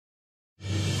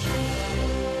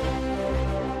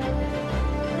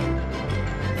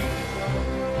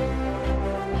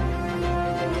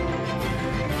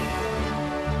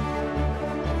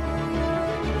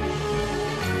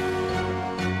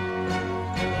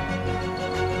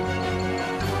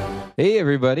Hey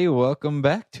everybody, welcome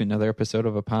back to another episode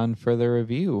of Upon Further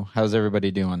Review. How's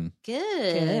everybody doing?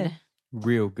 Good.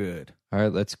 Real good. All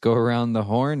right, let's go around the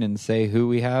horn and say who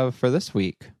we have for this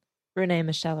week. Renee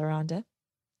Michelle Aranda.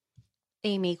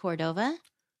 Amy Cordova.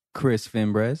 Chris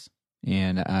Fimbres.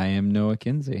 And I am Noah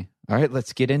Kinsey. All right,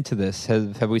 let's get into this.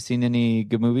 Have we seen any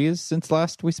good movies since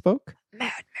last we spoke?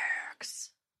 Mad Max.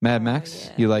 Mad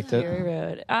Max? You liked it? Fury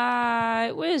Road.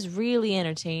 It was really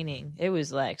entertaining. It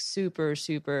was like super,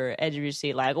 super edge of your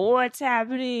seat. Like, what's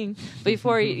happening?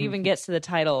 Before it even gets to the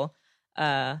title,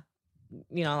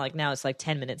 like now it's like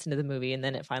 10 minutes into the movie and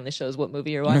then it finally shows what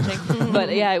movie you're watching.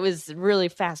 But yeah, it was really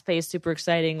fast paced, super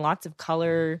exciting, lots of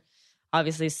color,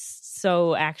 obviously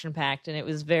so action packed, and it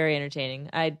was very entertaining.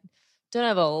 I don't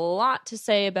have a lot to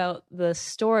say about the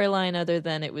storyline other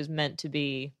than it was meant to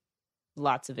be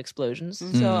lots of explosions.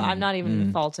 So I'm not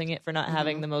even faulting it for not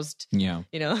having the most, Yeah.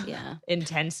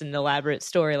 intense and elaborate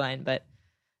storyline, but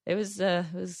it was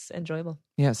enjoyable.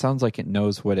 Yeah, it sounds like it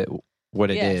knows what it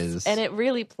Yes. is. And it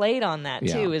really played on that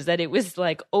Yeah. too, is that it was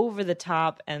like over the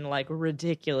top and like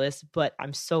ridiculous, but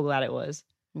I'm so glad it was.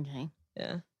 Okay.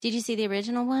 Yeah. Did you see the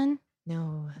original one?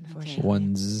 No, unfortunately.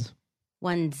 Ones.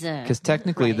 Because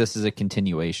Technically, right. this is a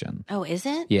continuation. Oh, is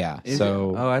it? Yeah, Is so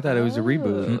it? Oh, I thought it was a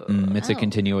reboot. it's a Oh.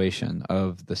 continuation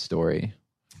of the story.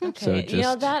 Okay.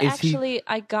 So that Is he- actually,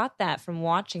 I got that from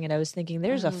watching it. I was thinking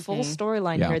there's a full Okay.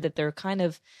 storyline Yeah. here that they're kind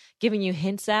of giving you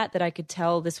hints at that I could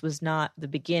tell this was not the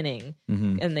beginning,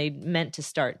 and they meant to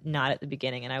start not at the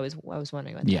beginning. And I was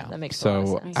wondering about Yeah. that. That makes a lot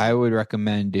So of sense. I would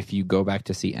recommend if you go back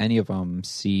to see any of them,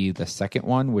 see the second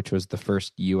one, which was the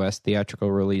first U.S. theatrical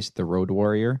release, The Road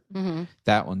Warrior. Mm-hmm.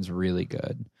 That one's really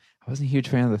good. I wasn't a huge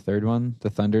fan of the third one,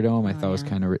 The Thunderdome. I thought it was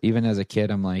kind of, even as a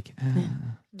kid, I'm like,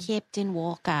 Captain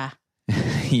Walker.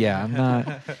 yeah, I'm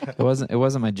not. It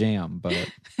wasn't my jam, but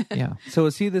yeah, So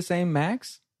is he the same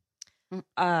Max?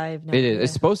 I've no it is. idea.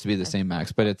 It's supposed to be the same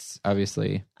Max, but it's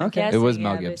obviously I'm Okay. it was guessing,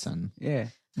 Mel yeah, Gibson. Yeah.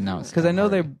 No, it's Because I Tom know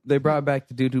Hardy. they brought back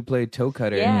the dude who played Toe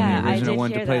Cutter Yeah, in the I original did one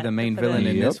to hear play that the main for the- villain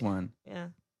in Yep. this one. Yeah,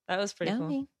 that was pretty cool.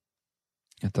 Okay.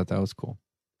 I thought that was cool.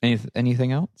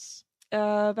 Anything else?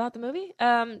 About the movie,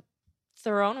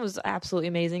 Throne was absolutely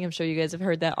amazing. I'm sure you guys have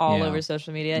heard that all Yeah. over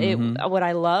social media. Mhm. What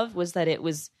I loved was that it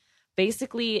was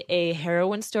basically a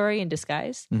heroine story in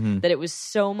disguise. Mhm. That it was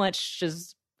so much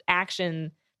just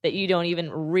action that you don't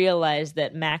even realize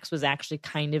that Max was actually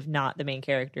kind of not the main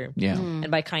character. Yeah. Mm.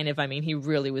 And by kind of, I mean he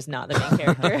really was not the main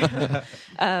character.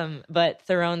 But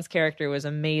Theron's character was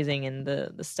amazing, and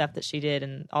the stuff that she did,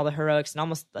 and all the heroics,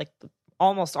 and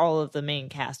almost all of the main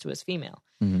cast was female.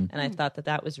 Mhm. And I thought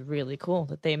that was really cool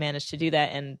that they managed to do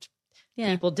that, and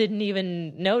Yeah. people didn't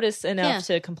even notice enough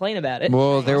to complain about it.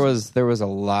 Well, there was a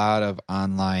lot of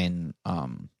online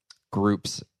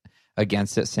groups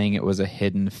against it, saying it was a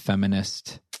hidden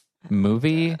feminist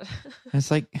movie. And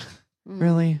it's like,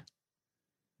 really?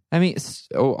 I mean,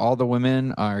 all the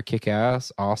women are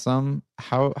kick-ass, awesome.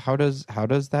 How does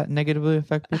that negatively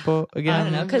affect people again? I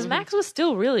don't know, because Max was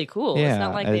still really cool. Yeah, it's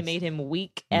not like they it's- made him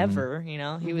weak ever.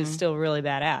 He was still really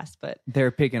badass. But They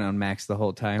were picking on Max the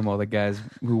whole time while the guys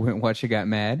who went and watched it got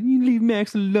mad. You leave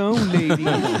Max alone, lady.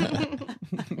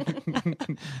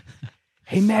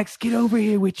 Hey, Max, get over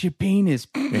here with your penis.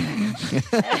 Hey,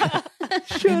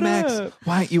 Max,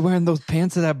 why aren't you wearing those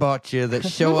pants that I bought you that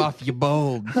show off your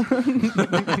bulge?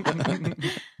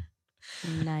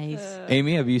 Nice.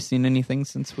 Amy, have you seen anything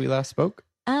since we last spoke?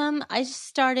 I just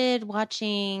started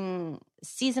watching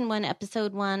season 1,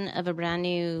 episode 1 of a brand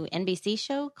new NBC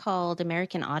show called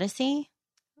American Odyssey.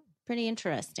 Pretty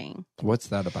interesting. What's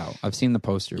that about? I've seen the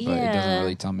poster, but it doesn't Yeah.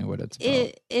 really tell me what it's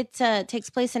about. It takes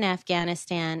place in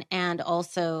Afghanistan and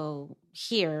also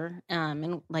here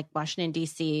in like Washington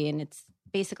D.C. and it's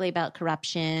basically about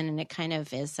corruption, and it kind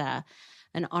of is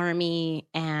an army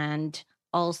and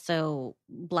also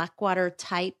Blackwater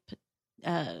type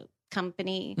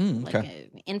company, like okay.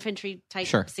 an infantry type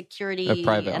Sure. security, A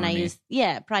private and army. I use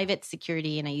private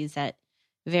security, and I use that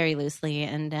very loosely,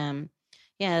 and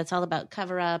it's all about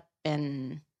cover up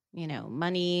and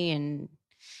money, and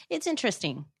it's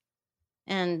interesting.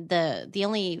 And the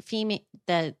only female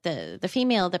the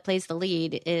female that plays the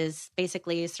lead is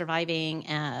basically surviving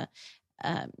in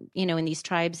these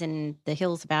tribes in the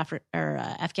hills of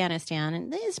Afghanistan,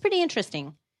 and it's pretty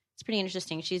interesting.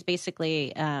 She's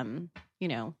basically a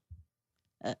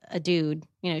dude.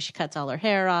 She cuts all her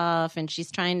hair off, and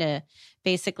she's trying to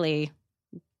basically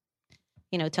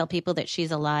tell people that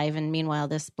she's alive, and meanwhile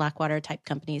this Blackwater type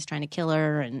company is trying to kill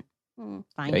her and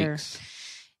find her. Yikes.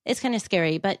 It's kind of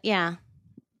scary, but yeah,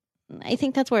 I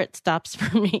think that's where it stops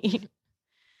for me.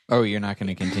 Oh, you're not going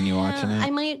to continue watching it? I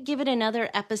might give it another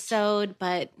episode,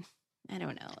 but I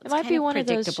don't know. It might be one of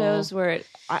those shows where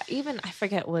I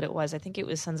forget what it was. I think it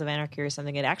was Sons of Anarchy or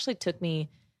something. It actually took me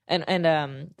and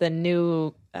the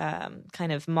new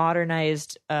kind of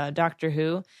modernized Doctor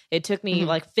Who. It took me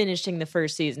like finishing the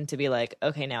first season to be like,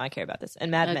 okay, now I care about this,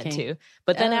 and Mad Men too.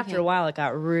 But then after a while, it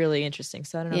got really interesting.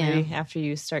 So I don't know. Maybe after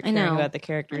you start caring about the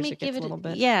characters, it gets a little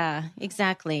bit. Yeah,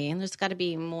 exactly. And there's got to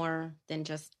be more than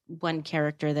just one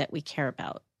character that we care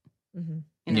about. Mm-hmm.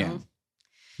 You know?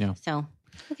 Yeah. So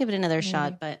we'll give it another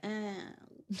shot, but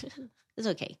it's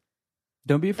okay.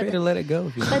 Don't be afraid to let it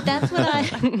go. But that's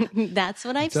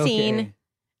what I've seen. Okay.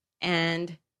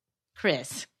 And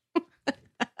Chris.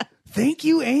 Thank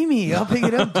you, Amy. I'll pick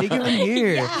it up. Take it from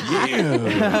here.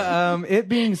 Yeah. It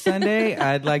being Sunday,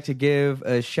 I'd like to give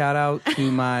a shout out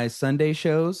to my Sunday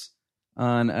shows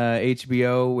on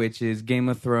HBO, which is Game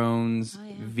of Thrones,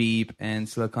 Veep, and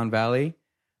Silicon Valley.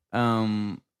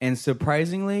 And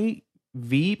surprisingly,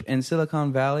 Veep and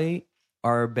Silicon Valley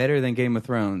are better than Game of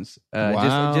Thrones.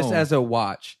 Wow. Just as a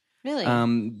watch. Really?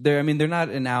 They're not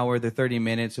an hour, they're 30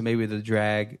 minutes, so maybe the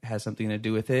drag has something to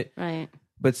do with it. Right.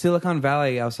 But Silicon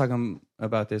Valley, I was talking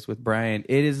about this with Brian.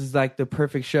 It is like the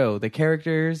perfect show. The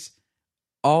characters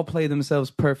all play themselves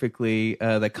perfectly.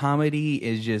 The comedy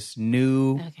is just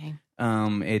new. Okay.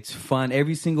 It's fun.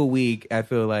 Every single week, I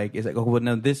feel like it's like, oh, well,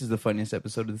 no, this is the funniest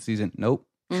episode of the season. Nope.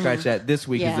 Scratch that. This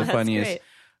week is the funniest. Great.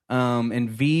 And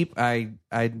Veep, I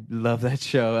love that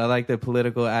show. I like the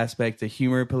political aspect,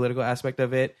 the political aspect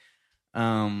of it.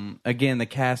 Again, the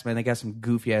cast, man, they got some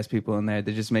goofy ass people in there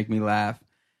that just make me laugh.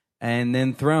 And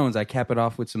then Thrones, I cap it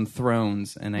off with some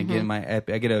Thrones, and I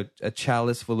get a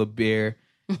chalice full of beer,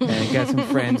 and I got some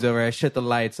friends over. I shut the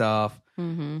lights off.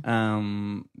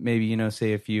 Maybe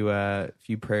say a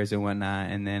few prayers and whatnot,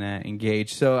 and then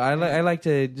engage. So I like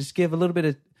to just give a little bit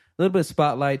of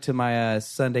spotlight to my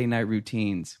Sunday night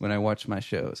routines when I watch my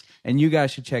shows. And you guys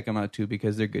should check them out too,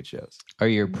 because they're good shows. Are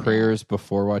your prayers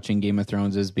before watching Game of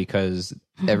Thrones is because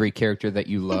every character that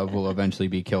you love will eventually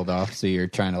be killed off, so you're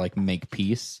trying to like make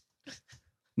peace?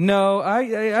 No,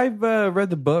 I've read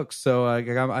the books, so I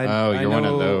you're know, one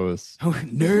of those. Oh,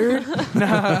 nerd.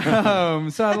 No,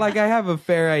 so I have a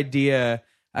fair idea.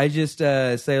 I just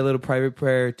say a little private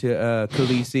prayer to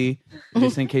Khaleesi,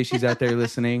 just in case she's out there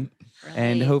listening. Right.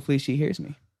 And hopefully she hears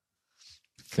me.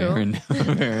 Fair enough.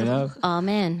 Fair enough.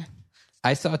 Amen.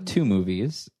 I saw 2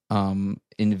 movies in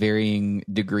varying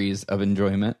degrees of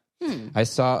enjoyment. I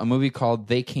saw a movie called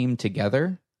They Came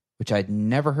Together, which I'd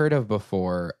never heard of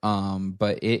before.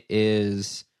 But it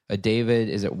is a David,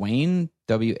 is it Wayne?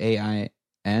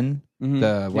 W-A-I-N?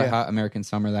 The Wet Hot American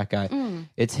Summer, that guy.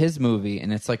 It's his movie,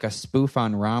 and it's like a spoof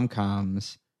on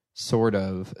rom-coms, sort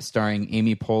of, starring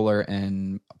Amy Poehler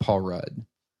and Paul Rudd.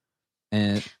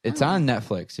 And it's on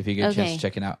Netflix if you get a chance to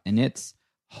check it out. And it's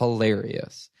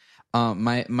hilarious.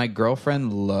 My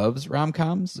girlfriend loves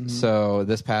rom-coms. So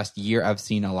this past year I've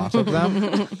seen a lot of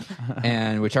them,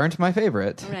 and which aren't my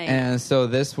favorite. Right. And so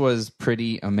this was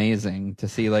pretty amazing to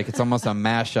see. Like, it's almost a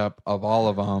mashup of all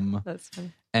of them. That's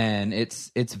fun. And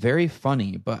it's very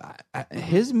funny, but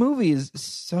his movies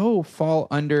so fall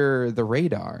under the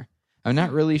radar. I'm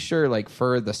not really sure, like,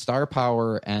 for the star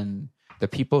power and the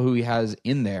people who he has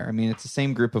in there. I mean, it's the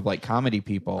same group of like comedy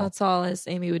people. That's all, as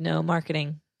Amy would know,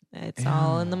 marketing. It's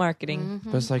all in the marketing.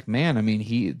 But it's like, man, I mean,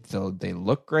 they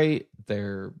look great.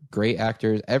 They're great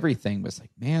actors, everything. But it's like,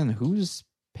 man, who's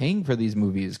paying for these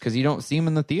movies? Because you don't see them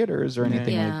in the theaters or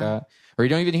anything like that. Or you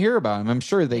don't even hear about them. I'm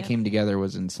sure They Came Together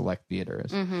was in select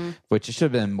theaters, which it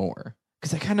should have been more.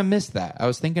 Because I kind of missed that. I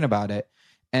was thinking about it.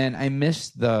 And I miss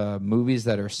the movies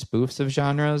that are spoofs of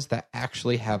genres that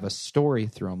actually have a story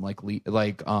through them, like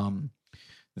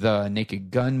the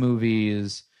Naked Gun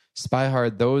movies, Spy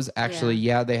Hard. Those actually,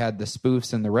 they had the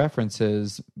spoofs and the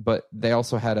references, but they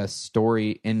also had a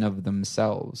story in of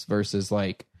themselves versus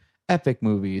like epic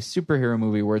movies, superhero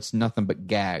movie where it's nothing but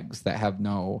gags that have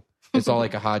no. It's all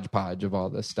like a hodgepodge of all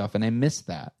this stuff, and I miss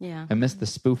that. Yeah, I miss the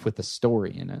spoof with the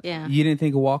story in it. Yeah, You didn't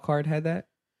think Walk Hard had that?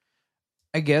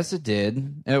 I guess it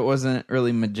did. It wasn't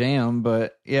really my jam,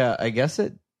 but yeah, I guess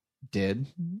it did.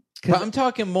 But I'm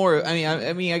talking more.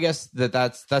 I mean, I guess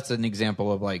that's an example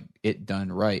of like it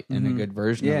done right and a good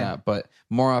version of that. But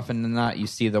more often than not, you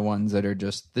see the ones that are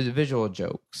just the visual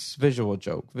joke,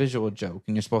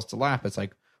 and you're supposed to laugh. It's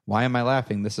like, why am I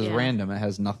laughing? This is random. It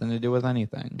has nothing to do with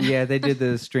anything. Yeah, they did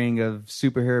the string of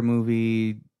superhero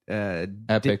movie.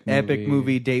 Epic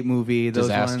movie, date movie, those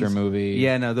disaster ones. movie.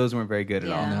 Yeah, no, those weren't very good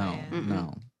at all.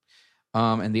 No.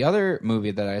 And the other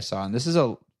movie that I saw, and this is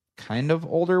a kind of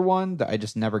older one that I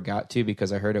just never got to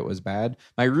because I heard it was bad.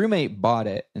 My roommate bought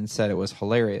it and said it was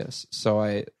hilarious, so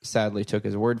I sadly took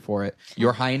his word for it.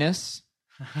 Your Highness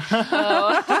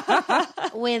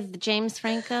with James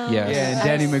Franco. Yes. Yeah, and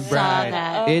Danny I McBride. saw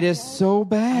that. It is so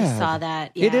bad. I saw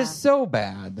that. It yeah. is so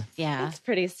bad. Yeah. It's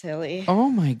pretty silly. Oh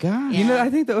my god. You know, Yeah. I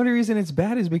think the only reason it's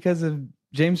bad is because of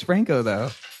James Franco, though.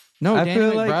 No, I Danny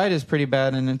feel like- McBride is pretty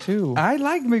bad in it too. I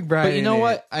liked McBride. but you know in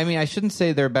what? I mean, I shouldn't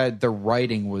say they're bad. The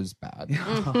writing was bad.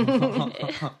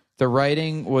 it. The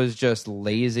writing was just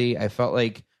lazy. I felt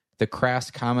like the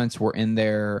crass comments were in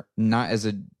there not as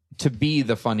a to be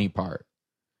the funny part.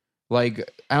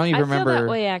 Like I don't even I remember. feel that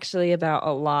way actually about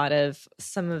a lot of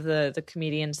some of the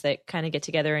comedians that kind of get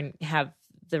together and have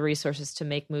the resources to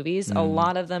make movies. A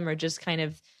lot of them are just kind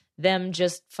of them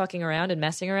just fucking around and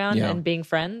messing around Yeah. and being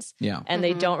friends. Yeah. And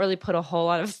they don't really put a whole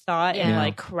lot of thought and Yeah.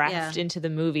 like craft into the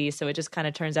movie. So it just kind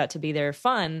of turns out to be their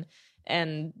fun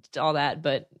and all that.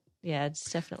 But yeah,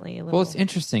 it's definitely a little. Well, it's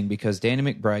interesting because Danny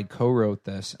McBride co-wrote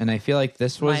this, and I feel like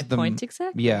this was my the point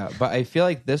exactly. Yeah, but I feel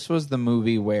like this was the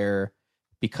movie where,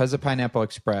 because of Pineapple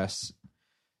Express,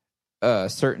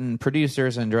 certain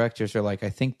producers and directors are like, I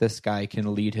think this guy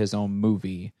can lead his own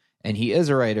movie, and he is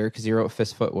a writer because he wrote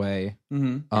Fistfoot Way,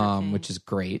 Okay. which is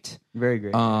great. Very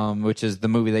great. Which is the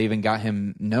movie that even got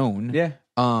him known. yeah.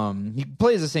 He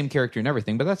plays the same character and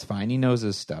everything, but that's fine. He knows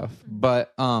his stuff.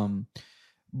 But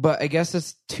I guess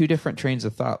it's two different trains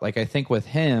of thought. Like I think with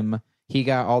him, he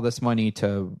got all this money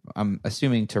to, I'm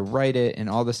assuming, to write it and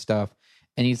all this stuff,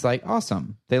 and he's like,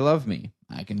 awesome, they love me.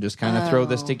 I can just kind of throw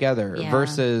this Oh, together. yeah.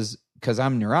 Versus because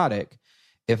I'm neurotic.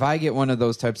 If I get one of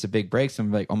those types of big breaks,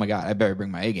 I'm like, oh my god, I better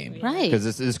bring my A game, Right.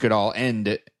 Because this could all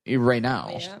end right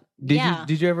now. Yeah.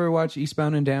 Did you ever watch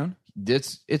Eastbound and Down?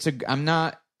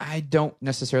 I don't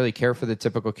necessarily care for the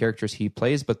typical characters he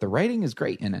plays, but the writing is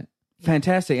great in it.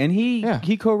 Fantastic, and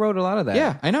he co-wrote a lot of that.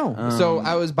 Yeah, I know. So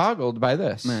I was boggled by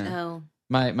this. Man. Oh,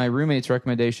 My roommate's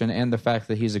recommendation and the fact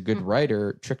that he's a good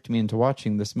writer tricked me into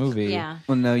watching this movie. yeah.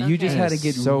 Well, no, you just Okay. had to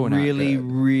get So not really, good.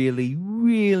 really,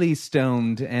 really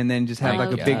stoned, and then just have I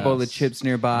like a big bowl of guess. chips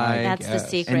nearby. That's the guess.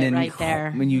 secret and then right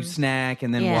there. when you snack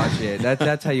and then Yeah. watch it.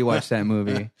 That's how you watch that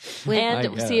movie. With- And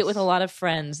I see it with guess. a lot of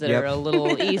friends that Yep. are a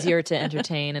little easier to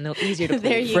entertain and easier to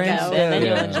There please. you Friends go. And then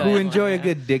you'll Yeah. enjoy who it enjoy more. a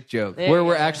good dick joke. There Where you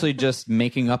we're go. actually just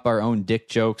making up our own dick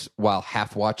jokes while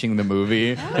half watching the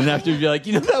movie. And after be like,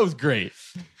 that was great.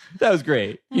 That was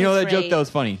great. You know that That's joke great. that was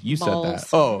funny. You said Balls.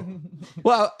 that. Oh,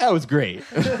 well, that was great.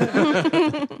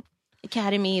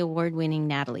 Academy Award-winning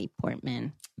Natalie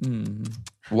Portman.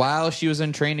 While she was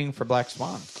in training for Black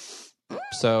Swan.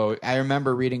 So I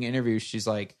remember reading interviews. She's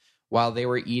like, while they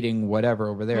were eating whatever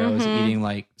over there, I was eating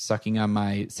like sucking on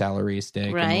my celery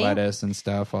stick Right. and lettuce and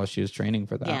stuff while she was training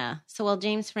for that. Yeah. So while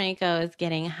James Franco is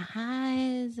getting high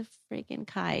as a freaking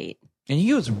kite. And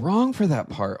he was wrong for that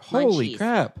part. Holy Munchies.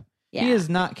 crap. Yeah. He is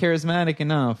not charismatic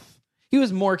enough. He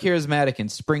was more charismatic in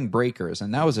Spring Breakers,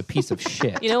 and that was a piece of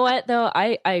shit. You know what though?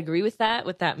 I agree with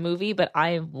that movie, but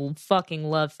I fucking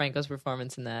love Franco's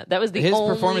performance in that. That was the His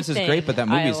only performance is thing great, but that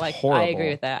I movie's like. horrible. I agree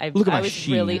with that. Look at I my was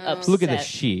she. really upset. Look at the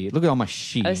she. Look at all my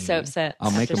she. I was so upset I'm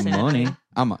after making seeing that money. movie.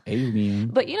 I'm an alien.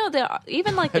 But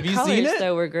even like the Have you seen colors it?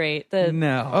 though were great. The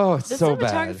No. Oh, it's the so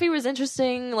bad. cinematography was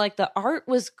interesting. Like the art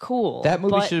was cool. That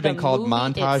movie but should have been the called movie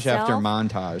Montage After itself-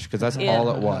 Montage because that's Yeah.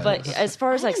 all it was. But as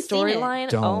far as I like haven't seen it. storyline,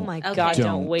 Don't. oh my Okay. god, Don't.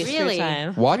 don't waste Really? your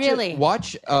time. watch Really? it.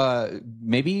 Watch.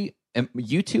 Maybe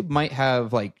YouTube might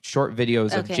have like short videos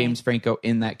of Okay. James Franco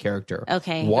in that character.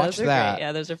 Okay. Watch Those are that. great.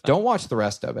 Yeah, those are fun. Don't watch the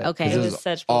rest of it. Okay. 'cause It it was is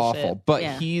such awful. bullshit. But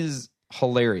Yeah. he's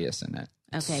hilarious in it.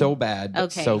 Okay. So bad, but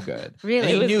Okay. so good. Really? And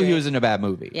It he was knew he great. was in a bad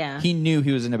movie. Yeah. He knew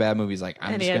he was in a bad movie. He's like,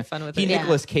 I'm And just he had gonna. fun with He it. Yeah.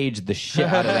 Nicolas Caged the shit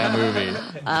out of that movie.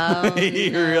 Oh, He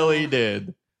no. really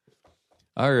did.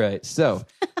 All right. So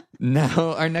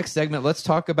now our next segment, let's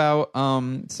talk about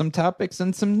some topics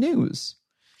and some news.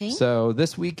 Okay. So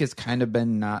this week has kind of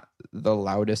been not the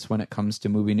loudest when it comes to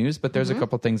movie news, but there's a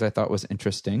couple things I thought was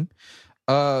interesting.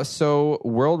 So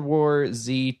World War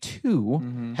Z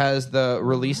 2 has the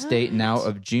release date now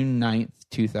of June 9th,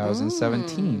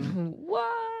 2017.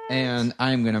 What? And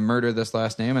I'm going to murder this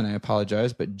last name, and I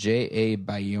apologize, but J.A.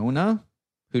 Bayona,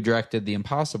 who directed The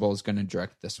Impossible, is going to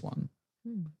direct this one,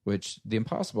 which The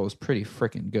Impossible is pretty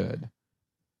freaking good.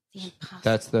 The Impossible.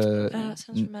 That's the that sounds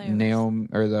familiar. Naomi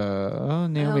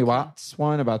Naomi Okay. Watts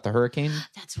one about the hurricane.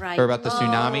 That's right. Or about the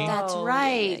tsunami. That's Oh,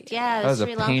 right. Yeah, That was a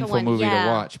Sri Lanka painful one. movie Yeah. to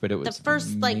watch, but it was The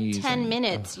first like amazing. 10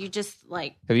 minutes, you just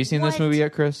like. Have you seen this What? movie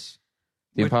yet, Chris?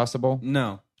 The Which- Impossible.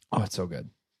 No. Oh, it's so good.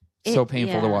 So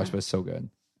painful to yeah. watch, but it's so good.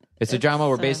 It's a It's, drama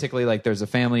where basically like there's a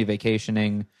family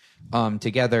vacationing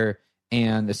together,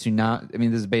 and the tsunami. I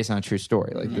mean, this is based on a true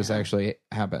story. Like this actually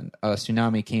happened. A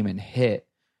tsunami came and hit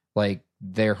like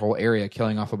their whole area,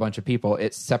 killing off a bunch of people.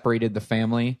 It separated the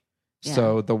family. Yeah.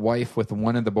 So the wife with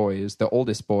one of the boys, the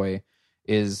oldest boy,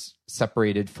 is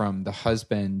separated from the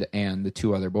husband and the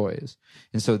 2 other boys,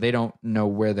 and so they don't know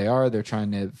where they are. They're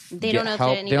trying to They get don't know if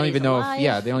help. They don't even know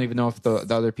anybody's if they don't even know if the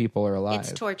other people are alive.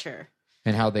 It's torture.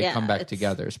 And how they Yeah, come back it's-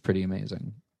 together is pretty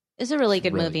amazing. It's a really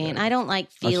good really movie, and good. I don't like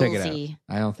I'll check it feelsy.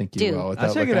 I don't think you Dude. will. I'll without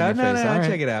check looking it on out. your No, face. no, All I'll right.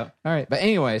 check it out. All right, but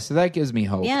anyway, so that gives me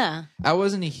hope. Yeah. I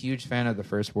wasn't a huge fan of the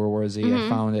first World War Z. I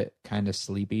found it kind of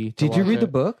sleepy. to Did you watch read the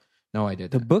it. book? No, I did.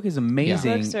 The book is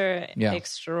amazing. Books are Yeah.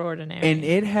 extraordinary. And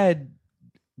it had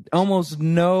almost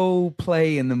no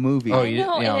play in the movie. Oh, I you-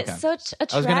 know, yeah, and okay. it's such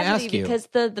a I was gonna tragedy ask you. because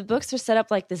the books are set up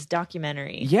like this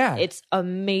documentary. Yeah. It's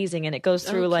amazing, and it goes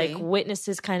through like Okay.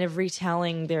 witnesses kind of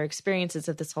retelling their experiences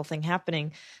of this whole thing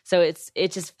happening. So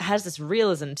it just has this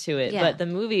realism to it. Yeah. But the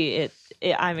movie,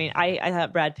 I mean, I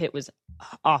thought Brad Pitt was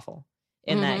awful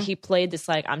in that he played this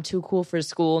like, I'm too cool for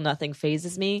school, nothing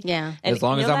phases me. Yeah. And as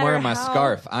long no as I'm wearing my matter how-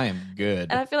 scarf, I am good.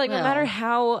 And I feel like no Well, matter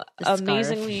how the scarf.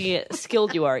 amazingly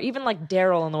skilled you are, even like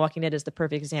Daryl in The Walking Dead is the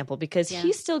perfect example because Yeah.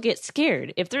 he still gets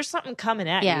scared. If there's something coming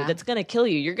at Yeah. you that's going to kill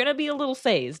you, you're going to be a little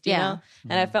phased, you Yeah. know?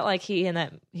 And I felt like he in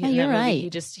that, Yeah, in that you're movie,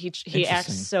 right. he acts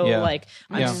Interesting. so Yeah. like,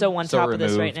 I'm Yeah. so on So top of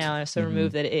this right removed. now. I'm so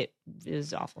removed that it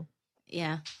is awful.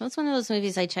 Yeah. That's one of those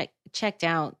movies I checked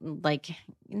out like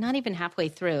not even halfway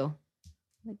through.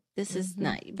 Like, this is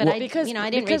not. But Well, I because I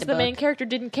didn't because read the the main book. character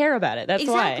didn't care about it. That's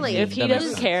Exactly. why. If he That makes doesn't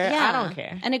sense. care, I Yeah. don't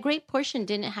care. And a great portion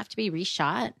didn't have to be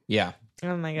reshot. yeah,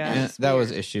 Oh my god. and That's that was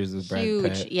weird. issues with Brad Huge,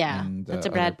 Pitt. yeah. and That's a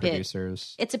other Brad Pitt.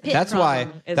 producers. It's a Pitt That's problem.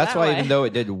 why. Is That's that why, why? even though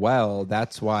it did well,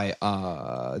 that's why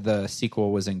the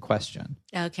sequel was in question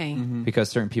Okay. because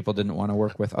certain people didn't want to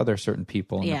work with other certain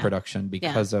people in the Yeah. production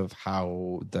because of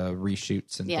how the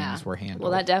reshoots and Yeah. things were handled.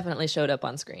 Well, that definitely showed up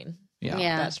on screen. yeah,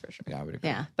 Yeah. That's for sure. yeah, I would agree.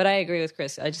 Yeah. But I agree with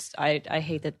Chris. I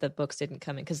hate that the books didn't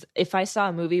come in because if I saw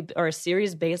a movie or a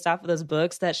series based off of those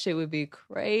books, that shit would be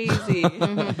crazy.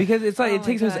 Because it's like Oh it my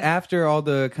takes us God. after all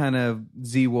the kind of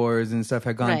Z wars and stuff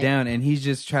had gone Right. down, and he's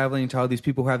just traveling to all these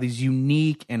people who have these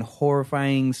unique and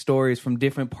horrifying stories from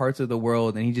different parts of the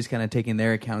world, and he's just kind of taking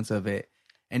their accounts of it.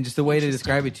 And just the way to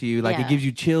describe it to you, like Yeah. it gives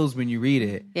you chills when you read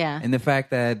it. Yeah. And the fact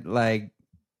that like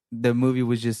the movie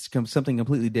was just something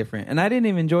completely different, and I didn't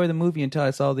even enjoy the movie until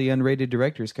I saw the unrated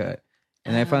director's cut,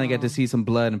 and I finally got to see some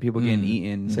blood and people getting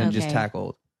eaten instead of just Okay.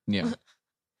 tackled. Yeah.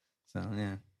 So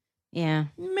yeah, Yeah.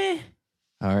 meh.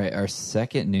 All right. Our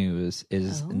second news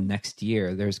is next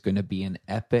year there's going to be an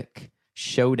epic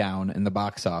showdown in the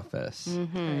box office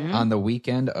Mm-hmm. on the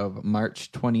weekend of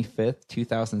March 25th,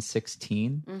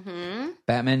 2016. Mm-hmm.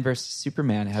 Batman vs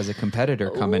Superman has a competitor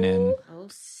coming in. Oh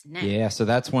snap. Yeah, so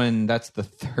that's the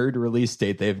third release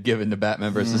date they've given to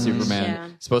Batman vs Superman. Yeah.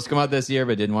 Supposed to come out this year,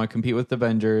 but didn't want to compete with the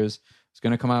Avengers. It's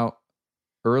going to come out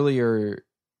earlier.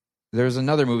 There's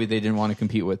another movie they didn't want to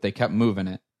compete with. They kept moving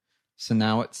it, so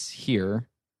now it's here.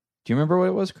 Do you remember what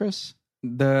it was, Chris?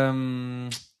 The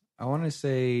I want to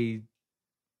say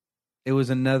it was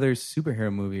another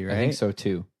superhero movie, right? I think so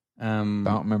too. I don't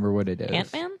remember what it is.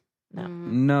 Ant-Man? No.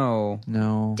 No,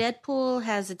 No. Deadpool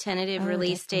has a tentative Oh,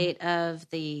 release Deadpool. date of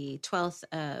the 12th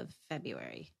of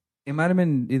February. it might have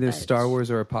been either But- Star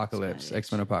Wars or Apocalypse, Spanish.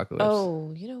 X-Men Apocalypse.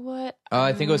 Oh, you know what?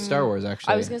 I think it was Star Wars,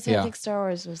 actually. I was going to say, yeah. I think Star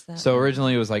Wars was that. So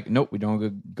originally it was like, nope, we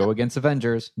don't go against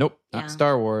Avengers. Nope, Yeah. not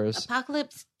Star Wars.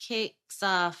 Apocalypse kicks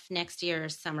off next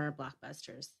year's summer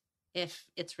blockbusters if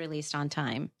it's released on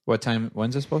time. What time?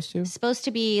 When's it supposed to? It's supposed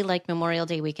to be like Memorial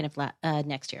Day weekend of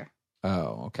next year.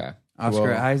 Oh, okay. Oscar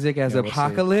Well, Isaac as yeah, we'll see.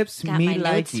 Apocalypse. Got me my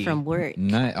notes likey. from work.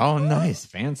 Oh, nice,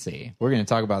 fancy. We're going to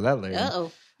talk about that later.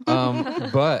 Uh-oh.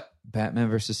 But Batman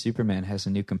versus Superman has a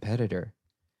new competitor.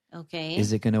 Okay.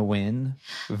 Is it going to win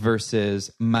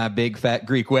versus My Big Fat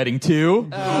Greek Wedding 2?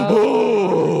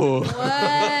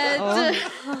 What?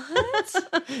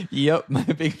 Yep, My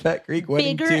Big Fat Greek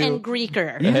Wedding Bigger 2. and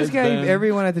Greeker. You Has just gave been-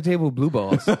 everyone at the table blue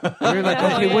balls. You're like,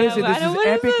 okay, what is it? This is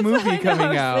epic movie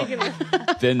coming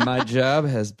out. Then my job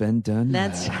has been done.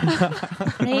 That's now.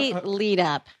 great lead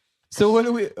up. So what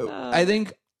do we? I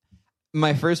think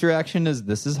my first reaction is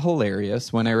this is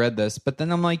hilarious when I read this, but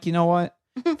then I'm like, you know what?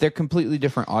 They're completely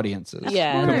different audiences.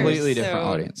 Yeah, completely they're different so-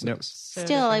 audiences. Nope.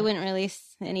 Still, I wouldn't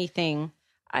release anything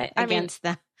I mean, against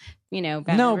the, Batman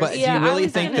No, but versus- Yeah, do I you really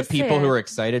was think gonna the people say- who are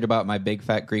excited about My Big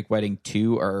Fat Greek Wedding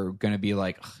 2 are going to be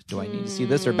like, "Ugh, do I need to see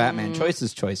this or Batman?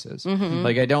 Choices.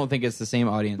 Like, I don't think it's the same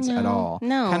audience at all.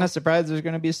 no. Kind of surprised there's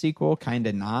going to be a sequel, kind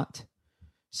of not.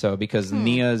 So, because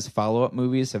Nia's follow-up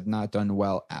movies have not done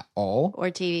well at all. or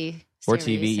TV. Or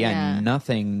series, TV,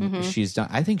 nothing she's done.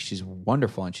 I think she's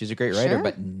wonderful and she's a great writer, Sure.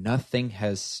 but nothing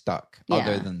has stuck Yeah.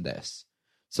 other than this.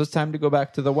 So it's time to go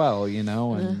back to the well,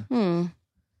 and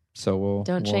so we'll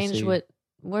don't we'll change see. what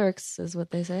works, is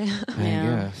what they say. I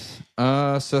guess.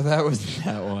 So that was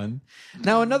that one.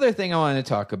 Now, another thing I want to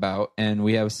talk about, and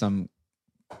we have some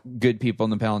good people in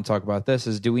the panel to talk about this,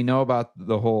 is do we know about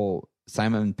the whole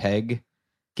Simon Pegg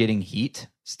getting heat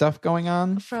stuff going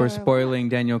on? For spoiling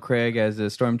Daniel Craig as a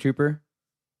stormtrooper.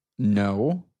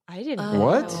 No. I didn't. Oh,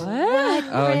 What?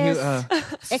 Chris?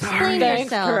 Explain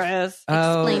Thanks, yourself. Chris.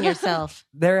 Explain yourself.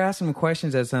 They're asking him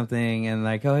questions at something and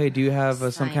like, oh, hey, do you have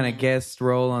some kind Simon. of guest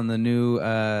role on the new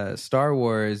Star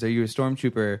Wars? Are you a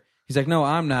stormtrooper? He's like, no,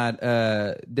 I'm not.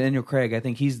 Daniel Craig, I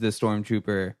think he's the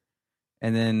stormtrooper.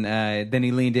 And then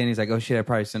he leaned in. He's like, oh shit, I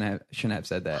probably shouldn't have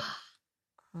said that.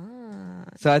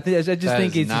 So I just That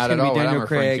think is it's not just at gonna all be what I'm Daniel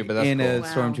referring to, Craig but that's in a cool.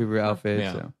 Wow. stormtrooper outfit.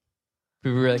 Yeah. So.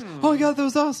 People were like, oh my God, that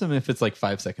was awesome. If it's like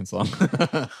 5 seconds long.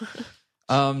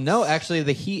 No, actually,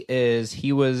 the heat is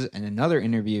he was in another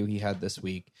interview he had this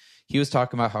week. He was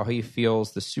talking about how he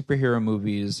feels the superhero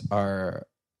movies are,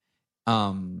 I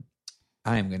am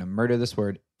going to murder this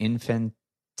word, infantilizing.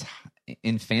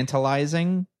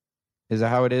 Is that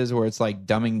how it is? Where it's like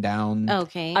dumbing down.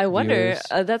 Okay. I wonder.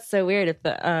 Viewers. That's so weird.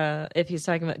 If he's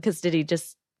talking about, because did he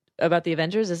just about the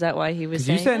Avengers? Is that why he was 'Cause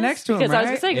you saying sat this? next to him, Because I was right?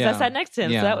 going to say, because Yeah. I sat next to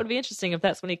him, Yeah. so that would be interesting if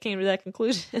that's when he came to that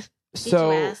conclusion.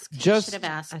 So Did you ask? just Should have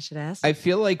asked. I should ask. I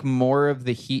feel like more of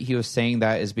the heat he was saying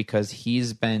that is because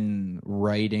he's been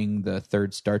writing the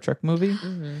third Star Trek movie.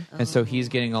 And so he's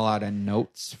getting a lot of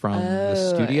notes from the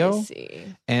studio. I see.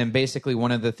 And basically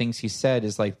one of the things he said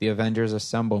is like the Avengers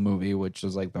Assemble movie, which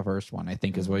was like the first one, I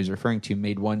think is what he's referring to,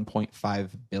 made $1.5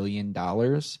 billion in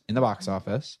the box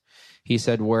office. He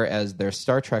said, whereas their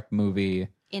Star Trek movie,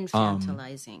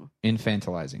 Infantilizing.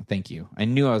 infantilizing. Thank you. I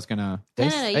knew I was gonna. No,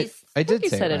 I did you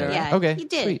say said it it right. already. Yeah, Okay, you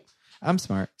did. Sweet. I'm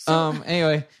smart.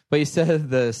 Anyway, but he said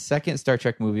the second Star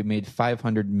Trek movie made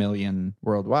 500 million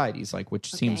worldwide. He's like,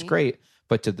 which seems Okay. great,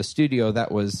 but to the studio,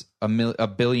 that was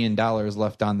 $1 billion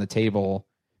left on the table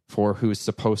for who's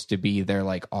supposed to be their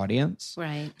like audience.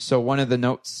 Right. So one of the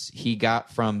notes he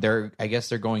got from I guess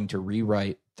they're going to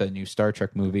rewrite the new Star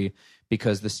Trek movie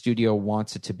because the studio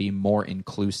wants it to be more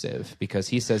inclusive, because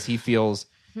he says he feels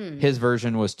his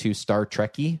version was too Star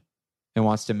Trek-y and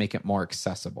wants to make it more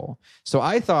accessible. So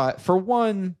I thought, for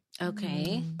one,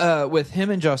 Okay. with him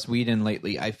and Joss Whedon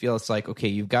lately, I feel it's like, okay,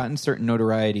 you've gotten certain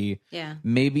notoriety. Yeah.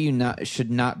 Maybe you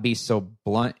should not be so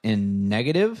blunt and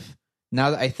negative.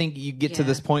 Now that I think you get to Yeah.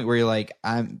 this point where you're like,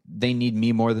 they need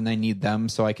me more than I need them,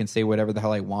 so I can say whatever the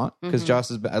hell I want. Because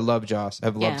I love Joss.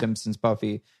 I've loved Yeah. him since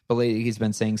Buffy, but lately he's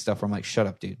been saying stuff where I'm like, shut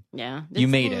up, dude. Yeah. You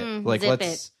made it. Like, zip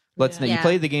let's Yeah. you Yeah.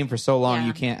 played the game for so long, Yeah.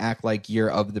 you can't act like you're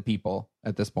of the people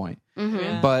at this point. Mm-hmm.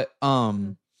 Yeah. But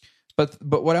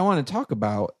what I want to talk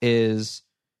about is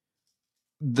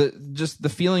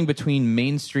the feeling between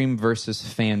mainstream versus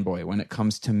fanboy when it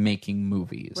comes to making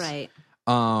movies. Right.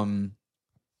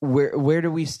 Where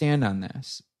do we stand on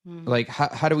this? Like,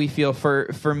 how do we feel?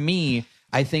 For me,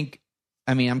 I think,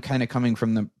 I mean, I'm kind of coming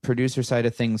from the producer side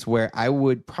of things, where I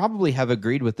would probably have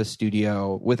agreed with the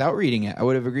studio without reading it. I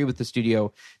would have agreed with the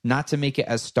studio not to make it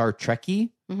as Star Trek-y,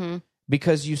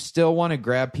 because you still want to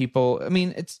grab people. I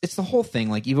mean, it's the whole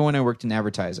thing. Like, even when I worked in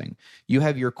advertising, you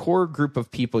have your core group of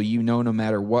people, no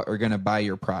matter what, are going to buy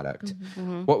your product.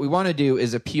 What we want to do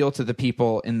is appeal to the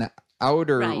people in the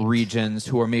outer Right. regions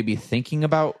who are maybe thinking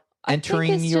about entering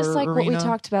I think it's your just like arena. what we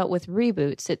talked about with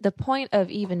reboots. The point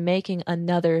of even making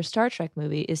another Star Trek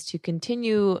movie is to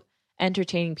continue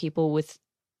entertaining people with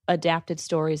adapted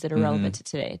stories that are relevant to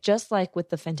today. Just like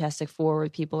with the Fantastic Four, where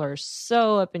people are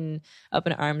so up in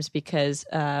arms because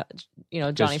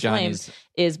Johnny Flames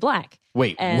is black.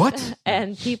 Wait, And, what?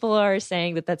 And people are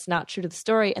saying that that's not true to the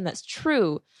story, and that's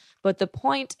true. But the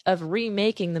point of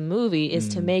remaking the movie is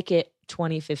to make it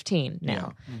 2015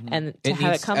 now, and to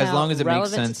have needs- it come as out long as it makes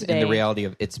relevant to sense in today. the reality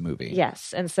of its movie.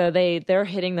 Yes, and so they're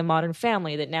hitting the Modern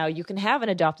Family, that now you can have an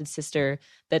adopted sister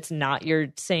that's not your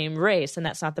same race, and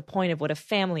that's not the point of what a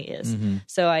family is.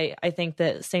 So I think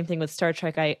that same thing with Star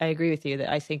Trek. I agree with you that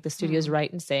I think the studio's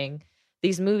right in saying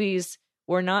these movies,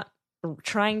 we're not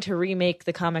trying to remake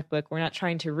the comic book. We're not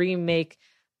trying to remake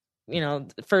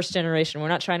first generation. We're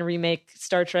not trying to remake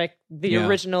Star Trek, the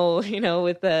original,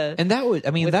 with the... And that would,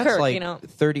 I mean, With that's Kirk, like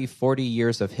 30, 40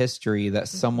 years of history that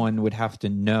someone would have to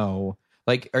know.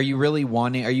 Like, are you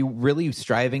really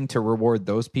striving to reward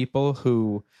those people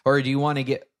who, or do you want to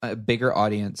get a bigger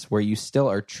audience where you still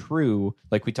are true,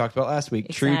 like we talked about last week,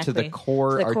 true to the Exactly.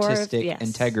 core To the core of- artistic yes.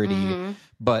 integrity,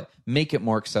 but make it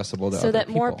more accessible to so other that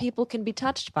more people can be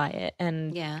touched by it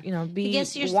and Yeah.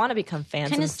 guess want to become fans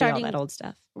kinda and see all starting- that old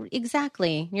stuff.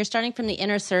 Exactly. You're starting from the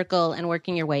inner circle and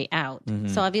working your way out.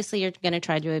 So obviously you're going to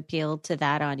try to appeal to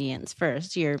that audience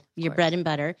first, your bread and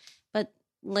butter. But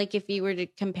like if you were to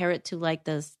compare it to like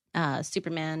the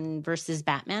Superman versus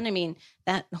Batman, I mean,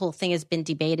 that whole thing has been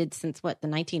debated since the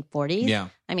 1940s. Yeah.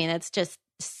 I mean, it's just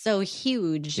so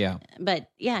huge. Yeah. But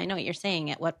yeah, I know what you're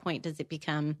saying. At what point does it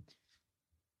become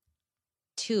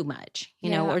too much,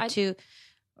 or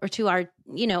too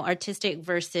artistic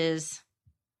versus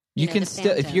You the can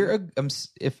still, if fandom. you're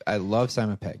if I love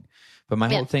Simon Pegg, but my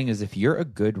whole thing is if you're a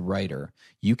good writer,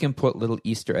 you can put little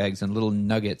Easter eggs and little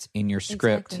nuggets in your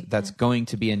script Exactly, that's going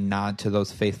to be a nod to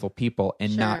those faithful people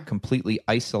and Sure. not completely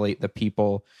isolate the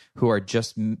people who are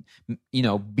just,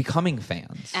 becoming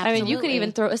fans. I mean, you could Absolutely.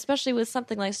 even throw, especially with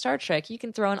something like Star Trek, you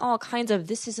can throw in all kinds of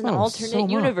this is an Oh, alternate so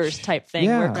much. universe type thing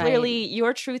Yeah. where Right. clearly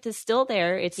your truth is still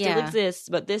there. It still Yeah. exists,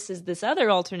 but this is this other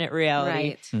alternate reality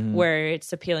Right. Mhm. where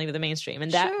it's appealing to the mainstream.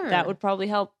 And that Sure. would probably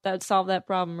help. That would solve that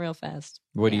problem real fast.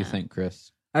 What do you Yeah. think,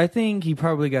 Chris? I think he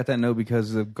probably got that note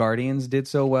because the Guardians did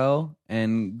so well,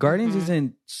 and Guardians Mhm.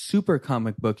 isn't super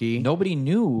comic booky. Nobody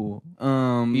knew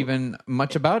even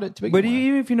much about it to begin But with.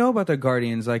 even if you know about the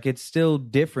Guardians, like it's still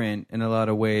different in a lot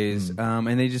of ways, and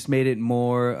they just made it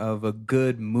more of a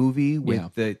good movie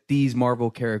with these Marvel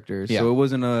characters. Yeah. So it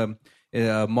wasn't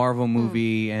a Marvel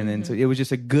movie, and then so it was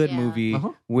just a good Yeah. movie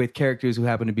Uh-huh. with characters who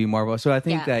happen to be Marvel. So I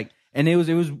think Yeah. like, and it was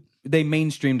they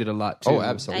mainstreamed it a lot too. Oh,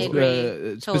 absolutely. I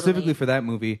agree. Specifically Totally. for that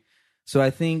movie. So I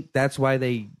think that's why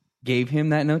they gave him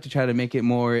that note to try to make it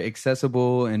more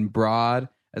accessible and broad,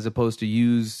 as opposed to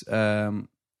use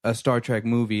a Star Trek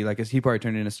movie. Like, he probably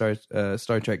turned in a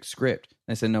Star Trek script.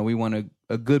 I said, no, we want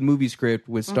a good movie script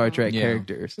with Star Trek Yeah.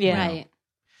 characters. Yeah. Right.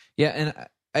 Yeah,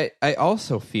 and I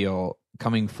also feel,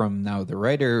 coming from now the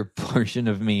writer portion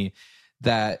of me,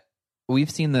 that we've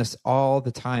seen this all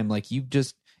the time. Like,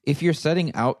 if you're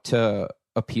setting out to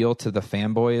appeal to the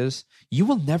fanboys, you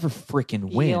will never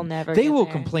freaking win. You'll never They get will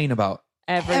there. complain about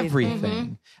Everything.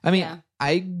 everything. I mean, Yeah.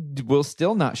 I will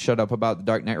still not shut up about The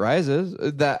Dark Knight Rises,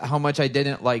 that how much I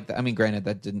didn't like that. I mean, granted,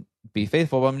 that didn't be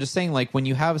faithful, but I'm just saying, like, when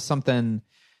you have something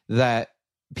that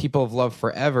people have loved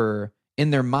forever, in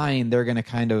their mind, they're going to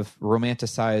kind of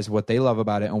romanticize what they love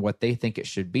about it and what they think it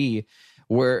should be.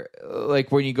 Where,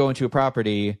 like, when you go into a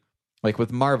property, like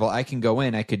with Marvel, I can go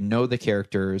in, I could know the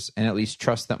characters and at least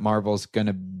trust that Marvel's going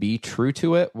to be true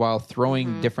to it while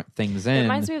throwing different things in. It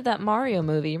reminds me of that Mario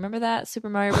movie. Remember that Super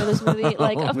Mario Brothers movie?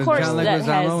 Like, of With course, John that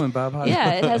Leguizamo and Bob has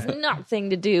Hoskins. it has nothing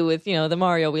to do with the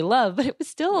Mario we love, but it was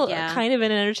still Yeah. kind of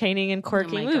an entertaining and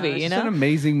quirky my movie. gosh. You It's know, an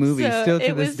amazing movie, So still to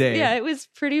it this was, day. Yeah, it was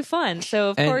pretty fun. So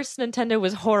of And- course Nintendo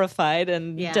was horrified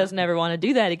and Yeah. doesn't ever want to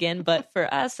do that again. But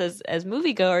for us as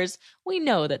moviegoers, we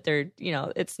know that they're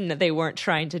they weren't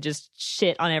trying to just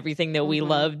shit on everything that we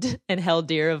loved and held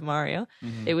dear of Mario.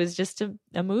 It was just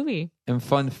a movie. And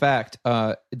fun fact,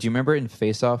 do you remember in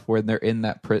Face Off when they're in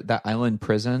that that island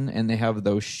prison and they have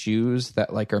those shoes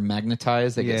that like are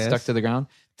magnetized that get Yes. stuck to the ground?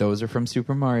 Those are from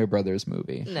Super Mario Brothers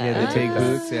movie. Yeah, the big Nice.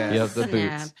 boots. Yeah. You have the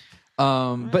Snap.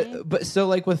 boots. But so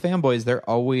like with fanboys, they're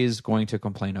always going to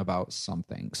complain about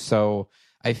something. So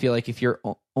I feel like if you're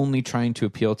only trying to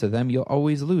appeal to them, you'll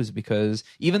always lose, because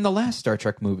even the last Star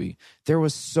Trek movie, there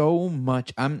was so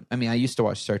much. I used to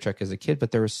watch Star Trek as a kid, but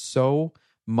there was so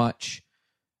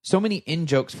many in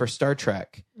jokes for Star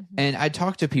Trek. And I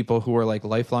talked to people who were like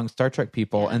lifelong Star Trek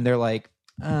people, and they're like,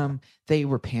 they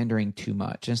were pandering too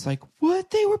much. And it's like, what?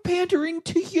 They were pandering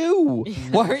to you.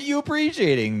 Why aren't you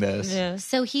appreciating this? Yeah.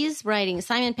 So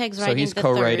Simon Pegg's So writing he's the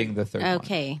co-writing third. the third one.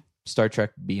 Okay. Star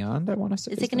Trek Beyond, I want to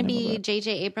say. Is it going to be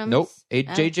J.J. Abrams? Nope.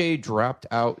 JJ dropped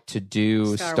out to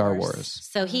do Star Wars.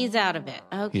 So he's out of it.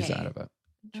 Okay. He's out of it,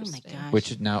 Oh my gosh.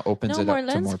 which now opens No it more up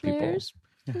to lens more flares.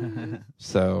 people.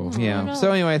 So yeah. no.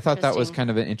 So anyway, I thought that was Interesting. kind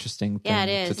of an interesting thing Yeah,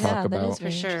 it is. to talk Yeah, that about. is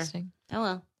very For sure. interesting. Oh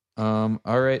well.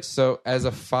 All right. So as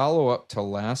a follow up to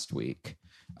last week,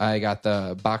 I got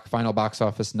the final box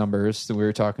office numbers. So we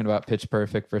were talking about Pitch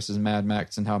Perfect versus Mad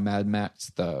Max and how Mad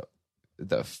Max, the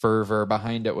fervor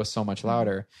behind it was so much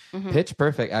louder. Pitch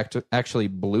Perfect actually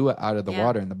blew it out of the Yeah.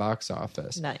 water in the box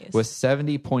office. Nice. With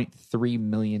 $70.3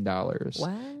 million. Wow.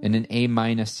 And an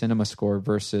A- cinema score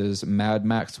versus Mad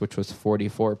Max, which was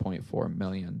 $44.4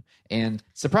 million. And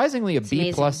surprisingly, a B+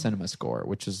 amazing. cinema score,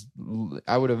 which is,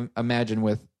 I would have imagined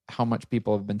with how much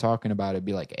people have been talking about it, it'd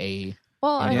be like A.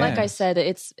 Well, and like I Yes. said,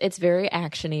 it's very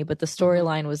actiony, but the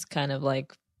storyline was kind of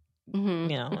like Hmm.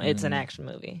 it's an action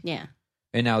movie. Yeah.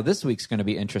 And now this week's going to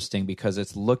be interesting because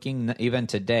it's looking, even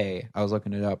today, I was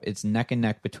looking it up, it's neck and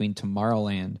neck between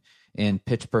Tomorrowland and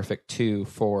Pitch Perfect 2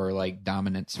 for like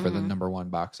dominance for the number one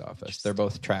box office. They're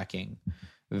both tracking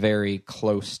very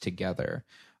close together.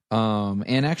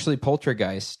 And actually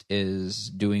Poltergeist is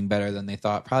doing better than they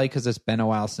thought, probably because it's been a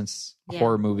while since Yeah.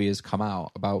 horror movie has come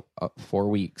out, about 4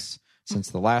 weeks since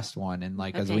the last one. And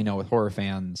like, as Okay. we know with horror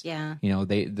fans, Yeah. you know,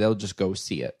 they'll just go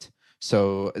see it.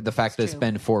 So the fact that it's true.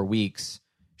 been 4 weeks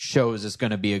shows it's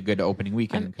going to be a good opening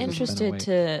weekend. I'm 'cause it's been interested away.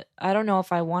 to. I don't know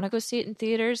if I want to go see it in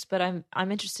theaters, but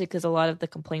I'm interested because a lot of the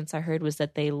complaints I heard was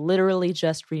that they literally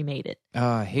just remade it.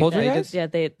 I hate Poltergeist?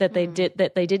 that. Yeah,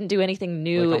 they didn't do anything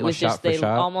new. Like it was almost just shot for they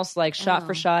shot? almost like shot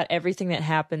for Oh. shot. Everything that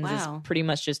happens Wow. is pretty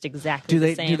much just exactly Do the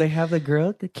they same. do they have the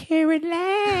girl, the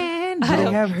Caroline? Do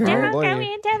they have her? Don't go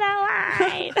into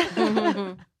the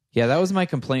light. Yeah, that was my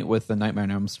complaint with the Nightmare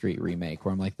on Elm Street remake,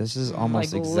 where I'm like, this is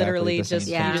almost Like, exactly literally the same just-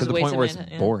 thing, yeah, to just the waste point of where it's it,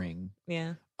 yeah. boring.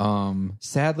 Yeah.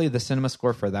 Sadly, the cinema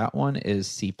score for that one is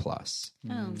C+. Oh.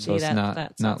 So See, it's that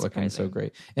not sounds looking so surprising.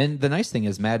 great. And the nice thing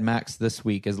is Mad Max this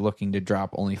week is looking to drop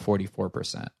only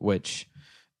 44%, which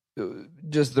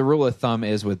just the rule of thumb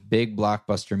is with big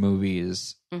blockbuster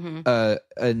movies,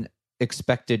 an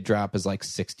expected drop is like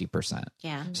 60%.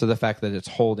 Yeah. So the fact that it's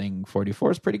holding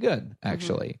 44 is pretty good,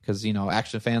 actually, because you know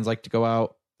action fans like to go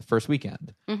out the first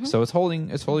weekend. So it's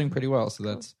holding pretty well. So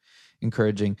that's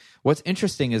encouraging. What's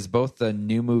interesting is both the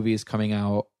new movies coming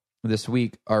out this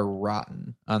week are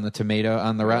rotten on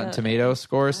the Rotten Tomato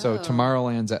score. So Oh.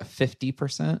 Tomorrowland's at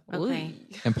 50% Okay.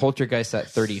 and Poltergeist at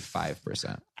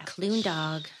 35%. Clune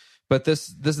Dog. But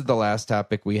this is the last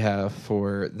topic we have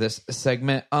for this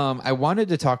segment. I wanted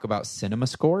to talk about cinema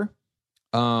score,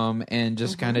 and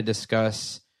just kind of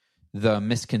discuss the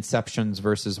misconceptions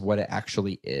versus what it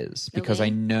actually is. Because Okay. I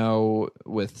know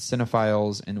with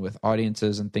cinephiles and with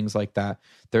audiences and things like that,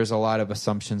 there's a lot of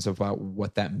assumptions about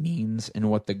what that means and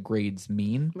what the grades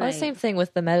mean. Well, the same thing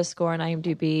with the Metascore and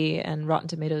IMDb and Rotten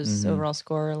Tomatoes Mm-hmm. overall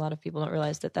score. A lot of people don't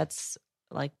realize that that's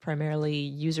like primarily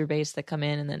user base that come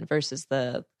in, and then versus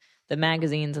the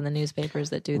magazines and the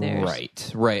newspapers that do theirs.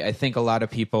 Right. I think a lot of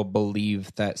people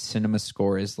believe that Cinema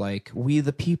Score is like we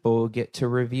the people get to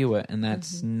review it, and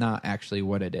that's not actually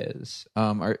what it is.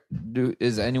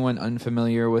 Is anyone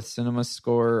unfamiliar with Cinema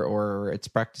Score or its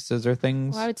practices or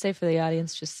things? Well, I would say for the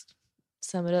audience, just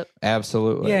sum it up.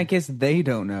 Absolutely. Yeah, in case they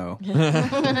don't know.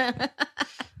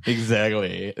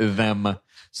 Exactly. Them.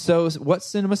 So what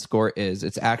Cinema Score is,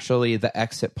 it's actually the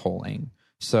exit polling.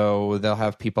 So they'll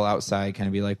have people outside kind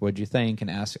of be like, what'd you think? And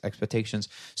ask expectations.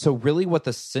 So really what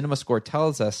the Cinema Score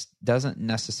tells us doesn't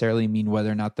necessarily mean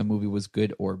whether or not the movie was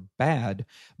good or bad,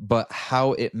 but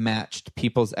how it matched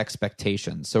people's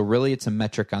expectations. So really it's a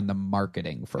metric on the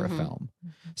marketing for a film.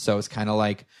 So it's kind of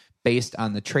like based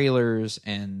on the trailers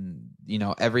and, you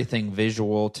know, everything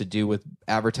visual to do with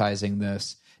advertising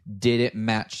this, did it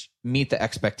meet the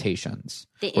expectations?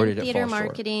 The or did it in-theater fall short?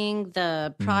 marketing,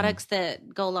 the products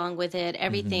that go along with it,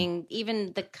 everything,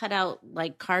 even the cutout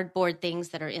like cardboard things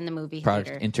that are in the movie Product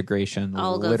theater. integration,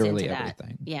 all goes literally into that.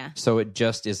 everything. Yeah. So it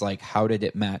just is like, how did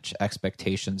it match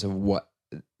expectations of what,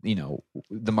 you know,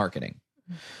 the marketing?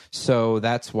 So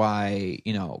that's why,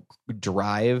 you know,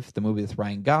 Drive, the movie with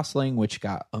Ryan Gosling, which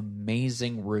got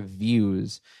amazing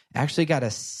reviews, actually got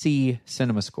a C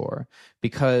cinema score,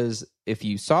 because if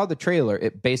you saw the trailer,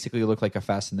 it basically looked like a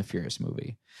Fast and the Furious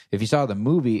movie. If you saw the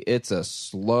movie, it's a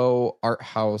slow art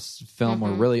house film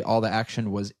where really all the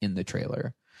action was in the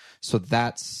trailer. So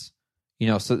that's, you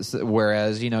know, so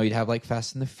whereas, you know, you'd have like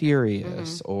Fast and the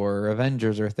Furious or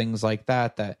Avengers or things like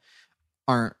that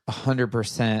aren't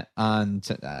 100% on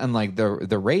like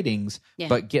the ratings, Yeah.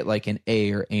 but get like an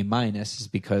A or A minus, is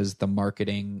because the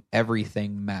marketing,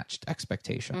 everything matched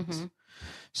expectations.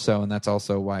 So, and that's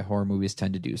also why horror movies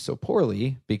tend to do so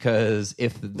poorly, because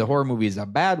if the horror movie is a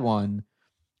bad one,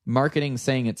 marketing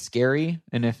saying it's scary,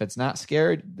 and if it's not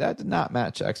scared, that did not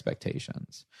match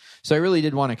expectations. So I really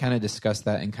did want to kind of discuss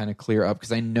that and kind of clear up,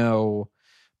 because I know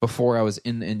before I was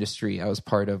in the industry, I was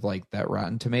part of like that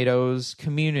Rotten Tomatoes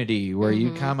community where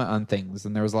you comment on things,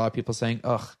 and there was a lot of people saying,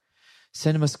 ugh,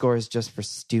 Cinema Score is just for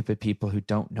stupid people who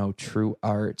don't know true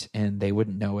art, and they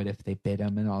wouldn't know it if they bid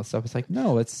them and all that stuff. It's like,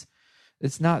 no, it's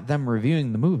not them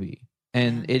reviewing the movie.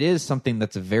 And it is something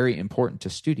that's very important to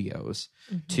studios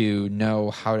to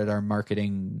know, how did our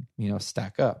marketing, you know,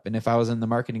 stack up. And if I was in the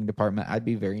marketing department, I'd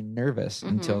be very nervous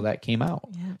until that came out,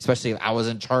 especially if I was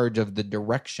in charge of the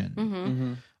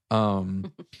direction.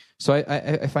 So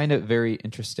I find it very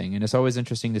interesting, and it's always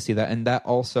interesting to see that. And that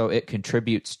also, it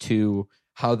contributes to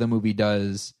how the movie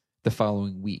does the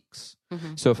following weeks.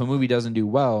 So if a movie doesn't do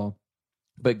well,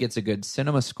 but gets a good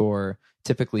cinema score,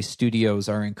 typically studios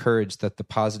are encouraged that the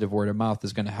positive word of mouth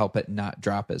is going to help it not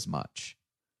drop as much.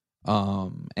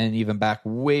 And even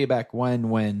way back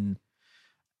when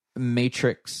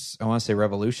Matrix, I want to say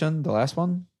Revolution, the last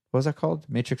one, what was that called?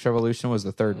 Matrix Revolution was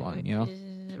the third one, you know?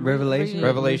 Revelation?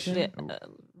 Revelation?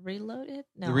 Reloaded?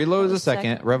 No. The Reload is the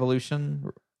second.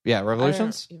 Revolution Yeah,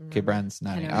 Revolutions. even Okay, remember. Brandon's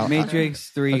nodding. I don't I'll- Matrix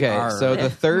 3. Okay, R. so the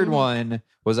third one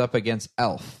was up against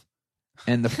Elf.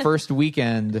 And the first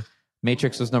weekend,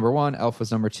 Matrix was number 1, Elf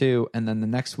was number 2, and then the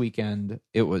next weekend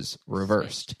it was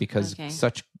reversed because Okay.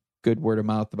 such good word of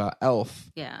mouth about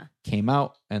Elf Yeah. came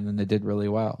out, and then they did really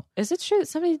well. Is it true that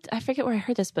somebody, I forget where I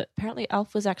heard this, but apparently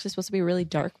Elf was actually supposed to be a really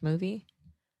dark movie?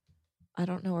 I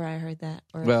don't know where I heard that.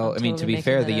 Or if Well, I'm I mean, to totally be making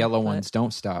fair, that the up, yellow but- ones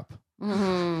don't stop.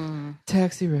 Mhm.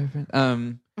 Taxi reference.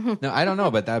 No, I don't know,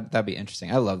 but that'd be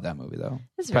interesting. I love that movie though.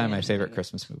 It's It's probably very my interesting favorite movie.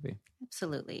 Christmas movie.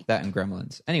 Absolutely. That and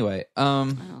Gremlins. Anyway,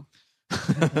 Oh,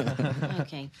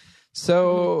 okay.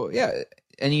 so yeah,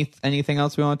 anything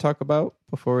else we want to talk about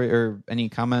before we, or any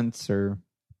comments, or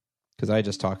because I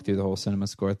just talked through the whole cinema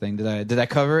score thing. Did I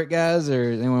cover it, guys, or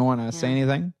anyone want to say Yeah.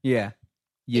 anything? Yeah,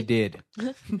 you did.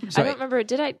 So I don't remember.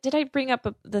 Did I bring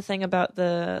up the thing about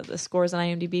the scores on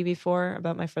IMDb before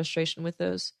about my frustration with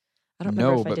those? I don't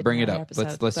remember No, if I but did bring in it another up.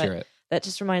 episode, Let's but hear it. That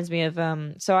just reminds me of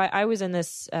so I was in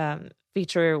this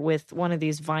feature with one of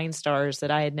these Vine stars that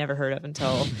I had never heard of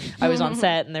until I was on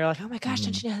set, and they're like, "Oh my gosh,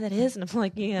 don't you know who that is?" And I'm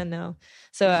like, "Yeah, no."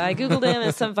 So I googled him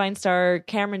as some Vine star.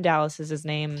 Cameron Dallas is his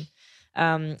name,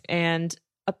 and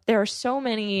there are so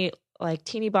many like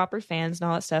teeny bopper fans and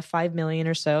all that stuff. 5 million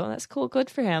or so. That's cool, good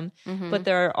for him. Mhm. But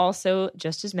there are also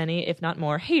just as many, if not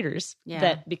more, haters Yeah.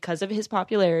 that because of his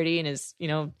popularity and his,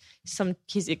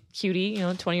 he's a cutie,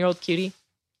 20-year-old cutie.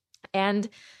 And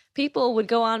people would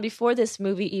go on before this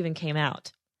movie even came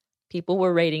out. People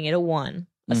were rating it a 1,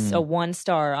 a 1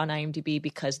 star on IMDb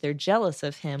because they're jealous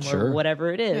of him Sure. or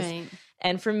whatever it is. Right.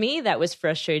 And for me, that was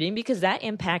frustrating because that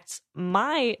impacts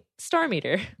my star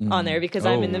meter on there because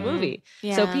I'm in the Oh. movie.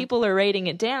 Yeah. So people are rating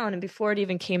it down, and before it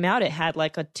even came out, it had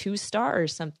like a 2-star or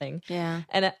something. Yeah.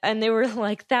 And there were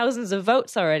like thousands of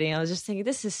votes already. And I was just thinking,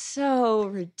 this is so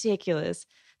ridiculous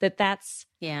that's.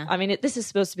 Yeah. I mean, this is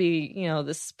supposed to be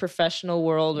this professional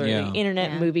world or Yeah. the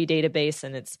internet Yeah. movie database,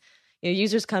 and it's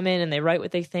users come in and they write what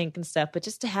they think and stuff. But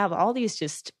just to have all these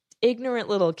just ignorant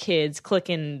little kids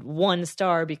clicking 1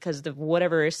 star because of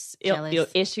whatever Jealous.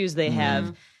 issues they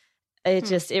have.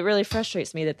 It really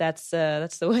frustrates me that's the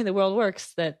way the world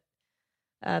works,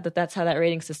 that's how that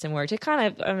rating system works. It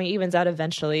kind of evens out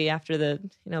eventually after the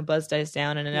buzz dies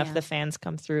down and enough Yeah. of the fans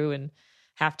come through and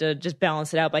have to just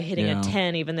balance it out by hitting Yeah. a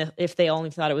 10, even if they only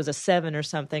thought it was a 7 or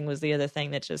something was the other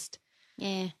thing that just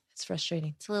Yeah. it's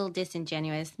frustrating. It's a little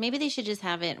disingenuous. Maybe they should just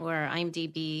have it where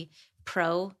IMDb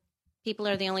Pro people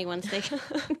are the only ones they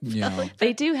Yeah.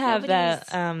 They do have that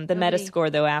the nobody-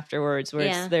 Metascore though afterwards, where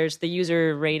Yeah. there's the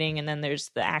user rating and then there's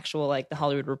the actual like the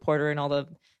Hollywood Reporter and all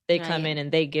they come Right. in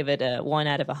and they give it a 1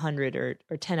 out of 100 or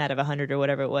 10 out of 100 or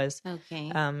whatever it was,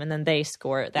 Okay. and then they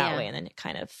score it that Yeah. way, and then it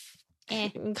kind of Eh. you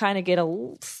can kind of get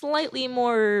slightly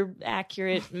more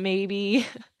accurate, maybe,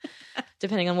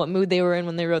 depending on what mood they were in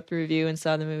when they wrote the review and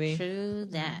saw the movie. True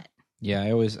that. Yeah,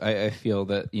 I feel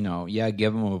that,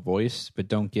 give them a voice, but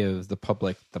don't give the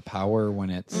public the power when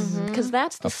it's Because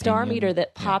that's the star Opinion. meter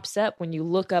that Yeah. pops up when you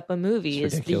look up a movie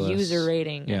It's is the ridiculous. user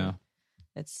rating. yeah, And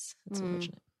it's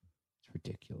unfortunate. it's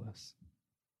ridiculous.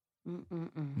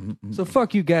 Mm-mm-mm. So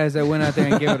fuck you guys that went out there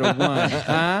and gave it a 1.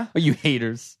 Huh? Oh, you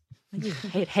haters. You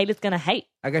hate it's gonna hate.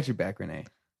 I got your back, Renee.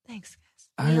 Thanks,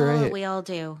 guys. All right. We all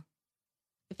do.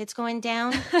 If it's going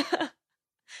down,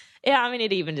 Yeah,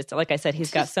 it even just like I said,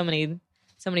 he's got so many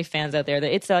fans out there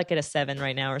that it's like at a 7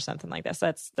 right now or something like that. So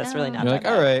that's really not You're that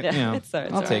like, all bad. right, yeah, it's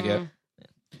I'll all take right. it.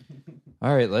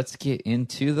 All right, let's get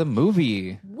into the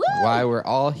movie. Woo! Why we're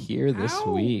all here this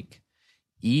Ow. week.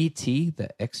 E.T. the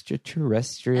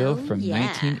Extraterrestrial Oh, from yeah.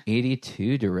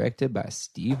 1982, directed by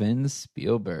Steven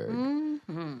Spielberg.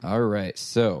 Mhm. All right,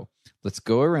 so let's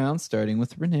go around, starting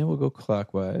with Renee. We'll go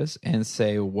clockwise and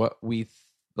say what we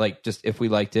like, just if we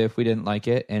liked it, if we didn't like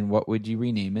it, and what would you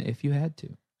rename it if you had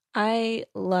to? I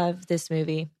love this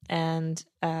movie, and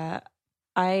I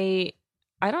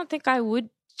don't think I would.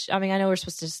 I know we're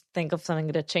supposed to think of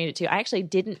something to change it to. I actually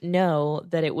didn't know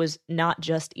that it was not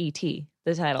just E.T.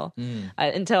 the title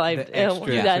until I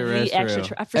The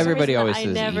extraterrestrial. for some Everybody reason, always I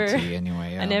says never, E.T.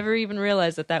 anyway. Yeah. I never even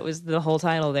realized that was the whole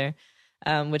title there,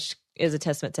 which is a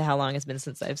testament to how long it's been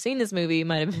since I've seen this movie. It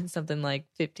might have been something like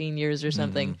 15 years or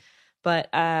something. But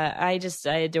I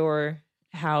adore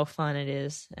how fun it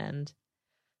is, and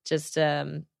just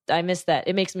I miss that.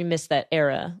 It makes me miss that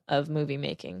era of movie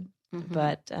making. Mhm.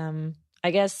 But I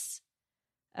guess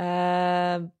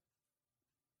I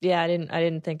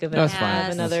didn't think of it. That's as fine.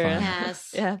 That's Another fine.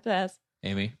 Pass. yeah, pass.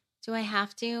 Amy, Do I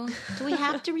have to? Do we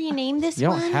have to rename this you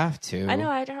don't one? have to. I know.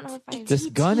 I don't know if I. This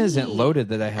gun isn't loaded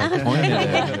that I have pointed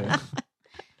at it.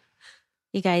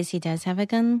 You guys, he does have a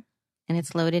gun, and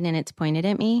it's loaded and it's pointed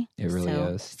at me. It really so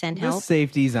is. Send The help.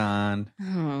 safety's on.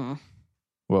 Oh.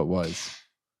 What was?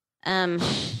 Um,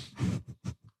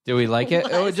 Did we like it?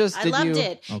 was. I did loved you?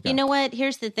 it. Okay. You know what?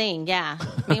 Here's the thing. Yeah.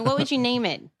 I mean, what would you name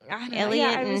it? I know,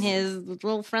 Elliot yeah, I and was- his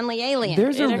little friendly alien.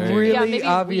 There's a Yeah, really maybe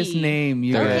obvious we. name,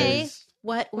 you Okay. guys.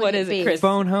 What would What it is it, be? Chris?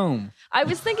 Phone Home. I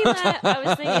was thinking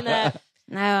that.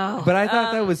 No. But I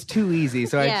thought that was too easy,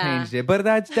 so yeah. I changed it. But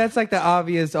that's like the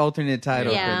obvious alternate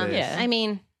title yeah. for this. Yeah. I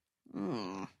mean,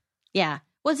 yeah.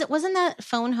 Wasn't that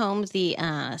Phone Home the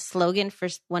slogan for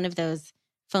one of those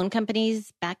phone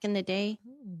companies back in the day?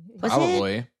 Was it?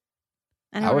 Probably.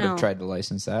 I don't I would know. have tried to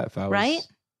license that if I was Right?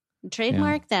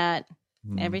 Trademark that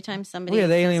Mm. every time somebody. Well, yeah,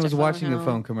 the says alien to was watching a home.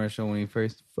 phone commercial when he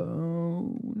first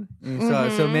phone. And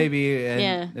so Mhm. maybe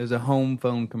Yeah. there was a home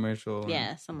phone commercial.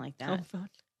 Yeah, something like that.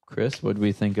 Chris, what did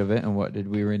we think of it, and what did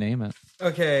we rename it?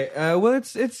 Okay. Well,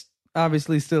 it's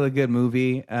obviously still a good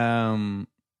movie.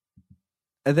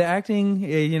 The acting,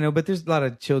 but there's a lot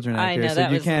of children out I there, know, so that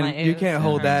you was my- it you was can't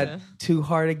hold hard that to- too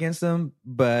hard against them.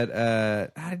 But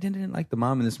I didn't like the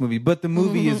mom in this movie, but the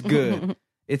movie is good.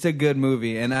 It's a good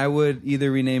movie, and I would either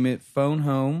rename it Phone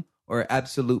Home or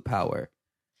Absolute Power,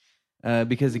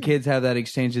 because the kids have that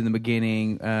exchange in the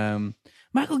beginning.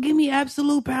 Michael, give me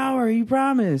absolute power. You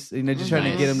promise. Just trying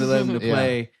to get him to let him to Yeah.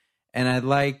 play. And I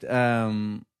liked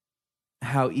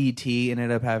how E.T.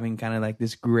 ended up having kind of like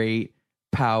this great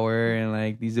power and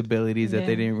like these abilities that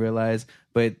they Yeah. didn't realize.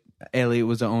 But Elliot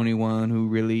was the only one who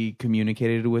really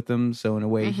communicated with them. So in a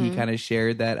way, he kind of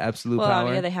shared that absolute Well,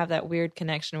 power. yeah, they have that weird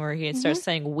connection where he starts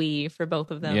saying "we" for both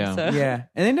of them. Yeah. So. Yeah.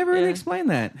 And they never really Yeah. explained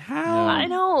that. How? I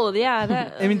know. Yeah,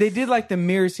 that. I mean, they did like the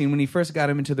mirror scene when he first got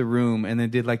him into the room, and they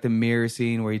did like the mirror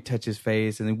scene where he touched his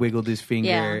face and then wiggled his finger,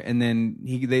 Yeah. and then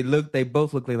they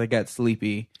both looked like they got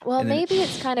sleepy. Well, And then- maybe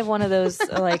it's kind of one of those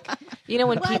like,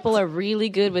 when people are really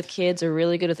good with kids or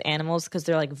really good with animals because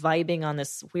they're like vibing on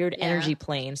this weird Yeah. energy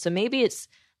plane. So maybe it's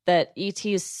that ET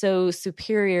is so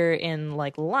superior in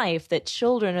like life that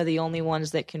children are the only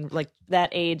ones that can, like, that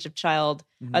age of child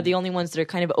are the only ones that are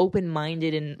kind of open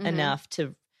minded enough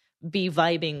to be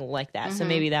vibing like that. So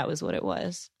maybe that was what it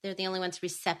was. They're the only ones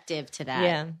receptive to that.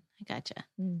 Yeah. I gotcha.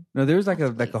 No, there was like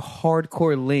a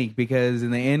hardcore link because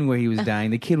in the end where he was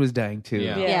dying, the kid was dying too.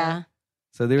 Yeah. Yeah.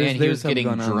 So there was And there he was was something getting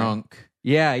going on there. drunk.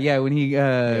 Yeah, when he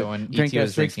when drank E.T. that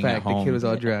was six drinking at pack, the kid home. was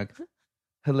all drunk.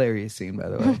 Hilarious scene, by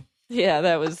the way. Yeah,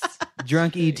 that was.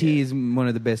 Drunk E.T. is one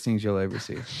of the best things you'll ever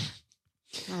see.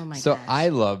 Oh my So gosh. I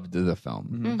loved the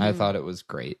film. Mhm. I thought it was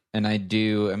great. And I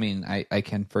mean, I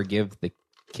can forgive the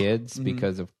kids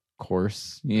because of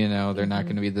course, they're not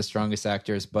going to be the strongest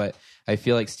actors, but I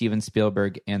feel like Steven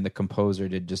Spielberg and the composer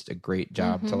did just a great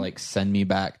job to like send me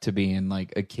back to being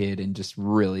like a kid and just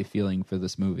really feeling for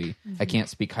this movie. I can't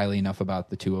speak highly enough about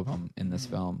the two of them in this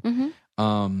film.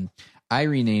 I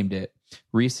renamed it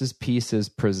Reese's Pieces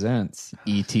Presents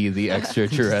E.T. the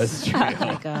Extraterrestrial. Oh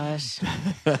my gosh.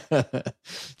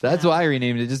 That's why I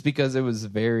renamed it, just because it was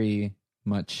very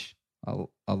much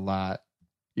a lot,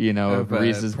 of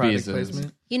Reese's product Pieces.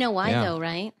 placement. You know why Yeah. though,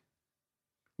 right?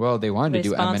 Well, they wanted They to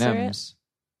do sponsor it? M&Ms.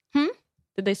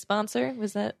 Did they sponsor?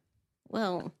 Was that?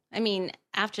 Well, I mean,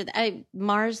 after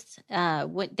Mars,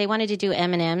 what they wanted to do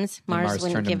M&Ms. And Mars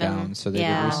wouldn't turned them give them. down, so they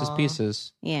yeah, did Reese's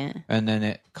Pieces, yeah, and then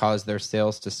it caused their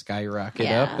sales to skyrocket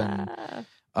up,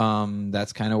 and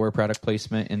that's kind of where product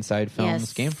placement inside films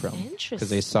Yes. came from, Interesting. because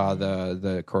they saw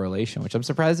the correlation, which I'm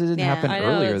surprised it didn't Yeah. happen I know,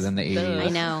 earlier it's than the the- 80s. I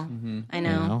know, Mhm. I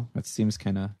know. It seems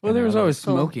kind of Well, there was always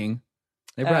Cool. smoking.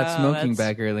 They brought Oh, smoking that's-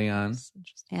 back early on.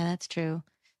 Yeah, that's true.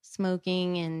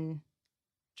 Smoking and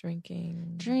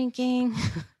Drinking. drinking.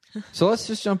 So let's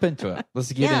just jump into it.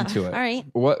 Let's get Yeah, into it. all right.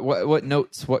 What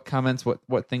notes, what comments,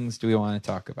 what things do we want to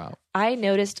talk about? I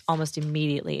noticed almost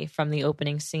immediately from the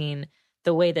opening scene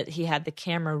the way that he had the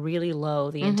camera really low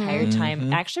the entire time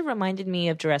Mhm. actually reminded me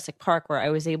of Jurassic Park, where I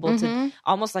was able to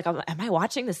almost like, am I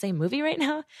watching the same movie right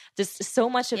now? Just so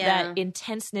much of Yeah. that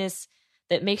intenseness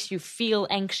that makes you feel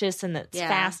anxious and that's Yeah.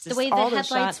 fast. The Just way the all those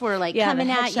headlights shots. were like Yeah, coming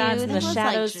the at you. headshots That and the was like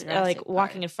shadows, Jurassic like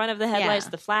walking Park. in front of the headlights,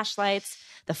 Yeah. the flashlights,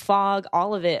 the fog,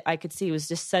 all of it. I could see was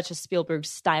just such a Spielberg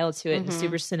style to it and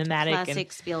super cinematic. Classic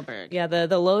And Spielberg. yeah,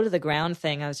 the low to the ground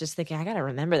thing. I was just thinking, I got to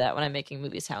remember that when I'm making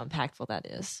movies, how impactful that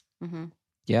is. Mm-hmm.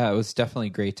 Yeah, it was definitely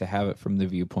great to have it from the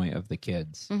viewpoint of the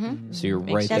kids. Mm-hmm. So you're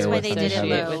Makes right That's there why with they them. did You it have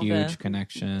low. a With huge the-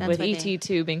 connection. That's With what they- ET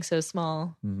too being so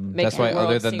small. Mhm. Making That's why, the world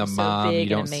other than the seem so mom, big you and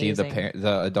don't see amazing.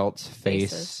 the adult's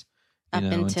face, Faces. Up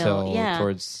until- yeah.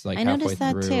 towards like I halfway noticed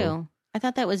that through. too. I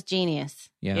thought that was genius.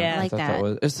 Yeah, Yeah. I I like thought that.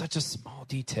 was it's such a small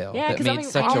detail Yeah, that because made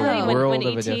such already a when world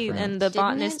of a ET difference. and the Didn't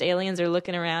botanist it? aliens are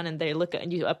looking around and they look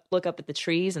up at the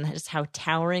trees and just how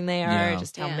towering they are, Yeah.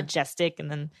 just how Yeah. majestic, and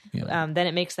then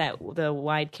it makes the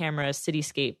wide camera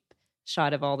cityscape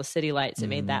shot of all the city lights. It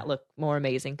made that look more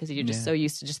amazing because you're just so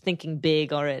used to just thinking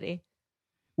big already.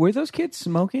 Were those kids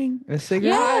smoking a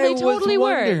cigarette? Yeah, I they was totally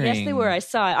were. Yes, they wondering. were. I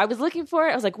saw it. I was looking for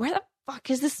it. I was like, where the fuck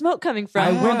is the smoke coming from?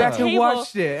 I went back and Table.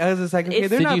 watched it. I was just like, okay,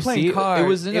 they're Did not you playing see it? cards. It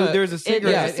was in a- there was a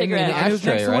cigarette, cigarette. and it was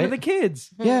Ashtray, next to one of right? the kids.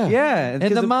 Yeah, Yeah, and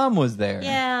because the mom was there.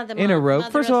 Yeah, the in a robe.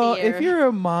 mother First of all, the year. if you're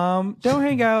a mom, don't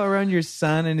hang out around your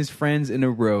son and his friends in a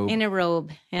robe. in a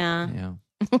robe, yeah. Yeah.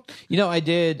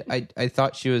 I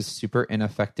thought she was super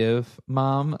ineffective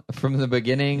mom from the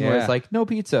beginning, where Yeah. it's like, no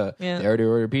pizza. Yeah. They already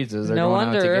ordered pizzas. They're No going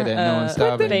out to wonder get it. No one's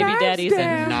stopping. baby knives daddies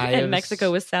down. Knives. in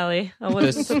Mexico with Sally. I The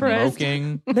wasn't surprised.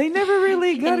 smoking. They never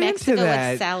really got in Mexico into that.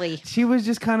 with Sally. She was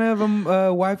just kind of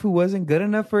a wife who wasn't good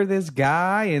enough for this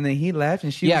guy, and then he left,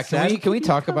 and she Yeah, was can we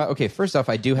talk about? Okay, first off,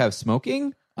 I do have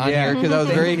smoking on Yeah. here because I was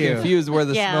Thank very you. confused where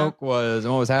the Yeah. smoke was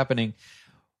and what was happening.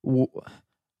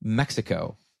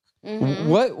 Mexico. Mhm.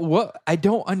 What? I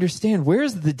don't understand.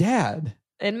 Where's the dad?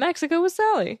 In Mexico with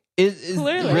Sally. Is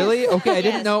Clearly. really okay? I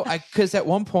didn't Yes. know. Because at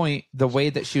one point, the way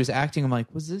that she was acting, I'm like,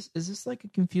 is this like a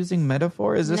confusing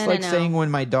metaphor? Is this No, like no. saying when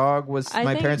my dog was I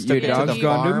my think parents Your took it to dog's the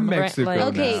gone to farm? Mexico Right, like-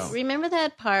 Okay, now. remember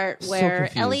that part So where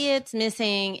confused. Elliot's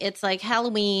missing? It's like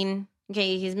Halloween.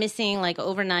 Okay, he's missing like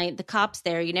overnight. The cop's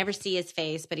there. You never see his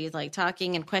face, but he's like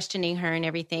talking and questioning her and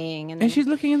everything. And she's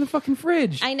looking in the fucking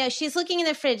fridge. I know she's looking in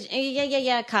the fridge.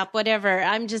 Yeah, cop, whatever.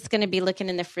 I'm just going to be looking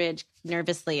in the fridge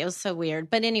nervously. It was so weird.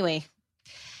 But anyway,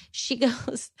 she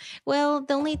goes, well,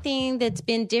 the only thing that's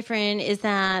been different is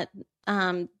that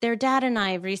their dad and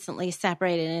I have recently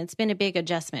separated, and it's been a big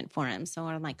adjustment for him. So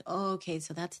I'm like, oh, okay,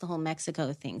 so that's the whole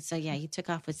Mexico thing. So yeah, he took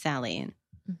off with Sally and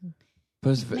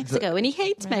Mexico, and he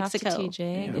hates Right off to Mexico. TJ,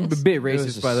 I A guess. bit was racist,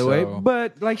 just by the way, so-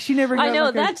 but like she never. Got I know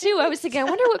like that too. I was thinking, I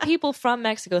wonder what people from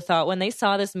Mexico thought when they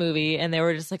saw this movie and they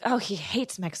were just like, "Oh, he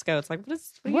hates Mexico." It's like, what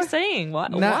are you What? saying? Why?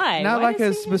 Not Why? not Why like a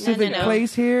does he- specific No.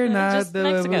 place here. No, not just the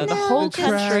Mexico, the No, whole just-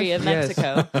 country of Yes.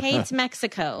 Mexico. Hates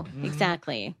Mexico.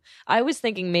 Exactly. I was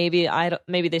thinking maybe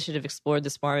maybe they should have explored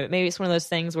this more. Maybe it's one of those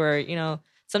things where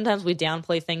sometimes we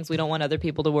downplay things we don't want other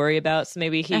people to worry about. So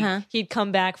maybe he'd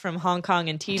come back from Hong Kong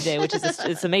and TJ, which is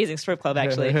it's an amazing strip club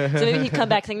actually. So maybe he'd come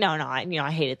back saying, "No,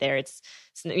 I hate it there. It's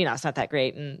it's not that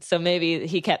great." And so maybe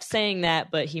he kept saying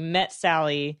that, but he met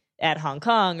Sally at Hong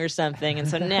Kong or something, and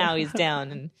so now he's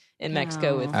down in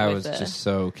Mexico with. I was with, just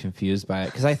so confused by it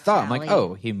because I thought I'm like, Sally.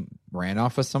 oh, he ran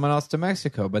off with someone else to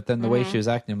Mexico, but then the way she was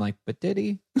acting, I'm like, but did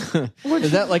he?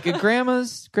 Is that like a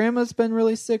grandma's been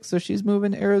really sick, so she's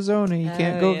moving to Arizona? You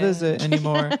can't Oh, go yeah. visit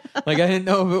anymore. Like I didn't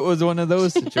know if it was one of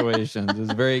those situations. It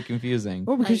was very confusing.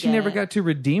 Well, because she get never it. got to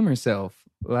redeem herself.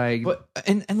 Like, But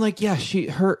and like yeah,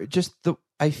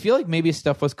 I feel like maybe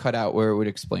stuff was cut out where it would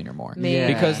explain her more.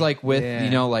 Maybe. Because like with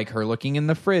Yeah. like her looking in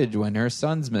the fridge when her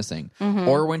son's missing,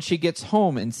 or when she gets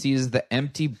home and sees the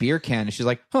empty beer can, and she's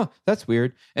like, "Huh, that's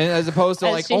weird." And as opposed to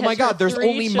As like, she "Oh my has God, her there's 3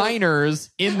 only children." minors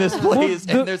in this place,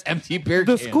 the- and there's empty beer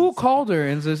the cans." school called her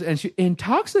and she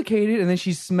intoxicated, and then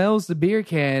she smells the beer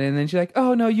can, and then she's like,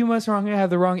 "Oh no, you must have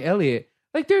the wrong Elliot."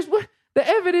 Like, there's what the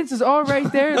evidence is all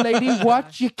right there, lady.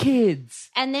 Watch your kids.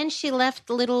 And then she left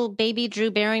little baby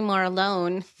Drew Barrymore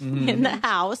alone in the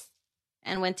house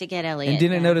and went to get Elliot. And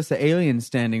didn't Yeah. notice the alien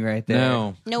standing right there.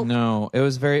 No, Nope. no, it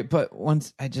was very. But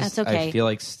once I just, That's okay. I feel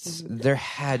like there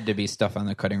had to be stuff on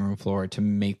the cutting room floor to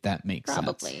make that make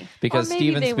Probably. sense. Because Or maybe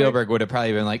Steven they were- Spielberg would have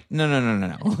probably been like, no.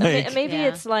 Like, Maybe Yeah.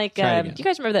 it's like Try it do again. you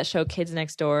guys remember that show Kids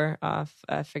Next Door off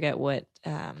I forget what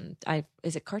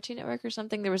is it Cartoon Network or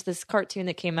something? There was this cartoon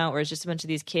that came out where it's just a bunch of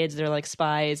these kids, they're like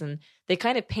spies, and they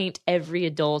kind of paint every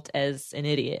adult as an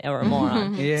idiot or a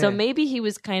moron. Yeah. So maybe he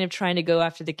was kind of trying to go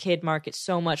after the kid market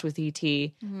so much with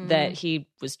ET that he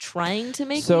was trying to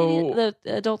make the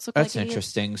adults look That's like idiots.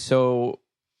 interesting. So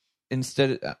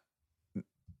instead,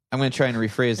 I'm going to try and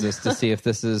rephrase this to see if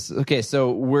this is okay.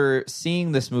 So we're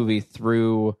seeing this movie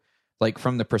through, like,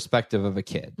 from the perspective of a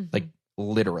kid, like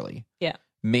literally. Yeah.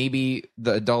 Maybe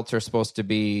the adults are supposed to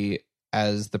be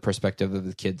as the perspective of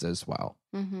the kids as well.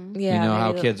 Mhm. Yeah, you know how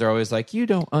maybe the- kids are always like, "You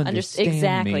don't understand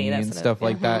exactly, me," that's and what stuff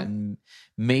like that. Mhm. And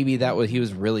maybe that was he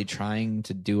was really trying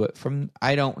to do it from.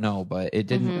 I don't know, but it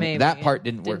didn't. Maybe. That part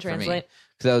didn't work Didn't for me translate.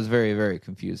 because I was very, very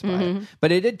confused by it.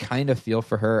 But it did kind of feel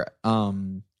for her,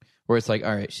 where it's like,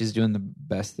 all right, she's doing the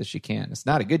best that she can. It's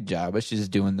not a good job, but she's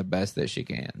doing the best that she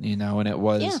can, you know. And it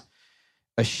was Yeah.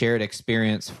 a shared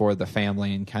experience for the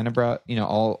family and kind of brought,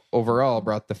 all overall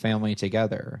brought the family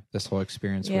together. This whole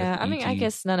experience. Yeah, with I mean, I E.T.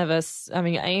 guess none of us. I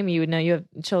mean, Amy, you would know you have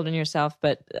children yourself,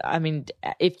 but I mean,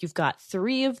 if you've got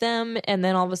 3 of them, and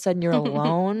then all of a sudden you're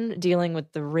alone dealing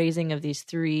with the raising of these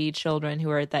 3 children who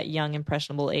are at that young,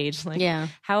 impressionable age, like,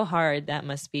 how hard that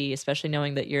must be, especially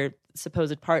knowing that your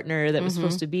supposed partner that was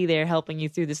supposed to be there helping you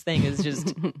through this thing is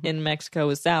just in Mexico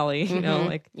with Sally.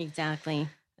 Exactly.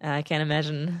 I can't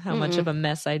imagine how much of a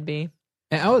mess I'd be.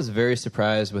 And I was very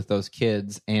surprised with those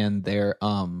kids and their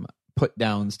put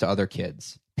downs to other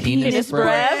kids. Penis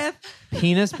breath.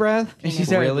 Penis breath. And she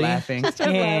started Really? laughing.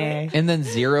 And then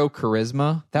zero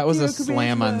charisma. That was a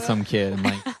slam on some kid. I'm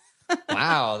like,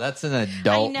 wow, that's an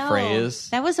adult phrase.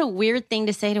 That was a weird thing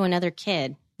to say to another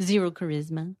kid. Zero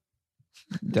charisma.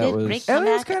 That was.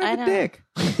 Elliot's kind of a dick.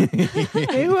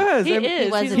 He was. He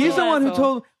is. He's the one who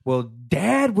told. Well,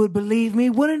 Dad would believe me,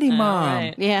 wouldn't he, Mom?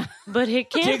 Right. Yeah. But he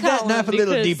can't Take that call knife him a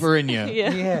little because- deeper in you.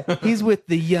 Yeah, he's with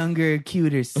the younger,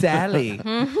 cuter Sally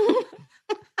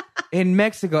in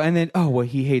Mexico, and then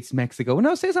he hates Mexico.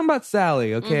 No, say something about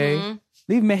Sally, okay?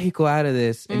 Leave Mexico out of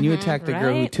this, and you attack the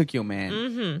girl who Right. took your man.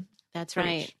 Mm-hmm. That's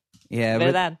right. Yeah, Better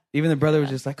but that. even the brother was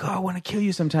just like, "Oh, I want to kill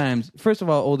you." Sometimes, first of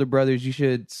all, older brothers, you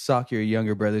should sock your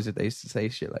younger brothers if they say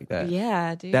shit like that.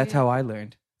 Yeah, dude. That's how I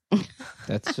learned.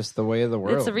 That's just the way of the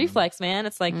world. It's a reflex, man.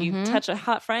 It's like you touch a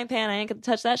hot frying pan, I ain't gonna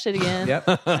touch that shit again. Yep.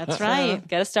 That's right.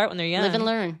 Got to start when they're young. Live and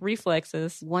learn.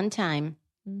 Reflexes. One time.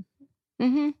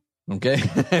 Mm-hmm. Okay.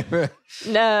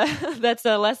 No, that's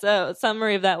a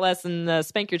summary of that lesson.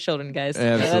 Spank your children, guys.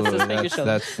 Absolutely. That's the spank your children.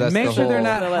 That's Make the sure they're whole-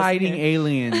 not the lesson hiding here.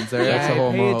 aliens. All right? That's the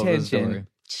whole Pay moral of the attention. story.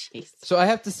 Jeez. So I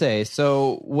have to say,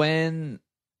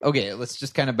 okay, let's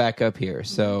just kind of back up here.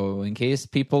 So in case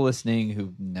people listening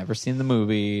who've never seen the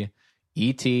movie,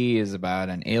 E.T. is about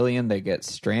an alien that gets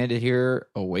stranded here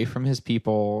away from his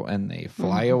people, and they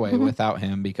fly away without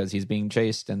him because he's being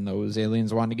chased, and those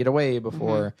aliens want to get away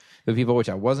before the people, which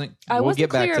I wasn't. We'll wasn't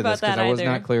get back clear to about this because that I was either.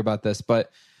 not clear about this,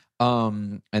 but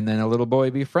and then a little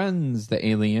boy befriends the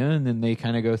alien, and they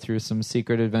kind of go through some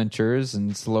secret adventures,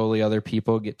 and slowly other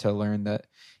people get to learn that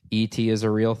E.T. is a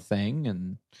real thing,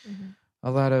 and a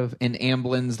lot of an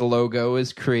Amblin's logo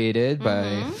is created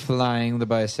by flying the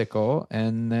bicycle,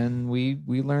 and then we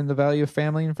learn the value of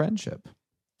family and friendship.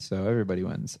 So everybody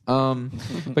wins.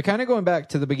 But kind of going back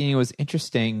to the beginning, it was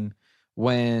interesting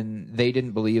when they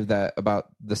didn't believe that about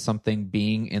the something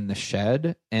being in the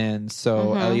shed, and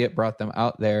so Elliot brought them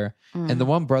out there, and the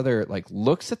one brother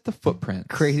looks at the footprints,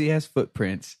 Crazy ass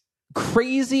footprints.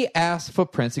 crazy ass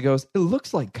footprints. He goes, "It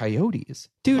looks like coyotes,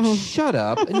 dude. Shut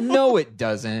up! No, it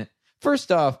doesn't."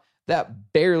 First off,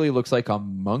 that barely looks like a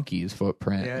monkey's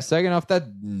footprint. Yeah. Second off, that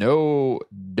no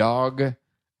dog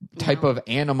type of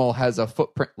animal has a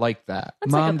footprint like that.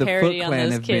 That's Mom, like the a parody Foot on Clan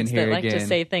those have been kids that here like to again.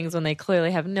 say things when they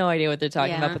clearly have no idea what they're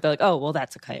talking about, but they're like, "Oh, well,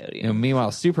 that's a coyote."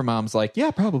 Meanwhile, Supermom's like,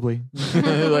 "Yeah, probably."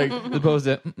 Like opposed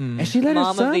to, And she let Mom her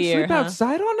of son the year, sleep huh?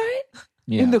 outside all night?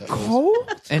 yeah, In the that was-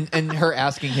 cold? and her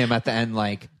asking him at the end,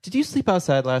 like, "Did you sleep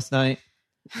outside last night?"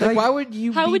 Like, why would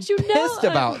you? How be would you know? pissed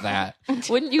about that?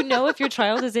 Wouldn't you know if your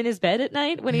child is in his bed at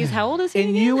night when he's how old is he?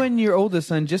 And you and your oldest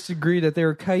son just agreed that there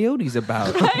were coyotes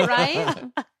about. Right?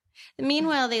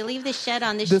 Meanwhile, they leave the shed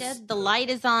on. The This- shed, the light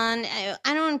is on.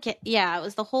 I don't get. Yeah, it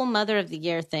was the whole Mother of the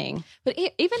Year thing. But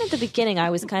even at the beginning, I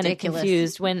was kind of Ridiculous.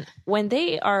 confused when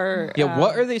they are. Yeah,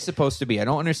 what are they supposed to be? I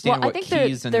don't understand well, I what think they're-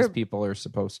 Keys and they're- his people are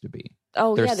supposed to be.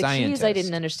 Oh they're yeah, the Keys I scientists.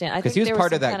 didn't understand. I 'Cause think he was there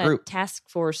part was of some that kind group. task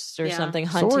force or Yeah. something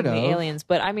hunting Sort the of. aliens.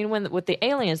 But I mean, with the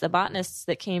aliens, the botanists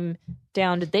that came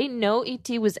down, did they know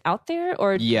ET was out there,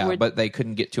 or Yeah, were- but they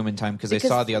couldn't get to him in time because they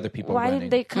saw the other people Why running.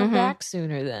 didn't they come Mhm. back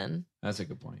sooner then? That's a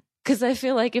good point. Because I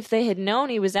feel like if they had known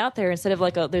he was out there, instead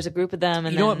of there's a group of them,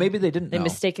 and You know what? then Maybe they didn't they know.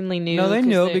 mistakenly knew. No, they 'cause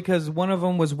knew they- because one of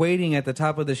them was waiting at the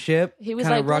top of the ship. he was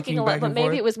kinda like rocking looking a lot, back but and maybe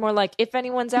forth. it was more like if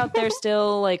anyone's out there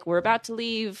still, like we're about to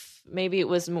leave. Maybe it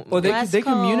was. Well, Last they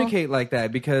call. communicate like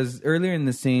that because earlier in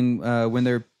the scene, when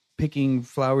they're picking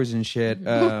flowers and shit,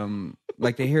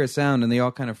 like they hear a sound and they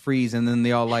all kind of freeze and then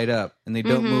they all light up and they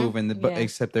don't move and Yeah.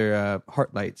 except their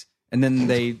heart lights. And then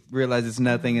they realize it's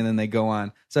nothing and then they go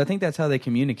on. So I think that's how they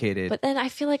communicated. But then I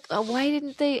feel like why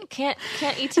didn't they? Can't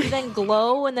ET then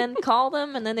glow and then call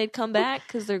them and then they'd come back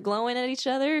because they're glowing at each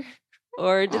other?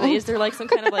 Or is there like some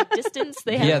kind of like distance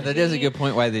they have? Yeah, to that is a be? good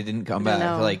point why they didn't come I don't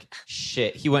back. know. Like,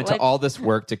 shit, he went Like- to all this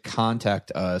work to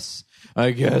contact us.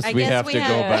 I guess I we guess have to go You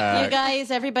back.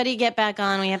 guys, everybody, get back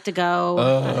on. We have to go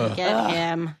Ugh. get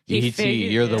him. He E.T.,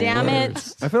 figured- you're the Damn it.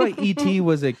 worst. I feel like E.T.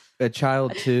 was a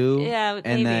child too. Yeah,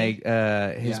 and maybe.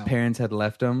 like his Yeah. parents had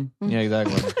left him. Yeah,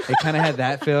 exactly. It kind of had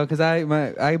that feel because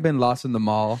I've been lost in the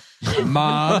mall.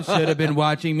 Mom should have been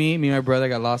watching me. Me and my brother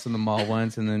got lost in the mall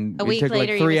once, and then A it week took later, like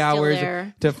he 3 was still hours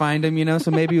there. to find him. You know,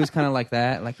 so maybe it was kind of like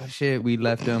that. Like, oh shit, we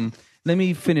left him. Let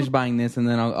me finish buying this, and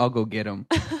then I'll go get him.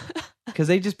 Because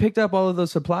they just picked up all of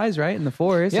those supplies right in the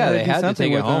forest. Yeah, and they do had to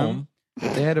something take it with them. home.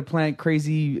 They had to plant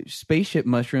crazy spaceship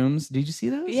mushrooms. Did you see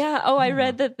those? Yeah. Oh, I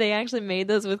read that they actually made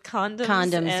those with condoms.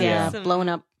 Condoms, and yeah, some- blown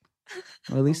up.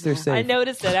 Well, at least they're safe. I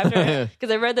noticed it after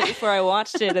because I read that before I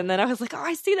watched it, and then I was like, "Oh,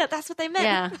 I see that. That's what they meant."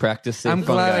 Yeah. Practice safe I'm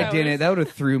glad fungi. I didn't. That would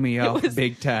have threw me off was-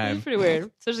 big It's time. pretty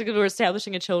weird, especially because we're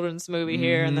establishing a children's movie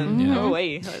here, and then Yeah. oh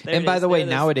wait. there And it by is. the way, There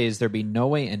it is. nowadays there'd be no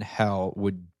way in hell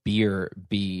would beer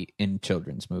be in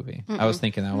children's movie. I was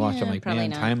thinking that. I watched. I'm Yeah, like, probably man,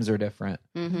 not. times are different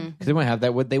Mm-hmm. because they wouldn't have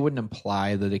that. They wouldn't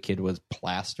imply that a kid was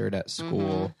plastered at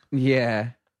school.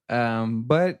 Yeah.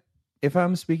 But if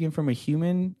I'm speaking from a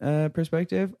human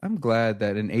perspective, I'm glad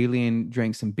that an alien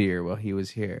drank some beer while he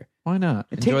was here. Why not?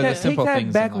 Take Enjoy the that, simple take that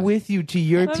things back in life. with you to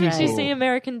your Haven't people. you seen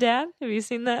American Dad? Have you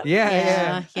seen that?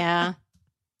 Yeah, Yeah.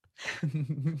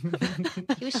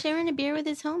 He was sharing a beer with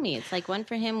his homie. It's like one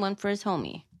for him, one for his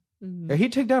homie. Yeah, he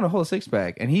took down a whole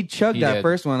 6-pack and he chugged He that did.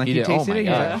 first one. Like He he, did. Oh tasted my it. He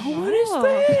was God. like, oh, what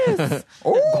is this?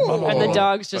 Oh. And the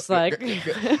dog's just like,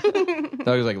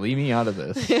 Dog was like, leave me out of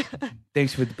this.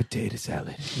 Thanks for the potato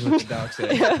salad. Is what the dog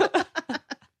said.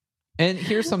 And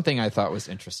here's something I thought was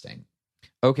interesting.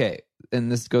 Okay,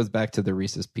 and this goes back to the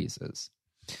Reese's Pieces.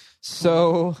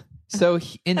 So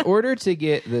in order to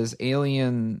get this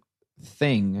alien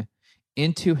thing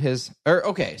into his, or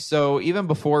okay, so even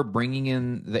before bringing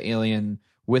in the alien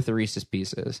with the Reese's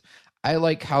Pieces, I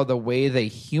like how the way they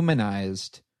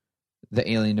humanized the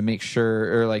alien to make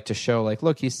sure, or like to show, like,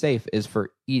 look, he's safe, is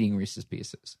for eating Reese's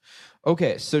Pieces.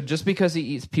 Okay, so just because he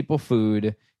eats people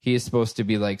food, he is supposed to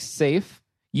be like safe.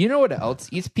 You know what else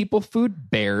eats people food?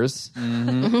 Bears.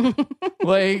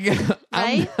 Like,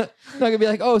 I'm Right? not gonna be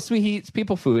like, oh, sweet, he eats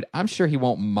people food. I'm sure he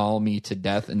won't maul me to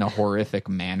death in a horrific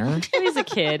manner. he's a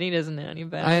kid. He doesn't know any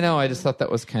better. I know. I just thought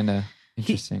that was kind of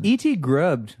interesting. E.T.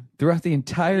 grubbed throughout the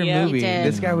entire Yeah, he movie. did.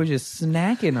 This guy was just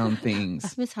snacking on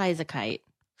things. He was high as a kite.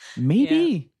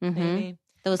 Maybe. Mm-hmm. Maybe.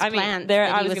 Those I mean, plants there.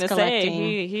 that I he was was going to say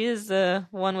collecting. he is the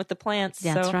one with the plants.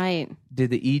 That's so. right. Did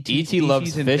the E.T. E.T.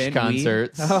 loves species fish invent weed?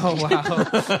 concerts. Oh,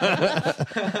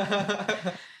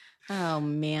 wow. Oh,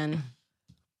 man.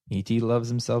 E.T. loves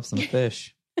himself some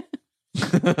fish.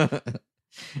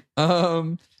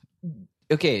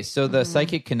 Okay, so the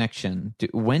psychic connection.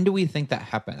 When do we think that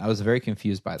happened? I was very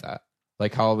confused by that.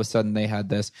 Like how all of a sudden they had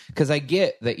this, because I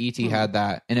get that E.T. had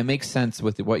that, and it makes sense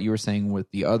with what you were saying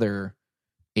with the other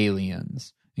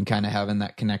aliens and kind of having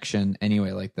that connection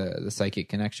anyway, like the psychic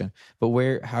connection.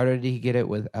 But how did he get it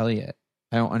with Elliot?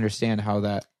 I don't understand how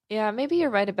that. Yeah, maybe you're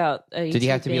right about Did he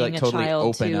have to be, being like, a totally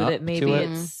child open too. up That maybe to it?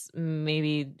 it's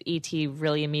maybe E.T.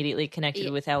 really immediately connected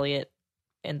Yeah. with Elliot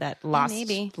in that lost,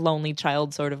 maybe. lonely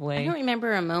child sort of I way. don't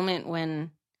remember a moment when.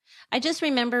 I just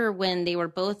remember when they were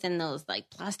both in those like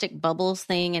plastic bubbles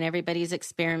thing, and everybody's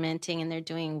experimenting, and they're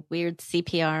doing weird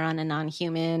CPR on a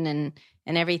non-human and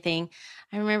everything.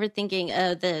 I remember thinking,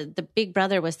 the big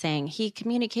brother was saying he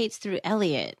communicates through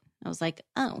Elliot. I was like,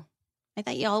 oh, I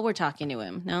thought y'all were talking to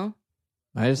him. No,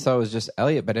 I just thought it was just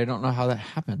Elliot, but I don't know how that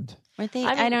happened. weren't they? mean,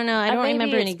 I don't know. I don't maybe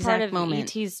remember an it's part exact of moment.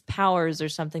 E.T.'s powers or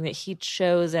something that he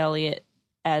chose Elliot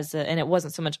and it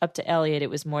wasn't so much up to Elliot. It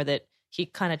was more that he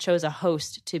kind of chose a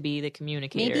host to be the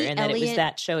communicator, Maybe and that it was Elliot-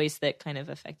 that choice that kind of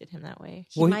affected him that way.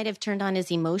 He Well, might have turned on his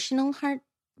emotional heart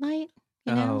light.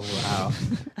 You know? Oh,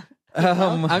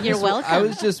 wow. You're welcome. I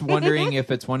was just wondering if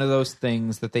it's one of those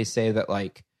things that they say that,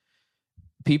 like,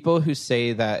 people who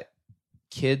say that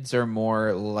kids are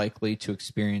more likely to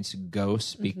experience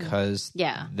ghosts because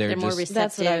Yeah, they're more just receptive.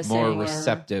 That's what I was more saying, yeah.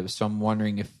 receptive. So I'm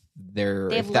wondering if They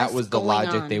have if that less was the going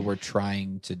logic on. they were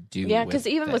trying to do. Yeah, because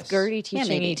even with this. Gertie Yeah, teaching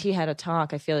maybe. E.T. how to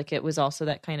talk, I feel like it was also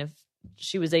that kind of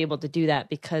she was able to do that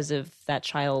because of that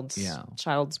child's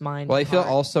mind. Well, I and feel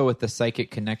heart. also with the psychic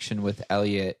connection with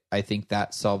Elliot, I think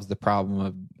that solves the problem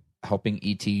of helping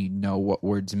E.T. know what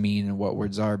words mean and what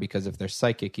words are, because if they're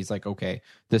psychic, he's like, okay,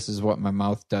 this is what my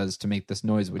mouth does to make this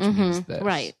noise, which means this.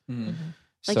 Right. Mm.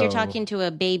 Like you're talking to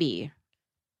a baby.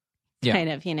 Yeah. Kind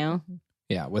of, you know?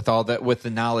 Yeah, with all that, with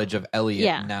the knowledge of Elliot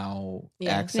Yeah. now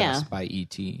Yeah. accessed Yeah. by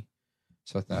E.T.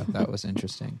 So I thought that was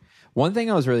interesting. One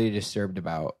thing I was really disturbed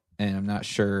about, and I'm not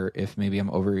sure if maybe I'm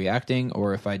overreacting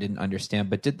or if I didn't understand,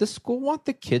 but did the school want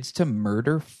the kids to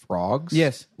murder frogs?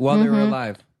 Yes, while they were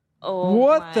alive. Oh,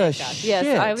 What my the gosh. Yes,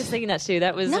 shit? I was thinking that too.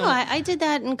 That was No, I did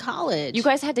that in college. you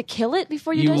guys had to kill it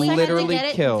before you You dissected literally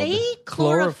it? killed. They Chloroformed.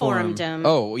 chloroformed them.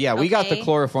 Oh yeah, we got the Okay.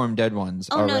 chloroform dead ones.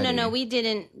 Oh, no, already. no, we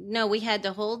didn't. No, we had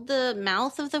to hold the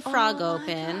mouth of the frog Oh, my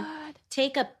open, God.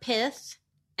 take a pith,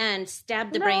 and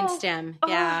stab the No. brainstem. Oh.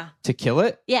 Yeah. To kill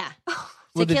it. Yeah.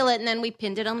 Well, to kill it, and then we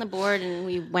pinned it on the board and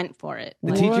we went for it.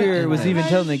 The What? teacher was even I'm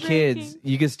telling the shaking. kids,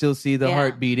 you can still see the Yeah.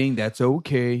 heart beating. That's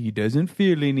okay. He doesn't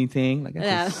feel anything. Like,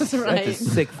 Yeah, that's That's right. a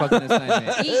sick fucking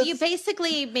assignment. You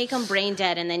basically make them brain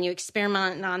dead, and then you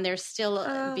experiment on their still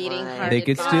beating my heart. They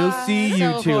could still see you,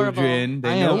 So horrible. children. They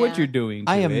I know am- what you're doing.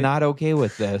 I to am it. not okay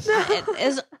with this.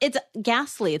 It's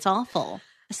ghastly. It's awful.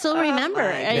 I still remember.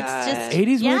 my It's God. just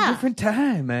 80s were yeah. a different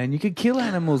time, man. You could kill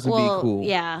animals and Well, be cool.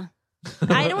 yeah.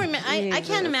 I don't remember. I can't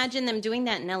Jesus. imagine them doing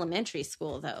that in elementary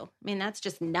school, though. I mean, that's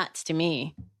just nuts to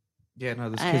me. Yeah, no,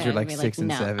 those kids are like I'd be 6 and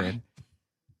no. 7.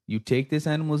 You take this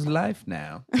animal's life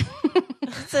now.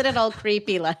 Said it all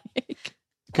creepy like.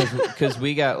 Because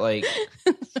we got like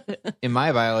in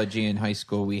my biology in high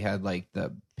school, we had like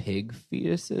the pig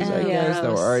fetuses, I Oh, guess, that were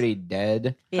gross. already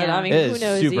dead. But I mean, It who is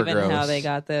knows super even how gross. they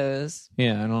got those?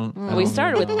 Yeah, I don't. I We don't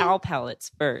started with know. owl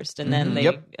pellets first, and then Mhm. they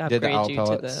Yep, upgrade did the owl you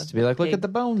pellets to the be like, look pig- at the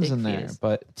bones pig in there. fetus.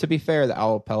 But to be fair, the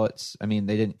owl pellets, I mean,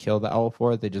 they didn't kill the owl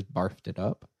for it; they just barfed it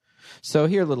up. So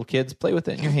here, little kids, play with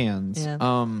it in your hands. Yeah.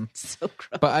 So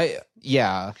gross. But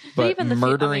but even the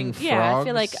murdering frogs. yeah, I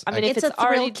feel like I mean, if It's it's, a thrill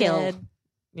already kill. dead,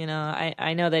 you know,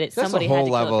 I know that it's that's somebody a whole had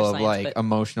to level kill it of for science, like but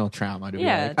emotional trauma to be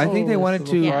Yeah, like. I think they oh, wanted this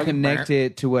to little frog connect burnt.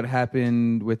 it to what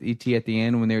happened with E.T. at the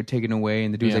end when they were taken away,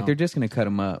 and the dude's Yeah. like, they're just going to cut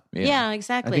him up. yeah. I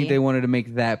exactly. think they wanted to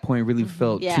make that point really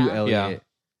felt Yeah. to Elliot.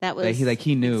 that was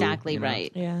he knew exactly you know?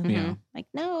 right. yeah. Mhm. Yeah. Like,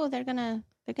 no, they're gonna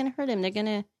hurt him. They're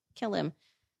gonna kill him.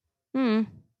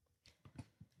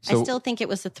 I still think it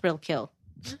was a thrill kill.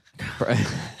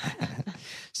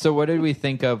 So what did we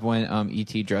think of when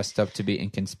E.T. dressed up to be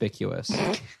inconspicuous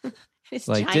His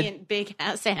Like, giant big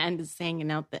ass hand is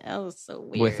hanging out. That was so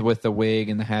weird. with the wig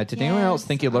and the hat? Did anyone else Yes.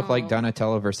 think he looked like Oh.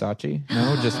 Donatello Versace?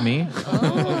 No, just me.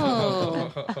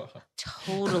 Oh,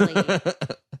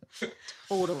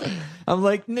 totally. I'm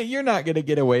like, no, you're not gonna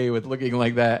get away with looking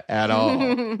like that at all.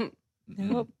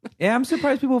 Nope. Yeah, I'm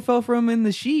surprised people fell for him in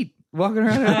the sheet, walking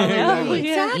around. I know, Exactly.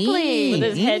 yeah. Exactly. With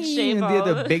his head shape and all-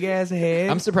 the big ass head.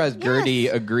 I'm surprised Gertie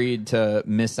agreed to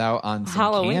miss out on some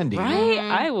Halloween, candy. right?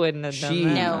 Mhm. I wouldn't have done She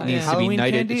that. No. needs to be Halloween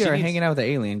knighted. candy She or needs- hanging out with the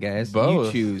alien guys. Both.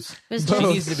 You choose. It was She just-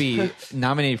 needs to be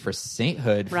nominated for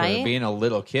sainthood for Right? being a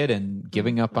little kid and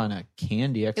giving up on a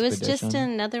candy it was expedition. just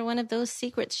another one of those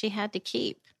secrets she had to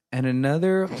keep. And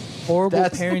another horrible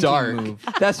That's parenting dark. move.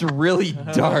 That's really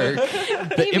dark.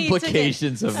 The Maybe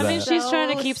implications of I mean, that. she's trying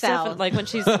to So keep south. stuff like when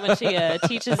she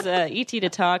teaches ET to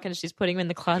talk and she's putting him in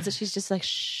the closet. She's just like,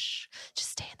 shh,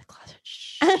 just stay in the closet.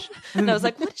 Shh. And I was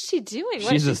like, what is she doing?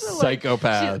 What She's a is so, like-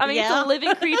 psychopath. I mean, Yeah. it's a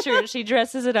living creature, and she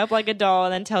dresses it up like a doll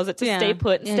and then tells it to Yeah. stay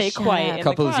put and Yeah, stay shut quiet. up. In A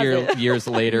couple the of closet. years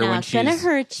later, when Not gonna she's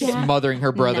hurt ya. smothering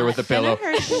her brother Not with a gonna pillow.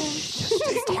 hurt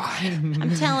ya.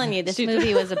 I'm telling you, this She-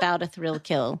 movie was about a thrill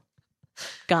kill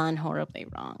gone horribly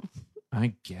wrong.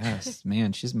 I guess,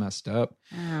 man, she's messed up.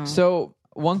 Wow. So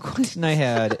one question I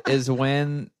had is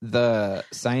when the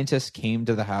scientists came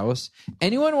to the house,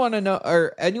 anyone want to know,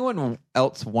 or anyone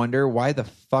else wonder why the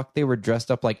fuck they were dressed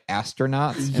up like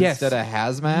astronauts Yes. instead of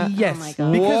hazmat? Yes, Oh my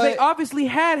God. because they What? obviously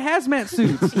had hazmat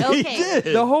suits. Okay.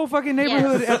 The whole fucking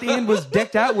neighborhood Yes. at the end was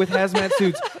decked out with hazmat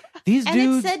suits. These And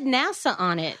dudes. it said NASA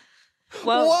on it.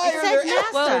 Well, Why It are says there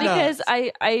NASA. Well, astronauts?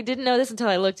 because I didn't know this until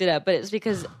I looked it up, but it's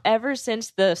because ever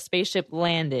since the spaceship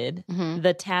landed,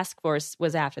 the task force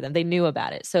was after them. They knew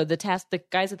about it. So the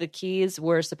guys with the keys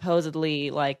were supposedly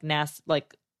like NASA,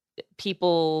 like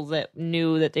people that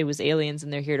knew that there was aliens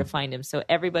and they're here to find him. So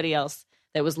everybody else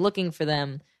that was looking for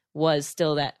them was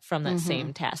still from that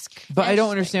same task. But I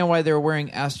don't understand why they're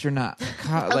wearing astronaut.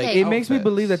 Like Okay. it makes me outfits.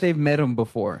 believe that they've met them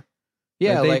before.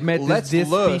 Yeah, that they've like met let's this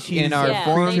look species in our Yeah,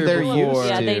 form they they're knew- used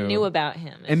yeah, to. they knew about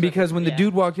him. And because when the Yeah.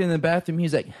 dude walked in the bathroom, he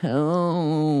was like,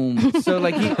 "Home." So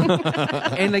like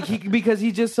because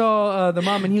he just saw the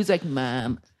mom, and he was like,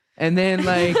 "Mom," and then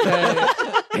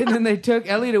and then they took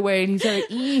Elliot away, and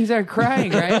he started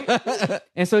crying, right?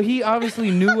 And so he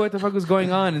obviously knew what the fuck was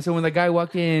going on, and so when the guy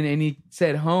walked in and he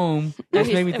said "home," it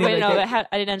just made me think Wait, like, no, that,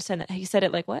 I didn't understand that. He said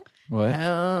it like what? What?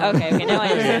 "Home." Okay, now I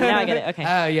understand. Now I get it.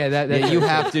 Okay. Yeah, that Yeah, you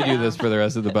have to do this for the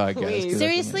rest of the podcast. 'cause that's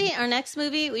Seriously, our next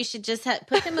movie, we should just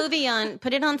put the movie on,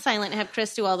 put it on silent, and have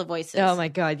Chris do all the voices. Oh my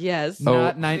God! Yes.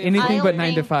 not anything I'll but 9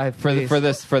 to bring- 5 for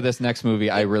please. this next movie.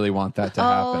 I really want that to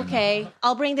Oh, happen. okay.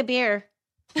 I'll bring the beer.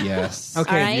 Yes. Okay,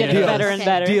 All right. Getting deal. better and Okay.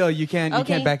 better. Deal. You can't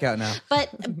Okay. back out now. But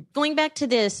going back to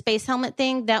the space helmet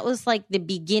thing, that was like the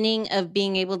beginning of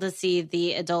being able to see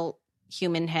the adult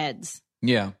human heads.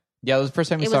 Yeah. Yeah, it was the first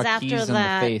time we It saw was after keys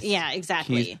that. in the face. Yeah,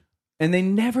 exactly. Keys. And they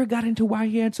never got into why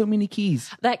he had so many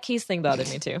keys. That keys thing bothered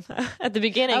me too. At the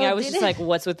beginning, Oh, I was did just it? like,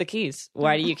 "What's with the keys?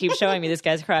 Why do you keep showing me this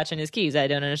guy's crotch and his keys? I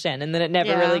don't understand." And then it never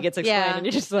Yeah. really gets explained, Yeah. and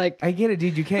you're just like, I get it,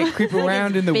 dude. You can't creep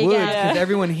around in the big woods ass- because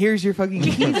everyone hears your fucking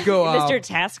keys go off. "Mr.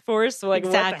 Task Force." Like,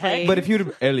 what the Exactly. heck? But if you'd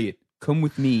have, Elliot, come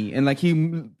with me. And like he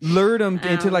lured him I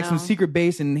into don't like some know. secret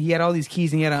base and he had all these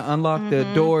keys and he had to unlock the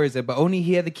doors, but only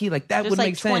he had the key. Like that There's would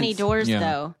like make 20 sense. doors Yeah.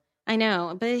 though. I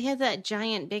know, but he had that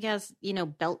giant, big ass,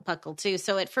 belt buckle too.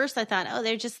 So at first I thought, oh,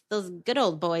 they're just those good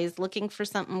old boys looking for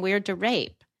something weird to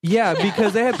rape. Yeah,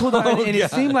 because they had pulled up, Oh, and it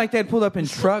God. seemed like they had pulled up in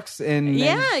trucks and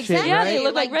Yeah, shit, exactly. Yeah, right? they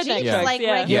look like redneck Jeeps, trucks, like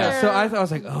yeah. regular. Yeah, so I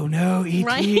was like, oh no, ET,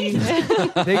 Right?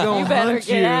 they gonna you better hunt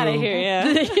get you. out of here.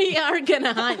 Yeah. They are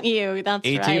gonna hunt you. That's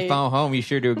AT right. phone home, you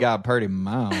sure do got a pretty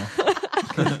mouth.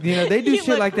 They do You shit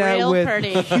look like that real with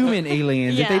pretty. human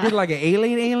aliens. If they Yeah. did like an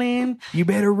alien, you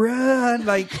better run.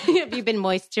 Like, Have you been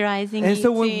moisturizing? and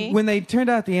so ET? when they turned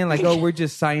out at the end, like, oh, we're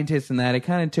just scientists and that, it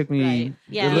kind of took me Right.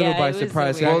 Yeah. a little Yeah, by it was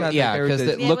surprise. so weird. I Well, thought yeah, that there was 'cause this-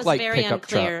 it Yeah, looked was like very pickup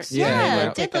unclear. trucks. Yeah, Yeah, yeah.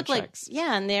 it did Pickup look like trucks.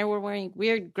 and they were wearing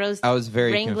weird, gross I was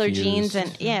very Wrangler confused. jeans,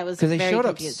 and it was because they very showed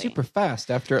confusing. up super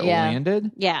fast after it Yeah.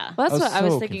 landed. Yeah, Well, that's I was what I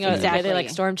was so thinking confused. of. They're like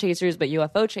Exactly. storm chasers, but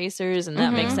UFO chasers, and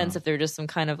that makes Mhm. sense if they're just some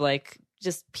kind of like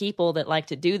just people that like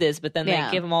to do this. But then Yeah.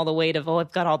 they give them all the weight of, oh,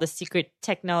 I've got all the secret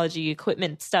technology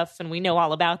equipment stuff, and we know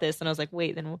all about this. And I was like,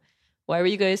 wait, then why were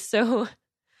you guys so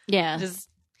yeah. just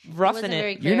It roughing wasn't it?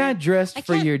 very You're clear. not dressed I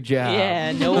for can't- your job.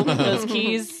 Yeah, no, those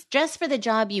keys. Dress for the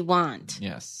job you want,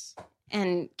 Yes.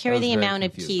 and carry I was the very amount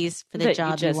of confused. keys for the That you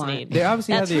job you just want. need. They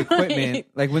obviously have That's the equipment. right.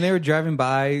 Like when they were driving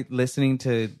by, listening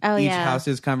to Oh, each yeah.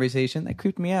 house's conversation, that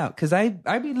creeped me out. Because I'd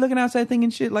be looking outside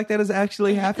thinking shit like that is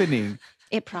actually happening.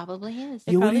 It probably is.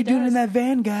 Yo, what are probably you doing in does. that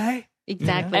van, guy?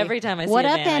 Exactly. Every time I see What a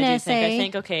up, van, I NSA?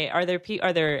 think, okay, are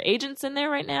there agents in there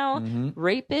right now? Mhm.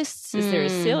 Rapists? Is there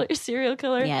a serial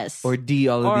killer? Yes. Or D,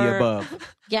 all of the Or-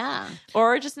 above. yeah.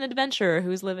 Or just an adventurer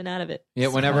who's living out of it. Yeah,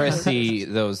 whenever I see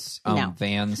those No.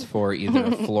 vans for either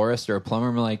a florist or a plumber,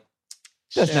 I'm like,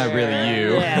 that's not really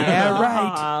you. Yeah,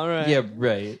 right. All right. Yeah,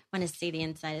 right. Want to see the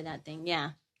inside of that thing?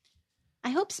 Yeah. I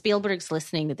hope Spielberg's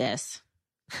listening to this.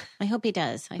 I hope he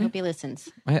does. I hope he listens.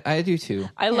 I do too.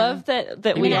 I love that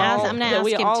I'm we gonna all ask- I'm gonna that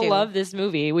we ask him all too. love this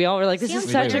movie. We all were like, "This See, is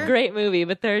I'm such sure. a great movie,"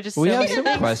 but there are just We so have many some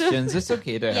things. questions. It's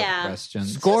okay to Yeah. have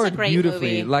questions. Scored a great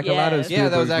beautifully, movie. like a lot of Yes. Yeah,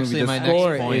 that was Spielberg's actually movies. my The next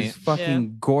score point. is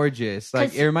fucking gorgeous.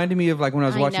 Like 'Cause- it reminded me of like when I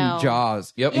was I watching know.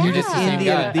 Jaws. Yep, And you're Yeah. just Same in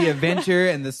guy. the adventure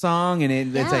and the song, and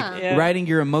it's Yeah. like Yeah. writing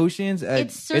your emotions.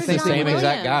 It's Sir It's the John same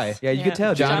exact Williams. guy. Yeah, you Yeah. could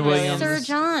tell. John Williams. Sir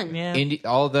John. Yeah.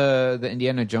 All the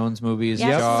Indiana Jones movies,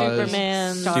 Yes. Jaws,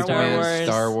 Superman, Star Superman, Wars.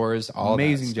 Star Wars, all that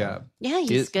Amazing stuff. job. Yeah, he's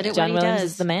Is- good at John what he Williams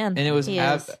does. is the man. And it was He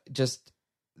is. just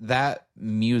that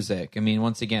music. I mean,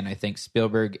 once again, I think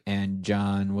Spielberg and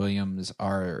John Williams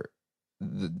are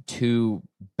the two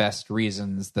best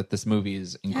reasons that this movie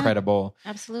is incredible.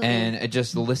 Absolutely. And it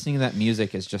just listening to that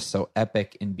music is just so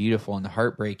epic and beautiful and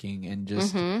heartbreaking and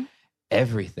just Mhm.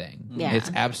 everything. Yeah.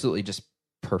 It's absolutely just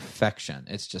perfection.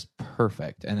 It's just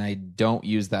perfect. And I don't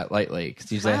use that lightly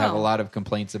because usually I have a Wow. lot of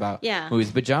complaints about Yeah.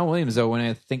 movies. But John Williams, though, when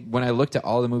I looked at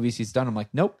all the movies he's done, I'm like,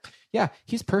 nope. Yeah,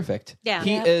 he's perfect. Yeah.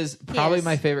 He Yeah. is probably is.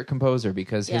 my favorite composer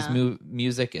because his Yeah.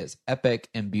 music is epic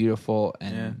and beautiful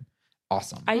and Yeah.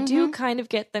 awesome. I do kind of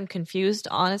get them confused,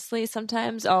 honestly.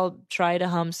 Sometimes I'll try to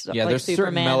hum stuff Yeah, like there's certain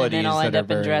Superman, and then I'll melodies end that up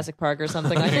are in very- Jurassic Park or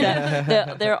something like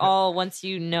that. They're all, once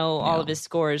you know all Yeah. of his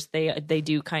scores, they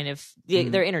do kind of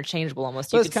they're interchangeable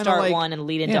almost. But You it's could kinda start like- one and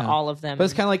lead into yeah. all of them. But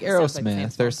it's kind of like It sounds like the same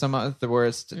Aerosmith. song. There's some other where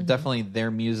it's definitely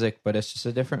their music, but it's just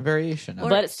a different variation. of it.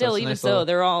 But So still, it's a even nice so, little-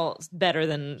 they're all better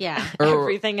than Yeah.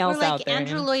 everything Or else like out there.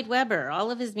 Andrew Lloyd Webber.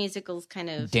 All of his musicals kind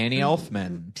of Danny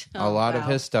Elfman. A Oh, lot of wow.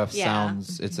 his stuff Yeah.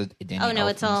 sounds. It's a Danny Oh, no, Elfman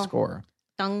it's all- score.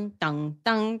 dung dung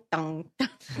dung dung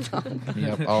dung.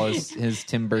 Yep, all his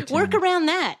Tim Burton. Work around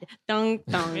that. Dung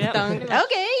dung Yep, dung. pretty much.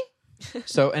 Okay.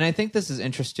 So, and I think this is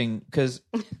interesting because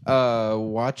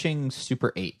watching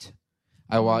Super 8,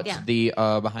 I watched Yeah. the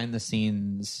behind the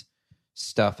scenes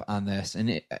stuff on this,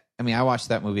 and I watched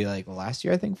that movie like last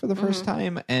year, I think, for the first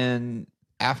time, and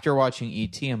after watching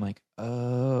E.T., I'm like,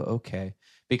 oh, okay,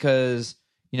 because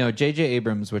J.J.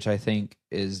 Abrams, which I think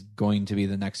is going to be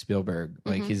the next Spielberg,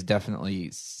 like he's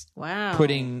definitely Wow.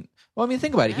 putting. Well, I mean,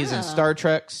 think about it. He's in Yeah. Star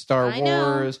Trek, Star I know.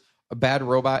 Wars. A Bad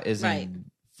Robot is Right. in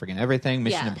freaking everything.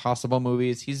 Mission Yeah. Impossible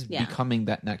movies. He's Yeah. becoming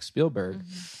that next Spielberg.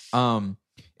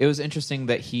 It was interesting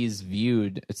that he's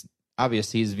viewed. It's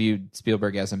obvious he's viewed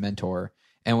Spielberg as a mentor,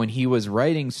 And when he was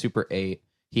writing Super 8,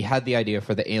 he had the idea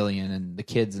for the alien and the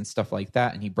kids and stuff like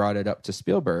that, and he brought it up to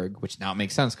Spielberg, which now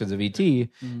makes sense because of E.T.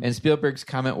 And Spielberg's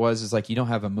comment was like, you don't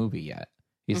have a movie yet.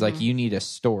 He's like, you need a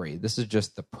story. This is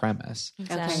just the premise.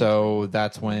 Exactly. So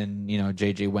that's when,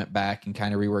 JJ went back and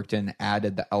kind of reworked it and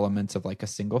added the elements of like a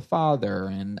single father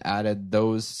and added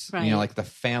those, Right. Like the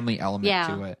family element Yeah.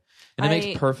 to it. And it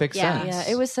makes perfect yeah. sense.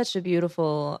 Yeah, it was such a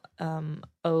beautiful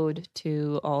ode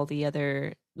to all the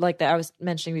other, like that I was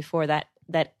mentioning before, that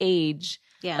age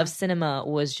Yeah. of cinema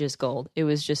was just gold. It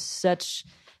was just such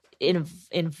what's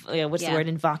the Yeah. word,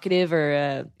 invocative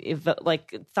or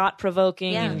like thought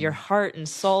provoking, Yeah. and your heart and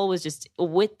soul was just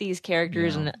with these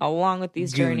characters and along with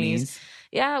these journeys. Goonies.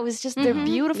 Yeah, it was just they're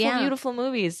beautiful, Yeah. beautiful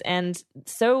movies, and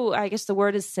so I guess the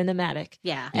word is cinematic.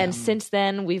 Yeah. And since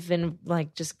then, we've been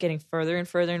like just getting further and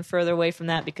further and further away from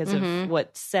that because of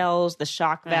what sells, the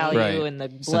shock value Right. and the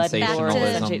blood Sensationalism. gore.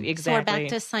 Sensationalism. Exactly. So we're back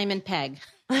to Simon Pegg.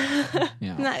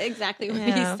 Yeah. Not exactly what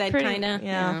Yeah, he said, pretty- kind of.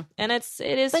 yeah. And it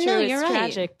is But true. no, It's you're right.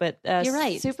 tragic, but You're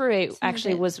right. Super 8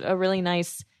 actually it. was a really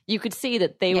nice. You could see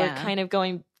that they were Yeah. kind of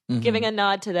going, Mm-hmm. giving a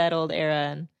nod to that old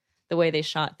era and the way they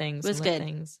shot things. Was and lit good.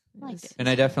 Things. Liked it. And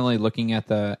I definitely, looking at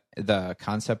the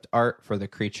concept art for the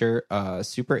creature,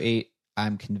 Super 8,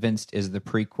 I'm convinced is the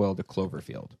prequel to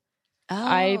Cloverfield.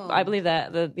 I believe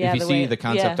that. If you see the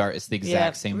concept art, it's the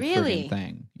exact Yeah. same Really? friggin'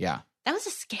 thing. Yeah. That was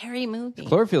a scary movie.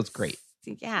 Cloverfield's great.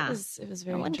 Yeah. It was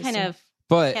very That one interesting. kind of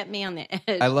But kept me on the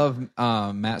edge. I love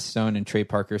Matt Stone and Trey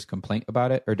Parker's complaint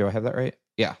about it. Or do I have that right?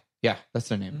 Yeah. Yeah, that's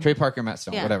their name. Trey Parker, Matt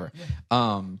Stone, Yeah. whatever.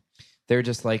 They're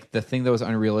just like, the thing that was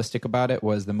unrealistic about it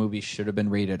was the movie should have been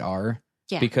rated R.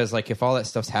 Yeah. Because like if all that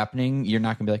stuff's happening, you're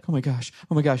not gonna be like, oh my gosh.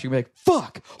 You're gonna be like,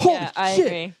 fuck, holy Yeah, I shit.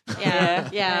 agree. Yeah,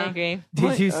 yeah. I agree.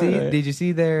 Did you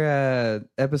see their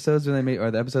episodes when they made,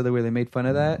 or the episode where they made fun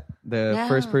of that, the No.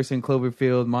 first person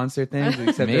Cloverfield monster things,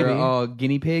 except they were Maybe. all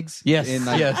guinea pigs, Yes, in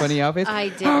like yes. funny outfits. I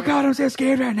did. Oh God, I'm so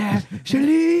scared right now.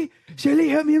 Shirley,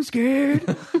 help me, I'm scared.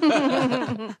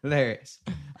 Hilarious.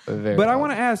 Very But I well.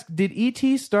 want to ask, did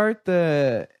E.T. start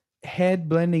the head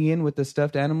blending in with the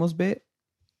stuffed animals bit?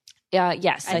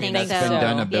 Yes, I think That's so. been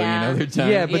done a billion Yeah. other times.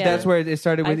 Yeah, but Yeah. that's where it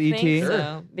started with I E.T. think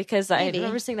so, because I Maybe.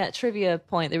 remember seeing that trivia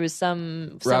point. There was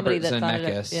somebody Robert that thought it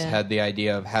up. Zemeckis Yeah. had the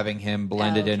idea of having him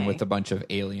blended in okay. with a bunch of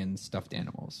alien stuffed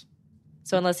animals.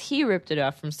 So unless he ripped it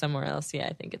off from somewhere else, yeah,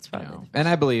 I think it's probably. And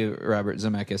I believe Robert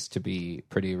Zemeckis to be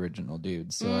pretty original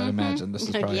dude, so I'd imagine this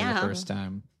is probably Yeah. the first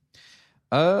time.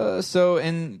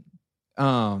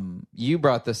 You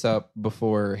brought this up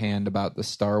beforehand about the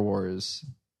Star Wars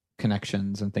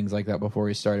connections and things like that before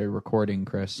we started recording,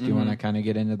 Chris. Do you want to kind of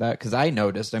get into that? Because I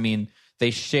noticed, I mean,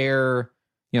 they share,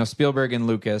 Spielberg and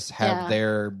Lucas have Yeah.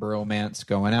 their bromance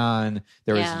going on.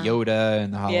 There was Yeah. Yoda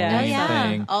and the Halloween Yeah. Oh yeah,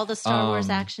 thing. all the Star Wars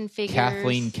action figures.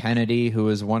 Kathleen Kennedy, who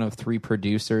is one of 3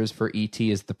 producers for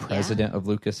E.T., is the president of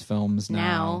Lucasfilms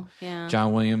now. Yeah.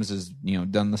 John Williams has,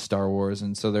 done the Star Wars,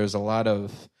 and so there's a lot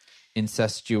of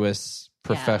incestuous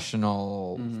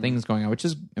professional things going on, which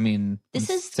is, I mean, This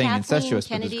I'm is saying Kathleen incestuous,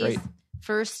 but it's Kennedy's great.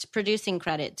 first producing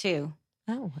credit too.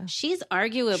 Oh, wow. She's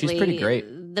arguably pretty great.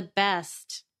 the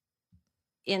best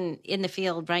in the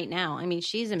field right now. I mean,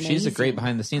 she's amazing. She's a great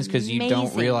behind the scenes because you don't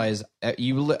Amazing. realize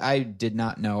I did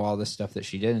not know all the stuff that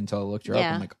she did until I looked her up.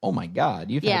 Yeah. I'm like, oh my god,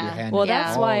 you've had Yeah. your hand. Well, in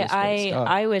that's all why this great stuff.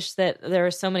 I wish that there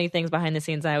are so many things behind the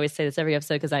scenes. I always say this every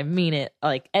episode because I mean it.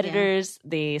 Like editors,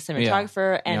 the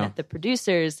cinematographer, and Yeah. the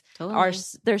producers Totally. are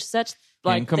they're such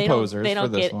like And composers they don't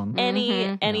for this get one.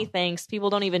 any thanks. People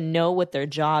don't even know what their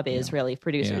job is really.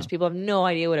 Producers, Yeah. people have no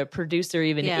idea what a producer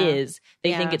even Yeah. is.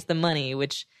 They think Yeah. it's the money,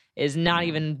 which is not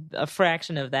even a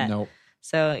fraction of that. Nope.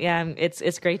 So yeah,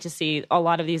 it's great to see a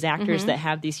lot of these actors that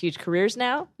have these huge careers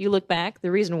now. You look back,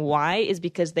 the reason why is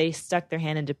because they stuck their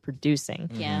hand into producing.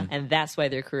 Yeah. And that's why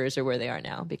their careers are where they are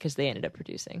now, because they ended up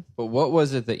producing. But what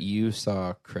was it that you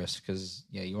saw, Chris? Because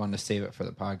you wanted to save it for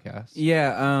the podcast.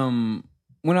 Yeah,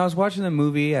 when I was watching the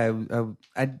movie, I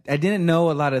didn't know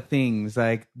a lot of things,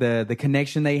 like the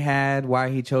connection they had,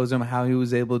 why he chose him, how he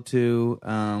was able to,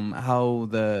 how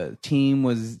the team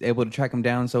was able to track him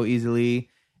down so easily,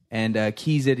 and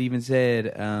Keys had even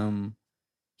said,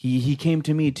 he came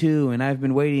to me too, and I've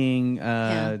been waiting.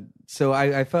 So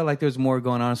I felt like there was more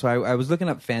going on. So I was looking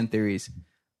up fan theories,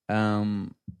 and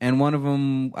one of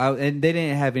them, and they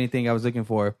didn't have anything I was looking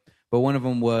for. But one of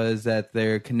them was that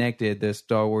they're connected, the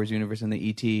Star Wars universe and the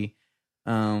E.T.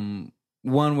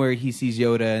 One where he sees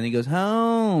Yoda and he goes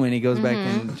home and he goes back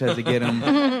and tries to get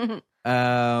him.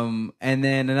 And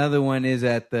then another one is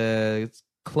at the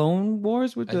Clone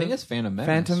Wars with I think it's Phantom Menace.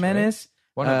 Phantom right? Menace,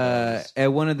 One of those.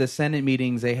 At one of the Senate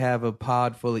meetings, they have a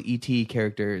pod full of ET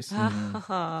characters. That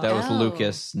was Oh.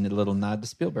 Lucas, and a little nod to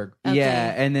Spielberg. Okay.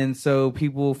 Yeah, and then so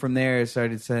people from there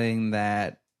started saying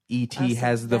that ET Oh, so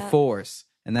has the that- Force,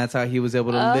 and that's how he was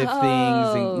able to lift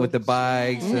things and with the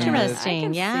bikes. And Interesting. I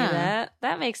can Yeah. see that.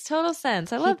 That makes total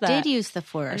sense. I He love that. did use the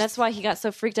Force. And that's why he got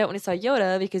so freaked out when he saw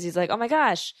Yoda, because he's like, "Oh my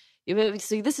gosh,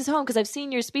 so this is home because I've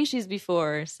seen your species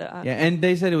before." So Yeah, and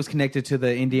they said it was connected to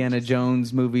the Indiana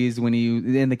Jones movies when he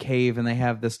in the cave and they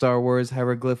have the Star Wars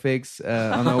hieroglyphics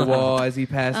on the wall as he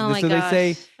passes. Oh my so gosh.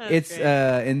 they say That's it's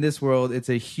great. in this world it's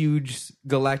a huge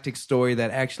galactic story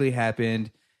that actually happened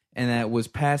and that was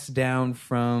passed down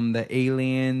from the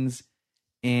aliens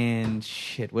and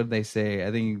shit. What did they say?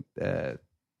 I think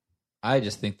I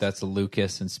just think that's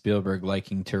Lucas and Spielberg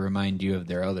liking to remind you of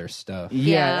their other stuff.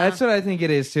 yeah, that's what I think it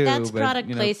is too. That's but, product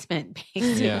you know, placement,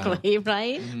 basically,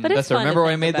 right? But it's That's fun to remember when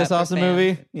I think made about this for awesome fans.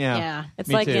 movie? Yeah. It's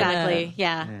Me like too. Exactly.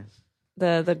 Yeah.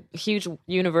 the huge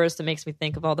universe that makes me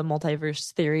think of all the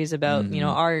multiverse theories about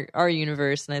Mm-hmm. our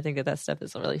universe, and I think that stuff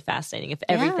is really fascinating. If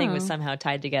everything was Yeah. somehow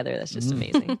tied together, that's just Mm-hmm.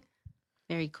 amazing.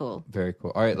 Very cool. Very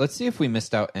cool. All right, let's see if we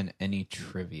missed out on any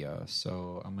trivia.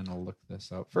 So I'm going to look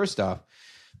this up. First off,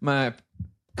 my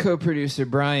co-producer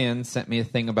Brian sent me a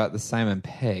thing about the Simon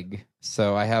Pegg.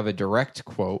 So I have a direct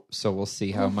quote. So we'll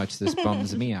see how much this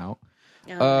bums me out.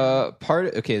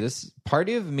 This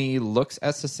party of me looks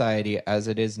at society as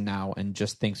it is now and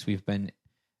just thinks we've been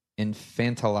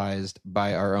infantilized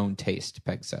by our own taste,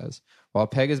 Pegg says. While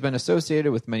Pegg has been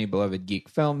associated with many beloved geek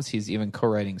films, he's even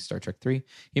co-writing Star Trek 3.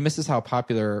 He misses how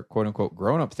popular quote-unquote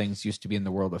grown-up things used to be in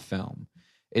the world of film.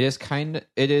 It is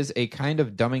a kind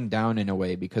of dumbing down in a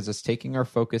way because it's taking our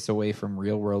focus away from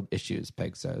real-world issues,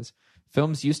 Pegg says.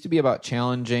 Films used to be about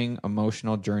challenging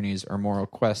emotional journeys or moral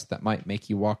quests that might make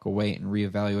you walk away and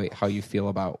reevaluate how you feel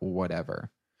about whatever.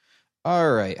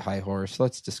 All right, High Horse,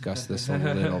 let's discuss this a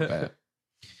little bit.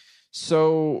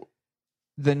 So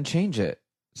then change it,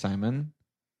 Simon.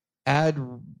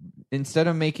 Instead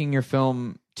of making your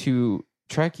film too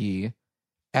Trekkie,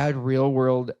 add real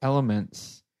world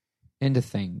elements into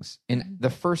things. In the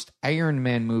first Iron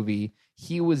Man movie,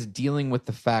 he was dealing with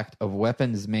the fact of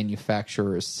weapons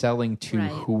manufacturers selling to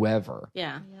Right. whoever.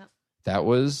 Yeah. That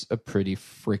was a pretty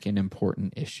freaking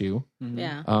important issue.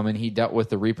 Yeah. And he dealt with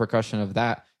the repercussion of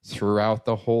that throughout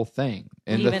the whole thing.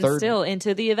 And Even the third, still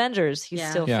into the Avengers, he's Yeah.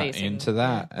 still yeah, facing into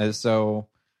that. So,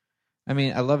 I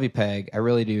mean, I love you, Peg. I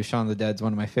really do. Shaun of the Dead's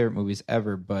one of my favorite movies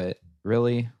ever, but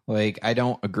really, like, I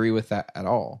don't agree with that at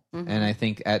all. Mhm. And I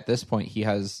think at this point, he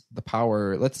has the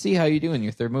power. Let's see how you do in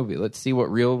your third movie. Let's see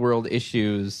what real world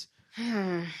issues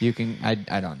you can. I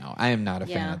don't know. I am not a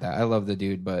fan Yeah. of that. I love the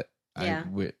dude, but Yeah.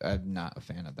 I'm not a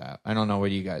fan of that. I don't know. What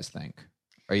do you guys think?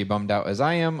 Are you bummed out as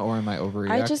I am, or am I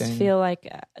overreacting? I just feel like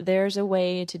there's a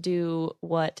way to do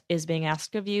what is being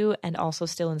asked of you and also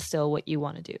still instill what you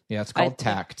want to do. yeah, it's I called think-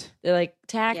 tact. Like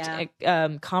tact,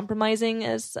 compromising,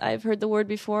 as I've heard the word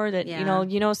before. That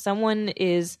Yeah. someone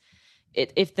is.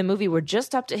 If the movie were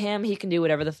just up to him, he can do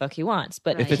whatever the fuck he wants.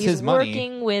 But Right. If it's he's his money-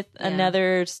 working with Yeah.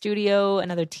 another studio,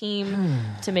 another team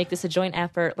to make this a joint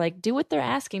effort. Like, do what they're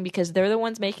asking because they're the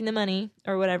ones making the money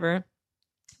or whatever.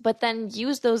 But then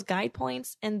use those guide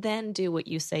points and then do what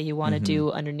you say you want to do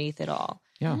underneath it all.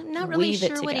 Yeah. I'm not really Weave it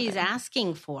sure what he's together.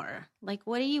 asking for. Like,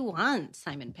 what do you want,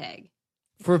 Simon Pegg?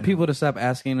 For people to stop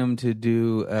asking them to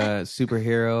do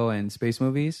superhero and space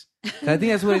movies. I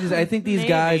think that's what it is. I think these Maybe.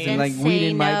 guys and And like say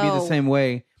Whedon might be the no. same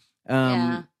way.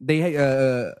 Yeah.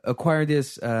 They acquired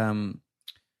this.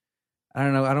 I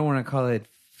don't know. I don't want to call it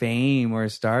fame or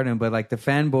stardom, but like the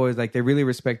fanboys, like they really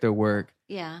respect their work.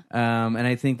 Yeah. And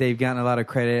I think they've gotten a lot of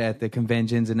credit at the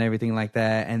conventions and everything like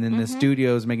that. And then the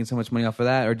studios making so much money off of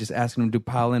that, or just asking them to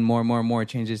pile in more and more and more,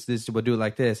 change this, we'll do it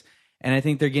like this. And I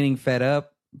think they're getting fed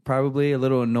up, probably a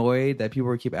little annoyed that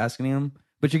people keep asking them.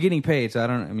 But you're getting paid, so I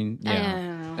don't. I mean, Yeah. I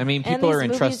don't know. I mean, And people these are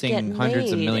movies entrusting get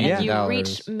hundreds of made, millions and of you dollars.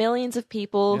 reach millions of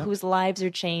people Yep. whose lives are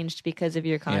changed because of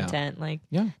your content. Like,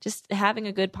 Yeah. just having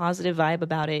a good positive vibe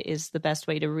about it is the best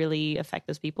way to really affect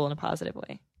those people in a positive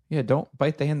way. Yeah, don't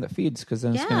bite the hand that feeds, because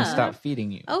then it's going Yeah. to stop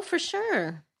feeding you. Oh, for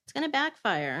sure. It's going to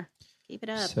backfire. Keep it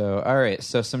up. So, all right.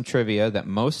 So, some trivia that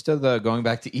most of the, going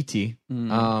back to ET,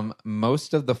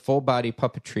 most of the full body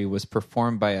puppetry was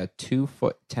performed by a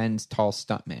 2'10" tall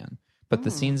stuntman. but the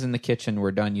scenes in the kitchen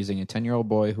were done using a 10-year-old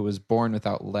boy who was born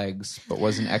without legs, but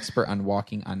was an expert on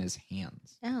walking on his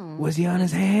hands. Oh. Was he on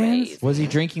his hands? Crazy. Was he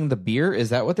drinking the beer? Is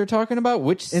that what they're talking about?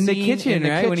 Which In the scene kitchen, in the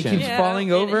right? When he kitchen? keeps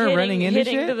falling over and running into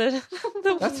hitting shit?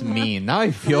 the That's mean. Now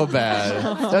I feel bad.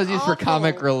 That was used for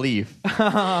comic relief.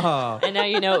 Oh. And now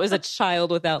you know it was a child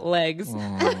without legs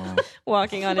Oh,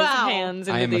 walking on his Wow. hands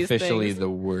into I am these officially things. the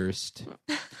worst.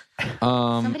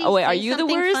 Somebody Oh wait, say are you the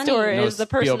something worst funny. or No, is the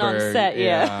person on Spielberg, set?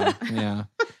 Yeah. yeah.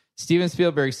 Steven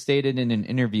Spielberg stated in an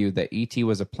interview that E.T.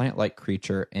 was a plant-like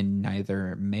creature and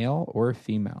neither male or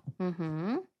female.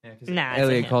 Mm-hmm. Nah, it's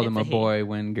Elliot a called him. him a It's a boy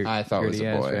when I thought it was Gertie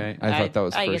a asked, boy. right? I thought that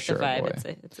was I for get sure the vibe. a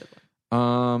boy. It's a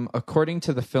boy. According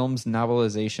to the film's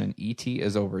novelization, E.T.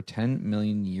 is over 10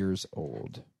 million years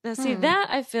old. Now, see that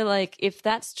I feel like if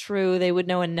that's true, they would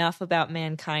know enough about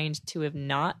mankind to have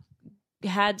not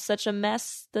had such a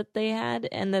mess that they had,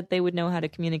 and that they would know how to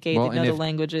communicate. Well, They know and the if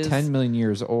languages. 10 million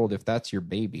years old, if that's your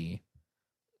baby,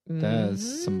 that's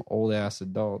Mhm. some old-ass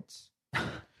adults.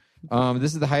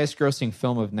 This is the highest-grossing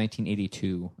film of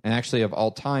 1982, and actually of all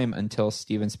time until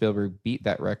Steven Spielberg beat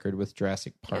that record with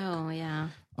Jurassic Park. Oh yeah.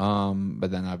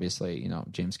 But then obviously,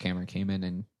 James Cameron came in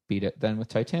and beat it then with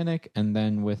Titanic and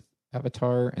then with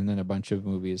Avatar, and then a bunch of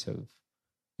movies have,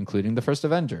 including the first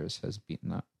Avengers, has beaten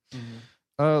that.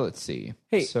 Let's see.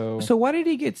 Hey, so so why did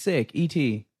he get sick?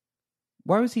 E.T.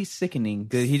 Why was he sickening?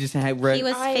 Did he just have He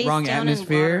was face wrong down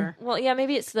atmosphere? Well, yeah,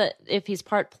 maybe it's that if he's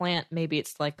part plant, maybe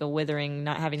it's like a withering,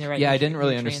 not having the right. yeah, I didn't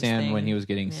really nutrients understand when thing. he was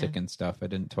getting Yeah. sick and stuff. I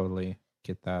didn't totally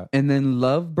get that. And then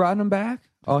love brought him back.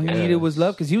 All he Yes. needed was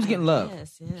love because he was getting love.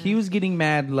 Yes, yeah. He was getting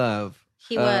mad love.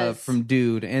 He was. from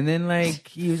dude, and then like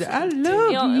he was, I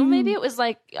love You know, you. maybe it was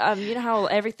like you know how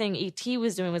everything ET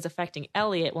was doing was affecting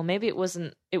Elliot. Well, maybe it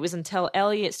wasn't. It was until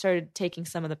Elliot started taking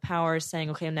some of the power,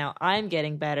 saying, "Okay, now I'm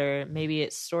getting better." Maybe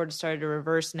it sort of started to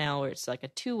reverse now, where it's like a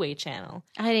two-way channel.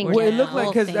 I didn't. Well, get it the looked like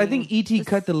whole because I thing. think ET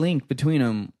cut the link between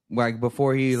them, like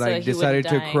before he So like he decided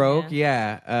wouldn't to die, croak.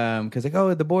 Yeah, because like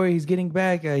I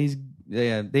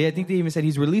think they even said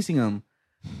he's releasing him.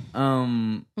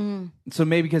 So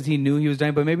maybe because he knew he was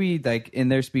dying, but maybe like in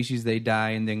their species they die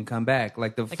and then come back,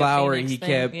 like the Like a flower phoenix he thing,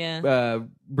 kept yeah.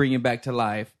 bringing back to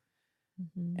life.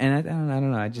 And I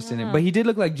don't know. I just didn't. But he did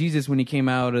look like Jesus when he came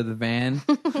out of the van.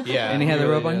 Yeah, And he had the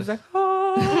robe on. He was like,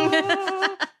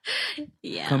 "Oh,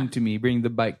 Yeah. come to me, bring the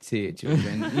bike to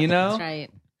children." You know, That's right.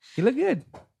 he looked good.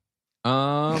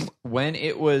 When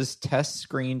it was test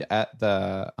screened at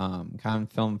the Cannes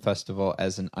Film Festival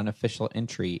as an unofficial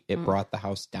entry, it brought the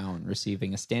house down,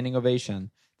 receiving a standing ovation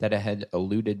that it had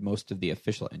eluded most of the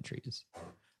official entries.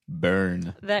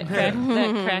 Burn. That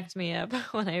cracked me up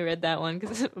when I read that one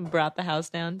because it brought the house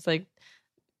down. It's like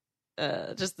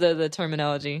just the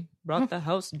terminology brought the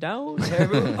house down.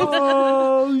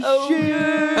 Oh,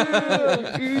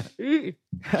 shit!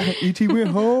 E.T. went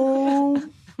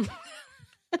home.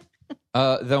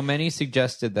 Though many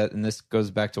suggested that, and this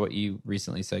goes back to what you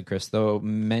recently said, Chris, though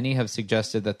many have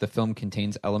suggested that the film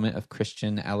contains element of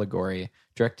Christian allegory,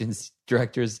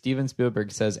 director Steven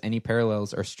Spielberg says any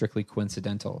parallels are strictly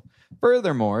coincidental.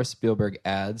 Furthermore, Spielberg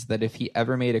adds that if he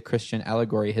ever made a Christian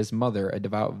allegory, his mother, a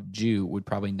devout Jew, would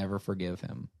probably never forgive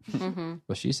him.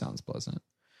 Well, she sounds pleasant.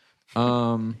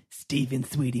 Steven,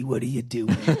 sweetie, what are you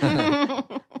doing?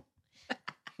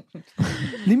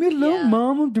 Leave me alone,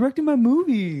 Mom. I'm directing my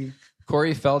movie.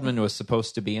 Corey Feldman was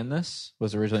supposed to be in this,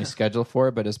 was originally scheduled for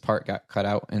it, but his part got cut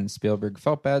out and Spielberg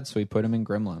felt bad, so he put him in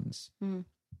Gremlins.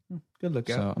 Good look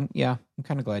out. So I'm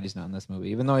kind of glad he's not in this movie.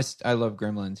 Even though I love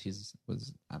Gremlins,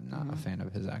 I'm not a fan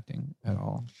of his acting at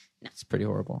all. It's pretty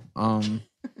horrible.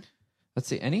 Let's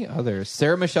see, any others?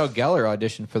 Sarah Michelle Gellar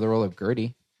auditioned for the role of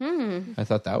Gertie. I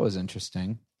thought that was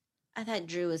interesting. I thought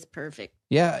Drew was perfect.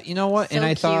 Yeah, you know what? So and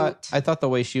I cute. thought the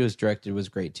way she was directed was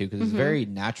great too, because it's very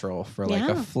natural for like a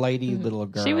Yeah. flighty little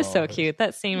girl. She was so cute.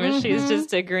 That scene where she's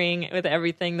just agreeing with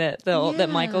everything that that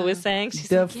Michael was saying. She's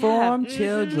Deformed like,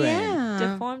 children. Yeah.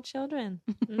 deformed children.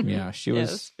 Mhm. Yeah, she Yeah, was.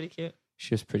 it was pretty cute.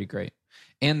 She was pretty great.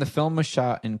 And the film was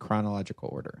shot in chronological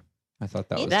order. I thought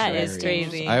that was That very is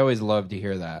crazy. I always love to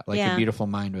hear that. Like Yeah. A Beautiful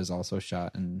Mind was also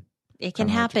shot in It can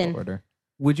chronological happen. order.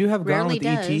 Would you have gone Rarely with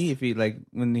E.T. does. if he like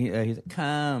when he's like,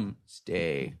 come,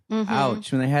 stay, Mhm.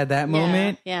 ouch? When they had that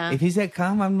moment, yeah. If he said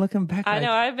come, I'm looking back. I like,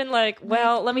 know. I've been like,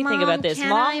 well, let me think Mom, about this. can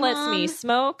Mom I, lets Mom? me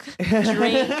smoke,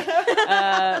 drink.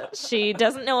 She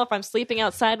doesn't know if I'm sleeping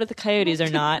outside with the coyotes or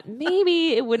not.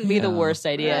 Maybe it wouldn't be the Yeah. worst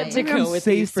idea Right. to I'm go with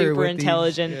these safer super with these,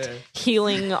 intelligent, yeah.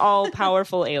 healing, all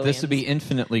powerful aliens. This would be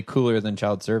infinitely cooler than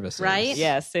Child Services. Right?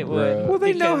 Yes, it would. Well,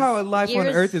 they know Because- how life on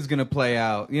Years- Earth is going to play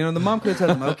out. You know, the mom could tell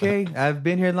them, "Okay, I've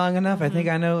been here long enough. I think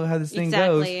I know how this thing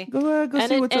Exactly. goes. Go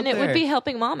see what's up it there. would be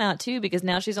helping mom out too, because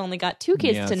now she's only got 2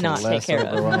 kids Yeah, to it's not take less care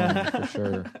of. overwhelming, for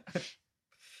sure.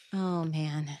 Oh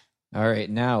man. All right,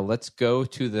 now let's go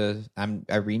to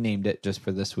I renamed it just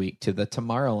for this week to the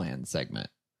Tomorrowland segment,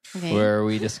 Okay. where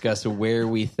we discuss where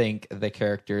we think the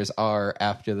characters are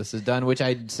after this is done.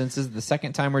 Since this is the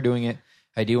second time we're doing it,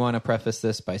 I do want to preface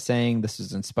this by saying this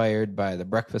is inspired by the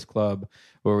Breakfast Club,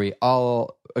 where we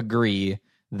all agree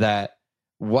that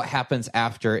what happens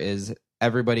after is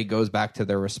everybody goes back to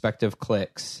their respective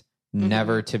cliques,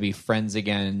 never to be friends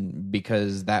again,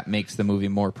 because that makes the movie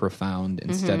more profound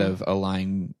instead of a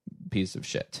lying piece of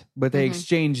shit. But they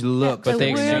exchange looks. But they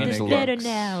The world exchange is looks. better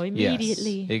now,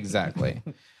 immediately. Yes, exactly.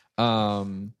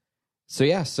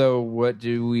 So what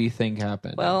do we think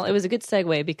happened? Well, it was a good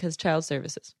segue because child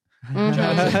services.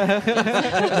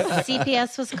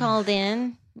 CPS was called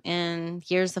in, and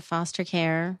here's the foster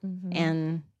care,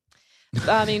 and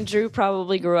I mean, Drew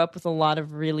probably grew up with a lot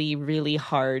of really, really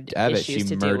hard I bet issues she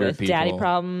to deal murdered with. Daddy people.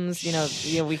 problems, you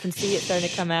know, we can see it starting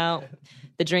to come out.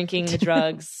 The drinking, the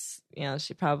drugs,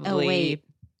 she probably, wait.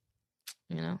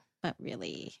 you know. but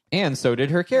really, and so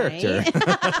did her character. right?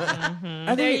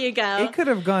 I There think you go. It could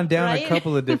have gone down Right? a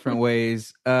couple of different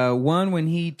ways. One, when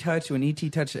E.T.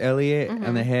 touched Elliot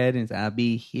on the head and said, "I'll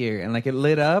be here," and like it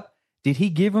lit up. Did he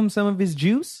give him some of his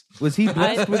juice? Was he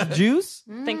blessed with juice?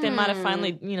 I think they might have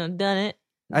finally, done it.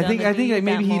 I think like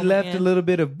maybe he left a little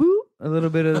bit of a little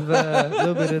bit of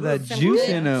that Some juice good-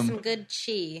 in him. Some good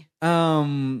chi.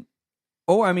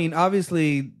 I mean,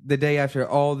 obviously, the day after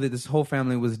this whole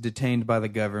family was detained by the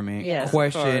government, Yes, of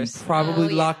questioned, course. probably Oh,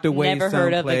 yeah. locked away Never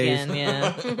heard of someplace. again.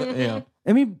 Yeah. Yeah.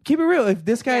 I mean, keep it real. If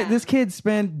this Yeah. kid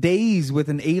spent days with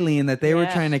an alien that they were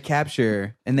Yeah. trying to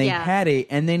capture, and they Yeah. had it,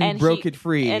 and then he And broke it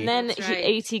free, And then That's right.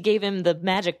 AT gave him the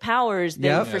magic powers. They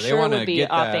Yep. for Yeah, they sure wanna would be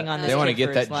get opting that- on this. They want to kid get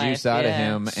for that his life. juice out of Yeah.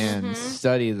 him and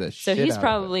study the shit. So out he's of it.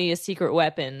 probably a secret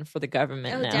weapon for the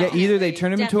government Oh, now. yeah, either they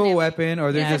turn him into Definitely. a weapon,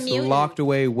 or they're Yeah. just He's a mutant. locked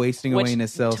away, wasting Which away in a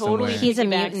cell totally somewhere. He's a piggybacks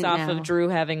mutant off now. of Drew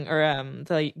having, or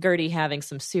the Gertie having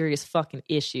some serious fucking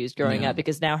issues growing Yeah. up,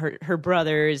 because now her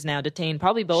brother is now detained.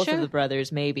 Probably both Sure. of the brothers,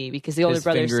 maybe, because the older His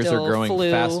brother fingers still are growing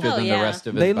flew. faster Oh, than yeah. the rest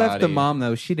of his They body. left the mom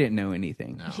though; she didn't know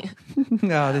anything. No.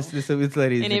 No, this lady isn't And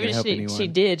going even to help she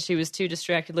anyone. did. She was too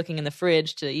distracted looking in the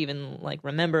fridge to even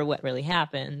remember what really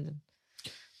happened.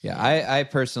 Yeah, I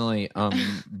personally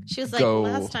She was like, go,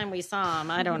 last time we saw him,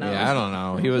 I don't know. Yeah, I don't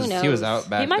know. He was knows? out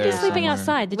back He might there be sleeping somewhere.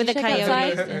 outside. Did With you the check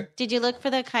coyotes. outside? Did you look for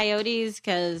the coyotes?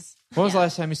 Because When was the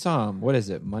last time you saw him? What is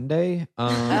it? Monday? oh,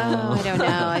 I don't know.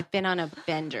 I've been on a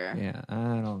bender. Yeah,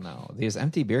 I don't know. These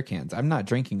empty beer cans. I'm not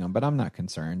drinking them, but I'm not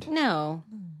concerned. No,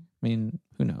 I mean,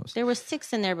 who knows? there were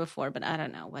 6 in there before, but I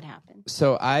don't know what happened.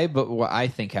 But what I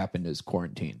think happened is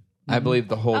quarantine. I believe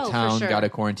the whole Oh, for town sure. got a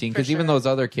quarantine For because even sure. those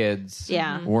other kids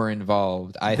Yeah. were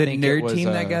involved. I The think it nerd was, team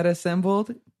that got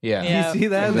assembled. yeah. Yeah. You see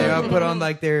that? They all put on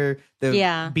like the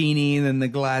Yeah. beanie and the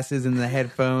glasses and the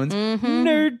headphones. Mhm.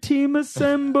 Nerd team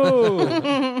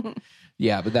assemble.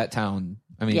 Yeah, but that town.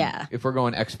 I mean, Yeah. if we're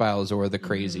going X-Files or the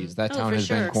Crazies, that Oh, town for has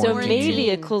sure. been So So quarantined. maybe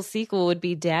a cool sequel would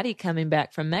be Daddy coming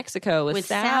back from Mexico with, With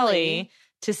Sally, Sally.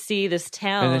 to see this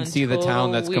town and then see the town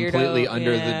total that's weirdo. completely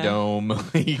under Yeah. the dome.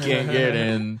 You can't get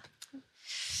in.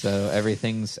 So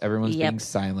everyone's Yep. being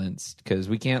silenced because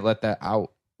we can't let that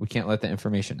out. We can't let the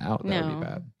information out. That would No. be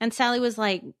bad. And Sally was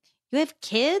like, "You have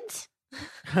kids? You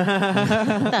What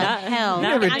the hell?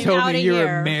 not never I'm told out me of you were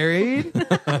here." married.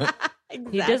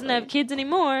 He doesn't have kids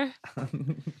anymore.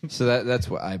 So that's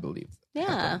what I believe. Yeah,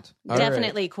 happened. All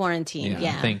definitely quarantine.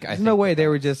 Yeah, I think There's no way they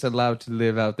were just allowed to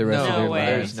live out the rest No of their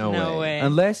way. lives. There's no way.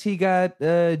 Unless he got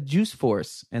Juice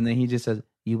Force, and then he just says,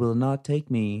 "You will not take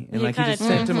me," and He like he kinda- just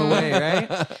sent him away, right?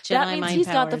 Jedi That means mind he's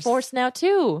got the powers. Force now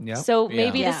too. Yep. So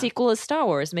maybe Yeah. the sequel is Star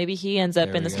Wars. Maybe he ends up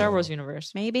There in the we Star go. Wars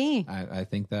universe. Maybe. I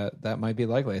think that might be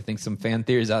likely. I think some fan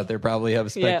theories out there probably have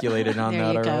speculated on There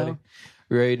that you already. go.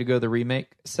 We ready to go to the remake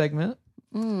segment?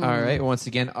 Mm. All right. Once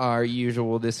again, our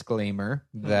usual disclaimer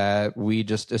that we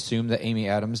just assume that Amy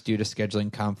Adams, due to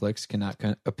scheduling conflicts, cannot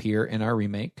appear in our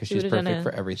remake because she's would've done perfect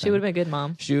for everything. She would have been a good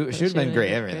mom. She would have been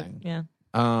great. Everything. Yeah,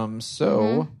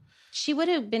 So She would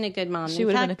have been a good mom. she In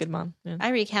would have been a fact, good mom. Yeah. I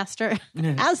recast her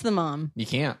as the mom. you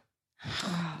can't.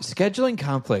 Scheduling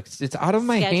conflicts. It's out of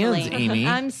my hands, Scheduling. Amy.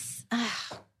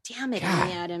 Damn it, God.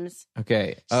 Amy Adams.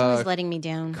 Okay. She's always letting me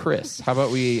down. Chris, how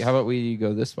about we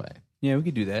go this way? Yeah, we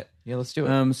could do that. Yeah, let's do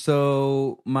it.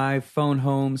 So my Phone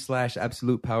Home /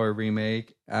 Absolute Power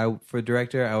remake. For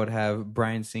director, I would have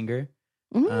Bryan Singer.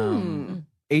 Mm.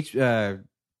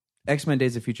 X-Men: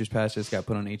 Days of Futures Past just got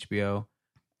put on HBO,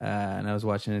 and I was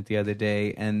watching it the other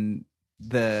day, and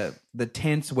the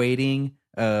tense waiting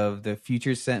of the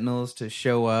future Sentinels to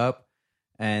show up,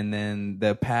 and then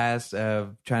the past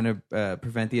of trying to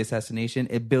prevent the assassination.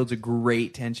 It builds a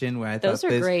great tension. Where I Those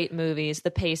thought are great movies. The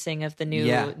pacing of the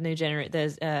Yeah.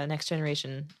 the next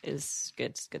generation is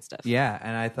good. It's good stuff. Yeah,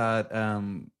 and I thought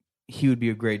he would be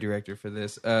a great director for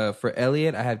this. For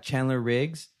Elliot, I have Chandler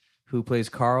Riggs, who plays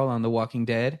Carl on The Walking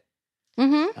Dead.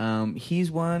 Mm-hmm. He's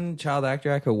one child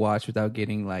actor I could watch without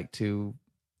getting like too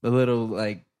a little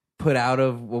like put out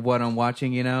of what I'm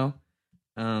watching, you know.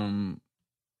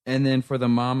 And then for the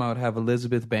mom, I would have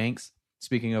Elizabeth Banks.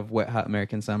 Speaking of Wet Hot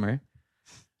American Summer,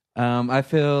 I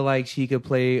feel like she could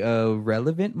play a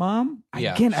relevant mom.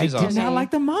 Yeah, Again, I she's did awesome. not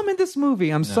like the mom in this movie.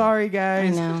 I'm sorry,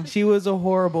 guys. I know. She was a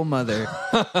horrible mother.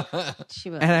 She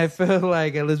was. And I feel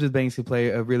like Elizabeth Banks could play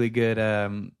a really good,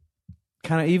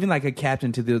 kind of even like a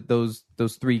captain to those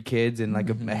three kids in like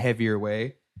a heavier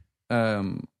way.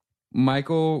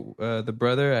 Michael, the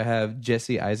brother, I have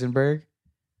Jesse Eisenberg.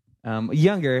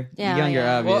 Younger, Yeah.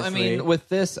 obviously. Well, I mean, with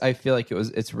this, I feel like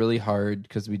it's really hard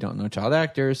because we don't know child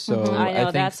actors. So I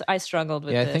know think, I struggled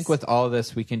with yeah, this. I think with all of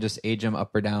this, we can just age them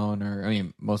up or down, or I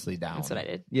mean, mostly down. That's what I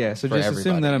did. yeah. So for just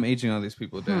assume that everybody. I'm aging all these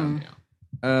people down.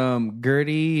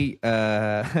 Gertie,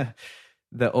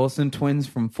 the Olsen twins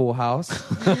from Full House.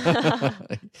 That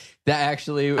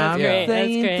actually, That's yeah. great. That's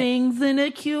Saying great. things in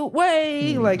a cute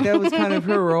way. Like that was kind of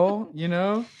her role, you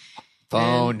know?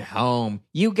 Phone home.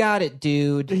 You got it,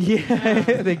 dude. Yeah,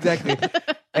 exactly.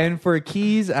 And for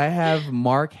Keys, I have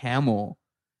Mark Hamill.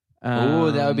 Oh,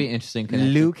 that would be interesting.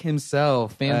 connection. Luke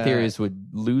himself. Fan theories would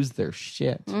lose their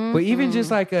shit. But even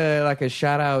just like a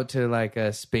shout out to like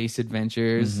Space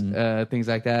Adventures, things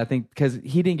like that. I think because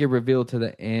he didn't get revealed to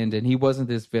the end, and he wasn't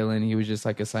this villain. He was just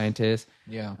like a scientist.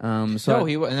 Yeah. So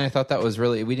No, and I thought that was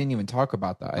really. We didn't even talk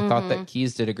about that. I thought that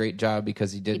Keys did a great job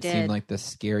because he did seem did. like this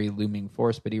scary looming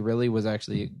force, but he really was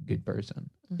actually a good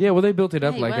person. yeah, well they built it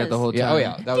up Yeah, he like that the was. whole time. Yeah. Oh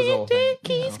yeah, that was the whole thing.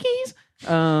 Keys.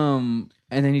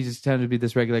 And then he just turned to be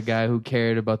this regular guy who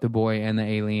cared about the boy and the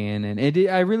alien, and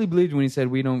I really believed when he said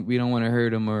we don't want to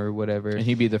hurt him or whatever. And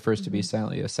he'd be the first to be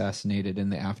silently assassinated in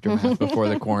the aftermath before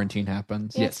the quarantine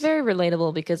happens. Yeah, it's very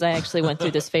relatable because I actually went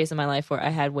through this phase in my life where I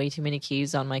had way too many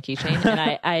keys on my keychain,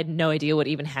 and I had no idea what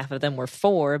even half of them were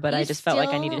for, but I You just felt like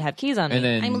I still- needed to have keys on me. And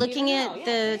then I'm looking at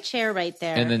the chair right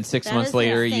there. And then 6 That months is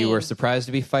later, you were insane. surprised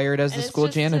to be fired as the it's school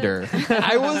just a- janitor.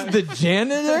 I was the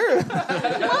janitor?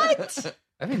 What?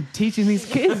 I've been teaching these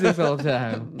kids this whole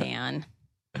time. Man.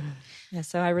 Yeah,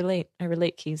 so I relate. I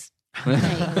relate keys.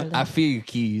 I feel you,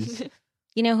 Keys.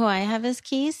 You know who I have as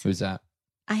Keys? Who's that?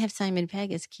 I have Simon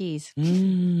Pegg as Keys.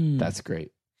 That's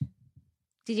great.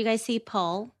 Did you guys see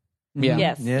Paul? Yeah.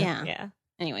 Yes. Yeah. Yeah. Yeah.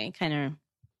 Anyway, kind of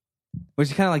Which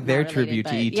is kind of like their Not related, tribute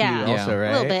to but E.T. yeah. also, Yeah. right?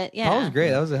 A little bit, yeah. Paul was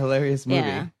great. That was a hilarious movie.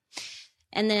 Yeah.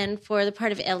 And then for the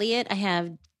part of Elliot, I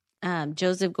have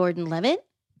Joseph Gordon-Levitt.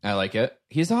 I like it.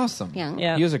 He's awesome. Young.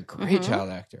 Yeah. He was a great Mhm. child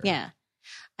actor. Yeah.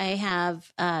 I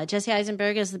have Jesse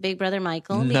Eisenberg as the big brother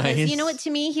Michael because Nice. you know what, to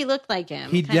me he looked like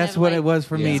him. He, Kind that's of what like- it was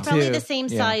for Yeah. me He's probably too. the same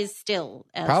Yeah. size still.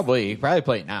 As, Probably play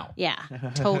it now. Yeah,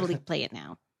 totally play it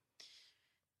now.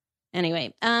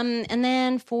 Anyway, and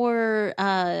then for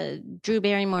Drew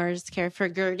Barrymore's character for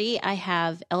Gertie, I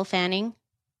have Elle Fanning.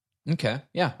 Okay.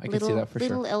 Yeah, I can see that for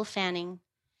little sure. Elle Fanning.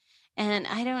 And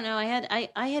I don't know,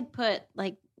 I had put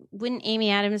like, wouldn't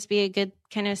Amy Adams be a good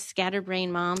kind of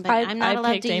scatterbrain mom? But I'm not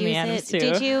allowed picked to Amy use Adams it.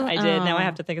 Too. Did you? I did. Now I Oh.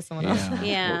 have to think of someone else.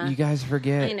 Yeah. Well, you guys I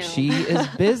forget know. she is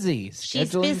busy. She's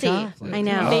scheduling busy. conflict. I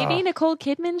know. Maybe Nicole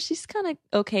Kidman. She's kind of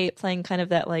okay at playing kind of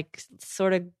that like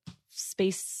sort of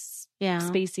Yeah.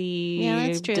 spacey, Yeah,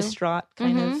 that's true. distraught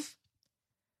kind Mhm. of.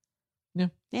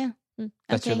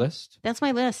 That's your Okay. list. That's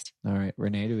my list. All right,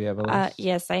 Renee, do we have a list?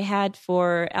 Yes, I had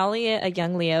for Elliot a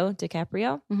young Leo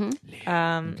DiCaprio.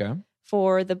 Okay.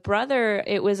 For the brother,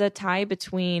 it was a tie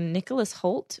between Nicholas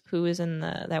Holt, who was in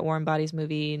that Warm Bodies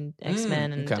movie and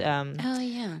X-Men, and okay. Oh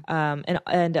yeah.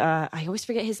 and I always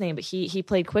forget his name, but he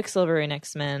played Quicksilver in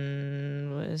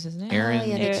X-Men. What was his name? Aaron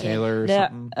yeah, Taylor or The-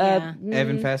 something.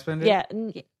 Evan mm, Fassbender? Yeah.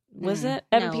 Was it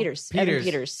Evan No. Peters? Peters. Evan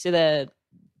Peters. So the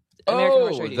American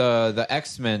Horror Story dude. the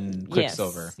X-Men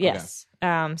Quicksilver. Yes.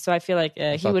 So I feel like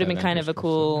he thought would have the been kind of a Avengers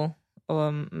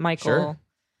cool Michael.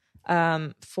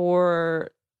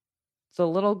 For the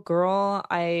little girl,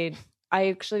 I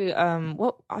actually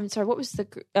I'm sorry, what was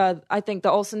I think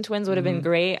the Olsen twins would have been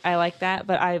great. I like that,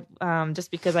 but I just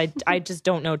because I just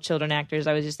don't know children actors.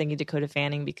 I was just thinking Dakota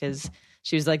Fanning because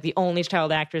she was like the only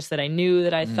child actress that I knew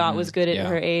that I thought was good at Yeah.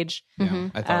 her age. Yeah,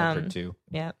 I thought of her Um, too.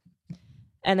 Yeah.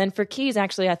 And then for Keys,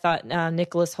 actually, I thought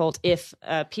Nicholas Holt. If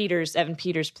Evan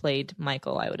Peters played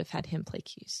Michael, I would have had him play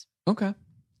Keys. Okay.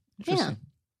 Interesting.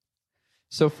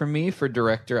 So for me, for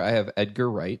director, I have Edgar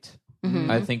Wright. Mhm.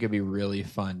 I think it'd be really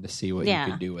fun to see what Yeah.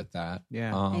 you could do with that.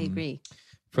 Yeah. I agree.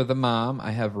 For the mom,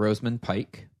 I have Rosamund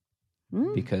Pike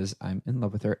Mm. because I'm in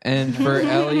love with her. And for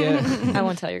Elliot, I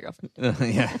won't tell your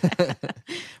girlfriend. yeah,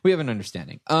 we have an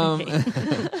understanding.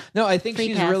 No, I think Free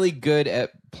she's pass. really good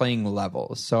at playing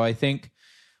levels. So I think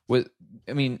with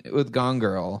Gone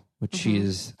Girl, which she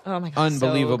is Oh my god,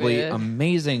 unbelievably so good.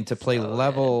 amazing to play So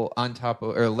level on top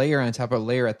of or layer on top of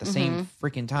layer at the same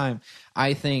freaking time.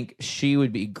 I think she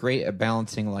would be great at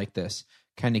balancing like this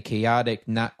kind of chaotic,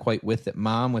 not quite with it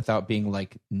mom without being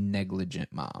like negligent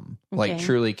mom, like Okay.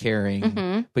 truly caring,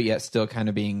 Mhm. but yet still kind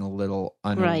of being a little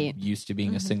Right. unused to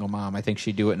being a single mom. I think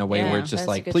she'd do it in a way Yeah, where it's just that's a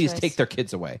like, good please choice. take their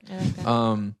kids away. I like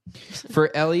that.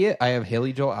 For Elliot, I have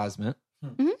Haley Joel Osment.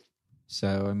 Mhm.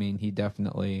 So, I mean, he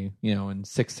definitely, in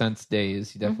Sixth Sense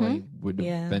days, he definitely would have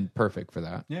Yeah. been perfect for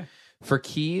that. Yeah. For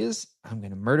Keys, I'm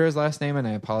going to murder his last name, and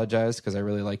I apologize because I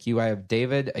really like you. I have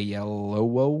David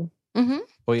Oyelowo. Mhm.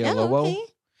 Oyelowo.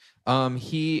 Oh, okay.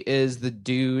 He is the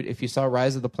dude. If you saw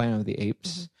Rise of the Planet of the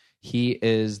Apes, he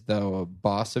is the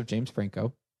boss of James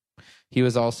Franco. He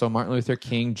was also Martin Luther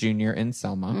King Jr. in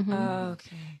Selma, Mhm. Oh,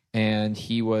 okay. and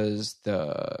he was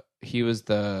the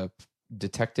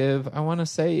detective, I want to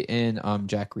say, in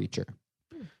Jack Reacher.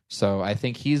 So I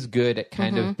think he's good at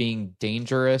kind of being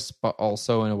dangerous, but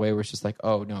also in a way where it's just like,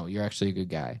 oh no, you're actually a good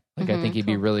guy. Like I think he'd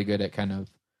be really good at kind of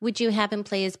Would you have him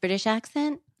play his British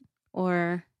accent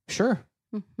or? sure.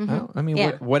 Mhm. I mean,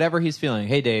 Yeah. whatever he's feeling.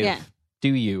 Hey Dave, Yeah.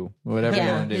 do you whatever you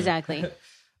Yeah, want to do. exactly.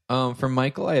 For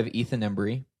Michael, I have Ethan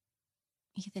Embry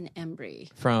Ethan Embry.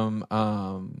 from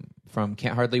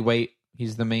Can't Hardly Wait.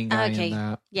 He's the main guy Okay. in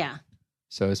that, Yeah.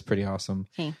 so it's pretty awesome.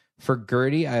 Okay. For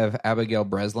Gertie, I have Abigail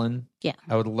Breslin. Yeah.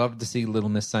 I would love to see Little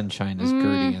Miss Sunshine as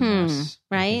Gertie in this.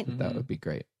 I Right? think that would be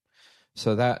great.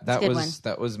 So that a good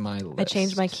was my list. I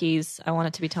changed my keys. I want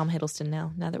it to be Tom Hiddleston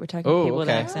now. Now that we're talking Oh, people with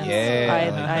okay. accents,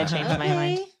 Yeah. I changed my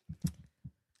mind. Okay.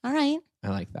 All right. I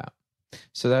like that.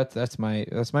 So that's my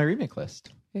remake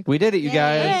list. We did it, you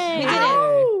guys. Yay. We did it.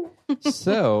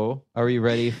 So, are we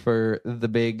ready for the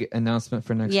big announcement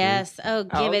for next week? Yes. Oh,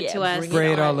 give Oh, it yeah, to us. bring it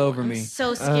Spray it all on. over I'm me.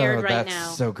 so scared Oh, right that's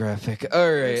now. so graphic.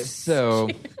 All right. So,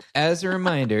 as a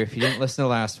reminder, if you didn't listen to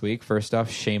last week, first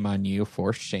off, shame on you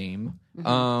for shame.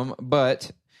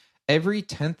 But every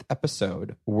 10th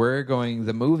episode, we're going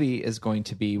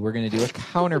to do a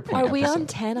counterpoint. Are we on episode.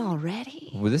 10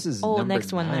 already? Well, this is Oh, number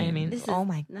next one. 9. I mean, This is- oh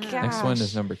my no. god. Next one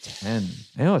is number 10.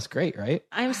 I know, it's great, right?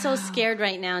 I'm so scared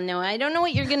right now. No, I don't know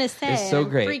what you're going to say. It's so I'm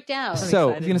great. freaked out.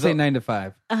 So, I was going to say 9 to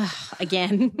 5.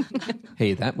 Again.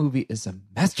 hey, that movie is a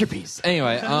masterpiece.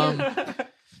 Anyway,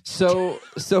 so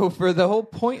for the whole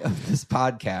point of this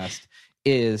podcast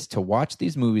is to watch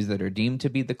these movies that are deemed to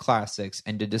be the classics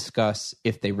and to discuss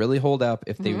if they really hold up,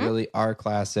 if they really are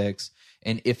classics,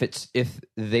 and if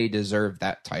they deserve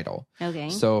that title. Okay.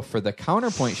 So for the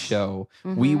Counterpoint show,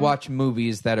 we watch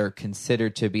movies that are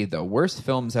considered to be the worst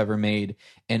films ever made,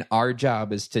 and our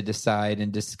job is to decide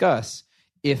and discuss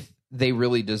if they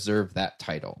really deserve that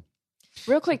title.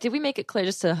 Real quick, did we make it clear,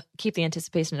 just to keep the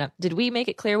anticipation up, did we make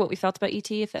it clear what we felt about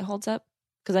E.T., if it holds up?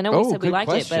 Because I know we Oh, said we good liked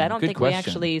it, but question. I don't Good think question. we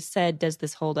actually said, does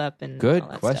this hold up? And Good all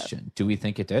that question. Stuff. Do we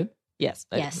think it did? Yes.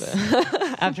 Yes.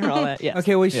 After all that, yes.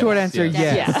 Okay, well, short Yes, answer,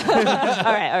 yes. yes. Yeah.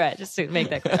 all right. Just to make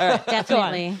that clear. All right. Go on.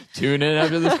 Definitely. Tune in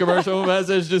after this commercial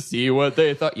message to see what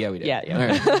they thought. Yeah, we did. Yeah. All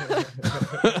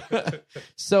right.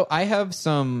 So I have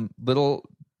some little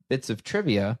bits of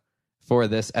trivia for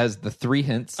this as the 3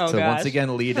 hints Oh, to gosh. once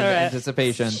again lead into All right.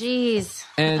 anticipation. Jeez.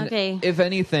 And Okay. if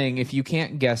anything, if you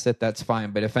can't guess it, that's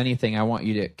fine. But if anything, I want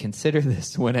you to consider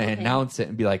this when I announce it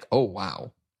and be like, oh,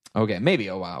 wow. Okay, maybe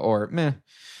oh, wow, or meh.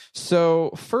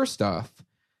 So first off,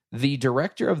 the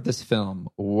director of this film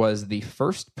was the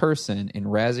first person in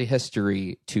Razzie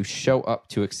history to show up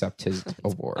to accept his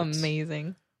awards.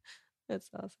 Amazing. That's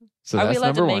awesome. So Are that's we allowed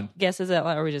number to one. make guesses out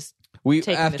loud, or are we just We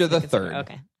taking after this the into consideration?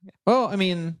 third. Okay. Well, I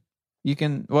mean, you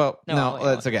can. Well, No, no, wait,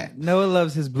 that's okay. Noah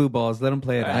loves his blue balls. Let him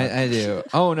play it out. I do.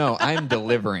 Oh no, I'm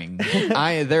delivering.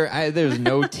 There's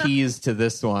no tease to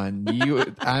this one.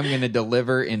 I'm going to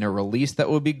deliver in a release that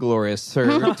will be glorious. For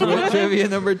trivia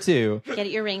number 2. Get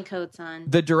your raincoats on.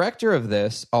 The director of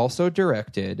this also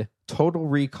directed Total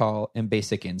Recall and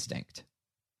Basic Instinct.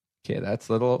 Okay, that's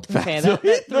a little. Okay, factoid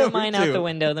that threw number mine out 2. the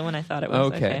window than when I thought it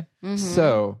was. Okay. Mhm.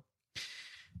 So,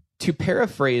 to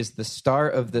paraphrase the star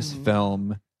of this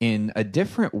film in a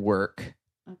different work,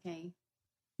 Okay.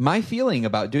 my feeling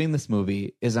about doing this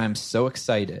movie is I'm so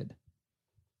excited.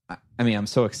 I mean, I'm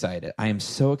so excited. I am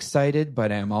so excited,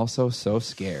 but I am also so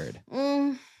scared.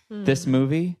 This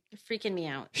movie, You're freaking me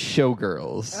out.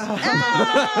 Showgirls. Oh,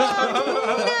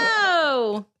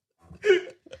 no.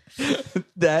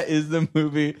 That is the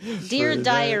movie. Dear for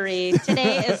Diary,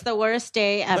 today is the worst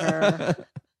day ever.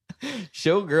 that.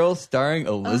 Showgirl starring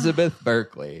Elizabeth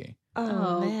Berkley.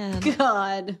 Oh, man.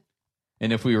 God.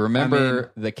 And if we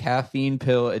remember the caffeine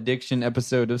pill addiction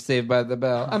episode of Saved by the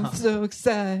Bell, I'm so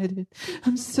excited.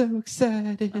 I'm so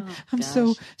excited. Oh, I'm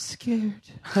so gosh. scared.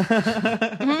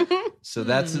 So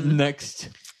that's next.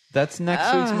 That's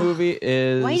next week's movie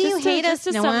is. Why do you hate us,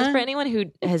 to Noah? for anyone who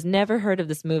has never heard of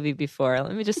this movie before,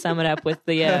 let me just sum it up with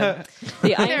the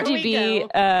IMDb.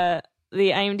 The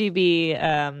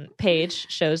IMDb page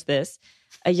shows this.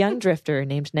 A young drifter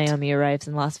named Naomi arrives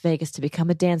in Las Vegas to become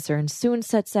a dancer and soon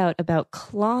sets out about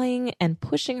clawing and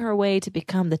pushing her way to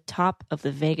become the top of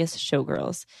the Vegas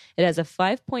showgirls. It has a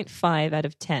 5.5 out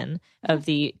of 10 of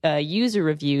the user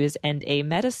reviews and a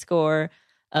Metascore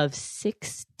of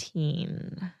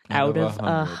 16 out of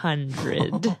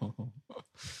 100.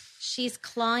 She's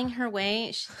clawing her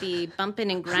way. She'd be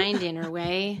bumping and grinding her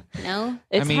way. No?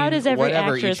 It's I mean, how does every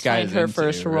whatever actress each guy's find her into,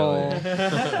 first role?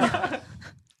 really.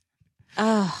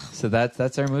 Oh, So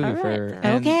that's our movie All right, for. then.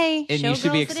 And, Okay, and you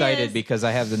should be Showgirls it excited is. because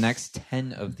I have the next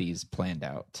 10 of these planned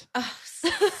out. oh.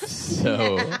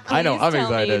 So I know Please I'm tell me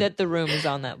excited. that The Room is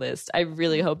on that list. I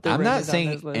really hope The I'm Room not is on saying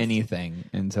this list. anything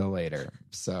until later.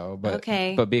 So, but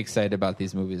Okay. but be excited about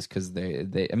these movies because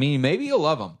they. I mean, maybe you'll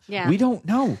love them. Yeah. We don't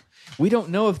know. We don't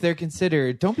know if they're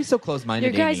considered. Don't be so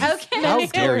close-minded, Your guys' Amy. Okay. How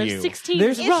Metascore dare of you? 16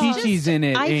 There's is wrong. Chi-Chi's in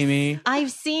it, Amy.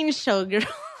 I've seen Showgirls.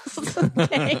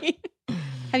 Okay.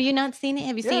 Have you not seen it?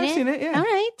 Have you seen I've it? seen it, yeah. All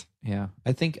right. Yeah,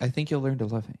 I think you'll learn to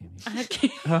love it, Amy,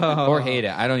 Okay. or hate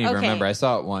it. I don't even Okay. remember. I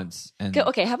saw it once, and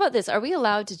Okay, how about this? Are we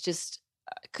allowed to just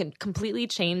completely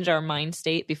change our mind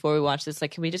state before we watch this?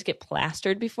 Like, can we just get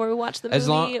plastered before we watch the movie, As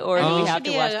long- or do I think we it have should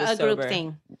to be watch a this group sober?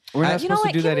 thing. We're not You know supposed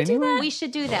what? to do Can that we do anyway. that? We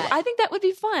should do that. I think that would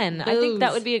be fun. I think that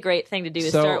Booze. would be a great thing to do.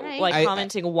 Is So, start like I-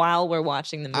 commenting while we're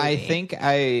watching the movie. I think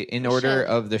in order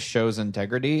should. of the show's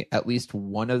integrity, at least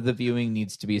one of the viewing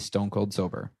needs to be stone cold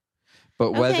sober.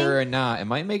 But whether or not, it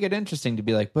might make it interesting to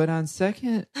be like, but on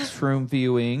second shroom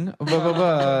viewing, blah, blah,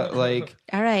 blah, like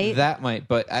All right. that might,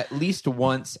 but at least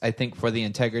once, I think for the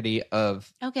integrity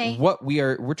of Okay. what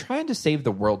we're trying to save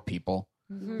the world, people.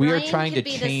 We are Ryan trying to could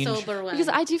be change. the sober one. because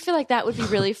I do feel like that would be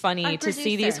really funny Our to see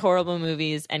producer. these horrible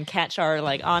movies and catch our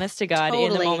like honest to God in the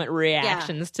Totally. moment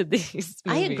reactions to these.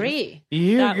 I movies. agree.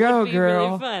 You That go, would be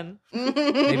girl. really fun.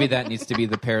 Maybe that needs to be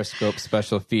the Periscope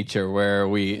special feature where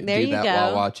we There do you that go.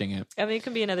 while watching it. I mean, it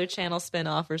could be another channel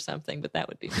spin-off or something, but that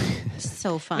would be fun.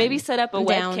 So fun. Maybe set up a I'm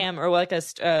down. webcam or like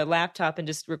a laptop and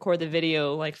just record the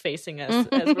video like facing us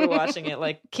as we're watching it.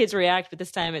 Like kids react, but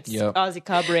this time it's Yep. Aussie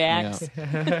Cub reacts.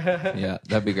 Yeah,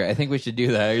 that'd be great. I think we should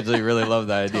do that. I usually really love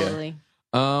that idea. Totally.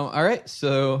 All right,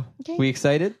 so Okay. we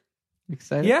excited?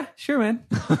 Excited? Yeah, sure, man.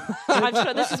 I'm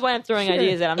sure this is why I'm throwing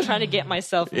ideas out. I'm trying to get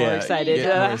myself more Yeah, excited.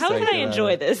 get more How can psyched I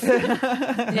enjoy about this?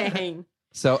 Dang.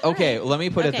 So, okay, let me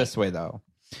put it Okay. this way, though.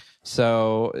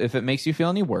 So, if it makes you feel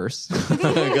any worse,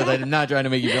 because I'm not trying to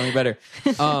make you feel any better,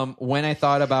 when I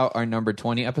thought about our number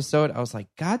 20 episode, I was like,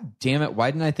 God damn it,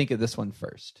 why didn't I think of this one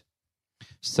first?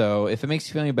 So, if it makes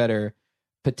you feel any better,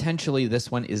 potentially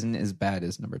this one isn't as bad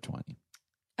as number 20.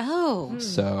 Oh.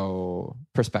 So,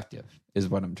 perspective is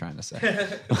what I'm trying to say.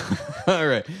 All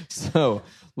right. So,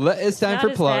 it's time not for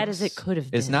as plugs. bad as it could have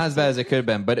It's been. not as bad as it could have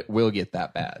been, but it will get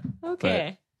that bad.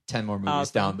 Okay. 10 more movies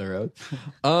Awesome. down the road.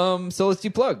 So let's do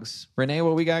plugs. Renee,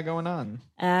 what we got going on?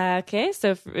 Okay,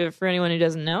 so for anyone who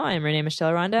doesn't know, I'm Renee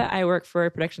Michelle Ronda. I work for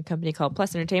a production company called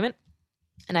Plus Entertainment,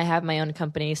 and I have my own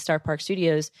company, Star Park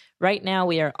Studios. Right now,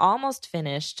 we are almost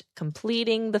finished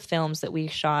completing the films that we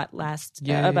shot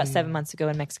about 7 months ago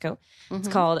in Mexico. It's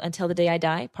called Until the Day I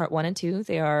Die, Part 1 and 2.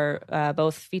 They are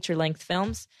both feature-length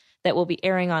films that will be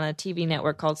airing on a TV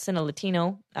network called Cine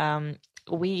Latino.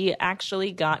 We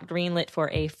actually got greenlit for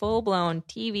a full-blown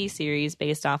TV series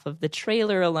based off of the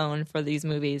trailer alone for these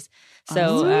movies.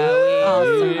 So we are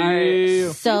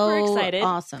super So excited.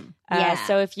 awesome. Yeah.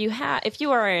 So if you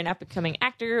are an up-and-coming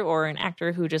actor or an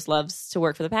actor who just loves to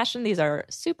work for the passion, these are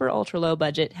super ultra low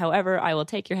budget. However, I will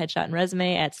take your headshot and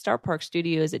resume at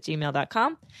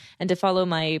starparkstudios@gmail.com. And to follow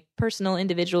my personal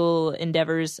individual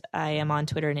endeavors, I am on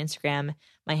Twitter and Instagram.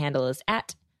 My handle is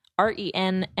at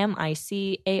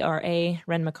RENMICARA,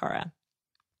 Ren Macara.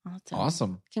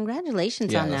 Awesome.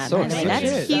 Congratulations Yeah, on that's that. so by the way. exciting.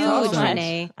 That's Shit, huge, that's awesome.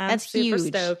 Renee. I'm That's super huge.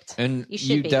 stoked. And You should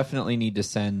you be. definitely need to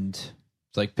send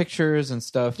like pictures and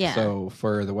stuff. Yeah. So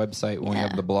for the website, when we Yeah.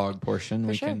 have the blog portion,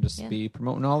 we sure, can just yeah. be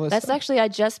promoting all this That's stuff. actually, I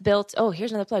just built. Oh,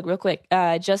 here's another plug, real quick.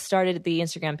 I just started the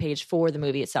Instagram page for the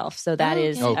movie itself. So that Oh,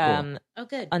 is okay. Oh, cool. Oh,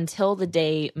 good. Until the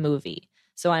Day movie.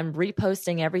 So I'm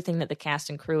reposting everything that the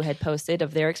cast and crew had posted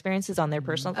of their experiences on their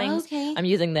personal things. Okay. I'm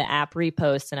using the app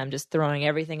Repost, and I'm just throwing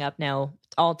everything up now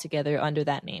all together under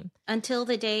that name. Until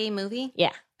the Day movie?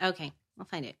 Yeah. Okay. I'll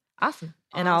find it. Awesome.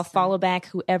 And I'll follow back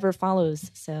whoever follows.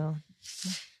 So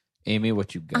Amy,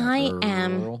 what you got? I girl?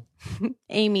 am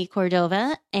Amy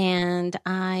Cordova, and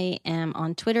I am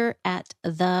on Twitter at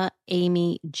the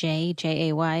Amy J, Jay,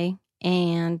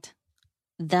 and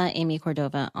the Amy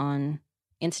Cordova on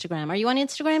Instagram. Are you on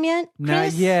Instagram yet? Not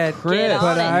Chris? yet, Chris.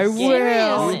 but I will.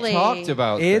 Seriously. We talked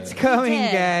about It's this. coming,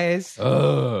 did. guys.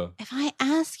 Ugh. If I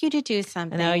ask you to do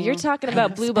something, I know you're talking I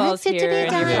about blue balls expect it to here, be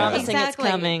and you're done. promising Exactly.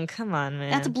 it's coming. Come on,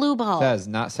 man. That's a blue ball. That is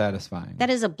not satisfying. That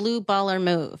is a blue baller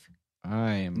move.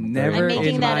 I am Never I'm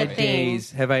making in that my a thing.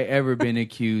 days have I ever been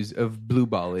accused of blue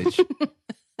ballage.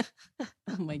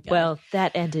 Oh my god. Well,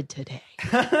 that ended today.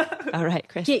 All right,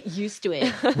 Chris. get used to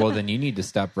it. Well, then you need to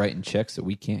stop writing checks that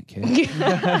we can't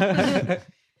cash.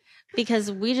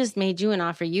 Because we just made you an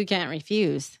offer you can't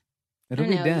refuse. It'll I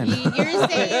be don't know. done. You're saying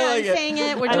it, I'm saying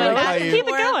it. We're I doing know, back let's and keep it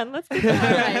forth. going. Let's keep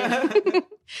it going.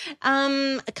 All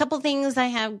right. A couple things I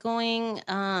have going.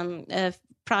 A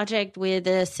project with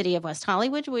the city of West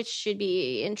Hollywood, which should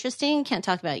be interesting. Can't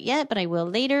talk about it yet, but I will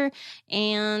later.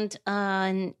 And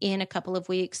in a couple of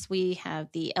weeks, we have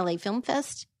the LA Film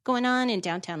Fest going on in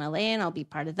downtown LA, and I'll be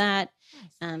part of that.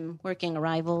 Working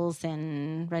arrivals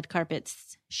and red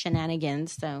carpets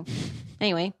shenanigans. So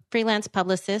anyway, freelance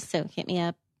publicist. So hit me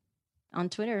up on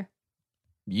Twitter.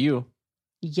 You,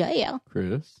 Yeah.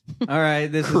 Chris. All right,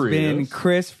 this has been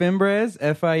Chris Fimbres,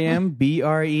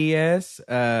 Fimbres.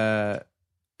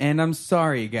 And I'm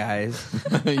sorry, guys.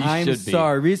 You I'm should be.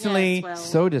 sorry. Recently, Yes, well,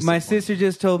 So disappointed. my sister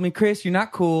just told me, Chris, you're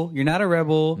not cool. You're not a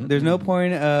rebel. There's no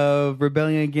point of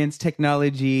rebelling against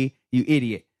technology, you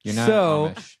idiot. You're not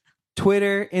so, Amish.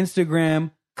 Twitter, Instagram,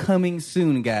 coming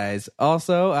soon, guys.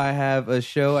 Also, I have a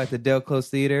show at the Del Close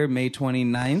Theater, May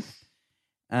 29th.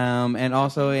 And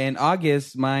also in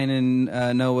August, mine and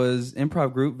Noah's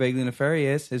improv group, Vaguely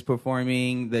Nefarious, is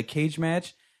performing the cage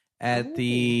match at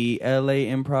the LA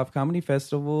Improv Comedy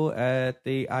Festival at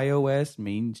the iOS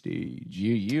main stage.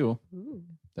 You.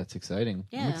 That's exciting.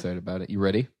 I'm Yeah. excited about it. You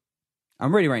ready?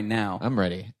 I'm ready right now. I'm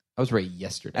ready. I was ready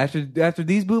yesterday. After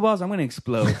these blue balls, I'm going to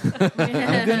explode.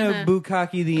 I'm going to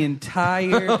bukkake the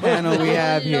entire panel we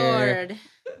have here Lord.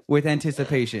 with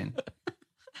anticipation.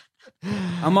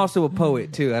 I'm also a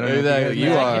poet, too. I don't know if Exactly. you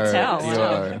You guys know. I can are. tell. You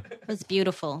Wow. are. That was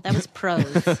beautiful. That was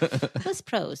prose. That was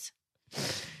prose.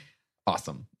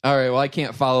 Awesome. All right. Well, I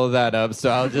can't follow that up,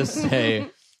 so I'll just say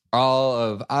all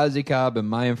of Ozzy Cobb and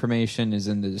my information is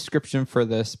in the description for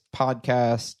this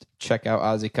podcast. Check out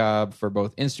Ozzy Cobb for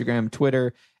both Instagram,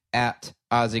 Twitter at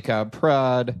Ozzy Cobb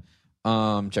Prod.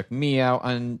 Check me out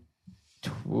on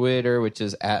Twitter, which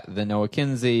is at the Noah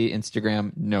Kinsey.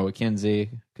 Instagram Noah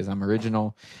Kinsey because I'm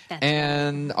original. That's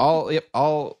And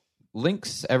all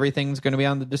links, everything's going to be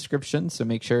on the description, so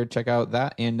make sure to check out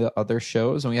that and the other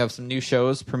shows. And we have some new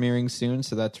shows premiering soon,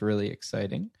 so that's really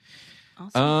exciting.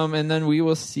 Awesome. And then we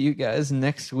will see you guys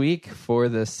next week for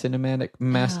the cinematic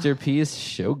masterpiece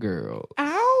Showgirl.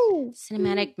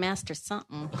 Cinematic master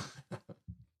something.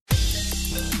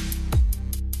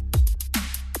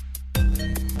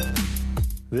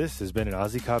 This has been an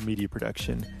Ozzy Cobb Media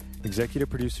production. Executive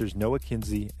producers Noah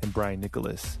Kinsey and Brian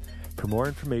Nicholas. For more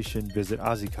information, visit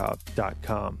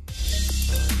ozzycobb.com.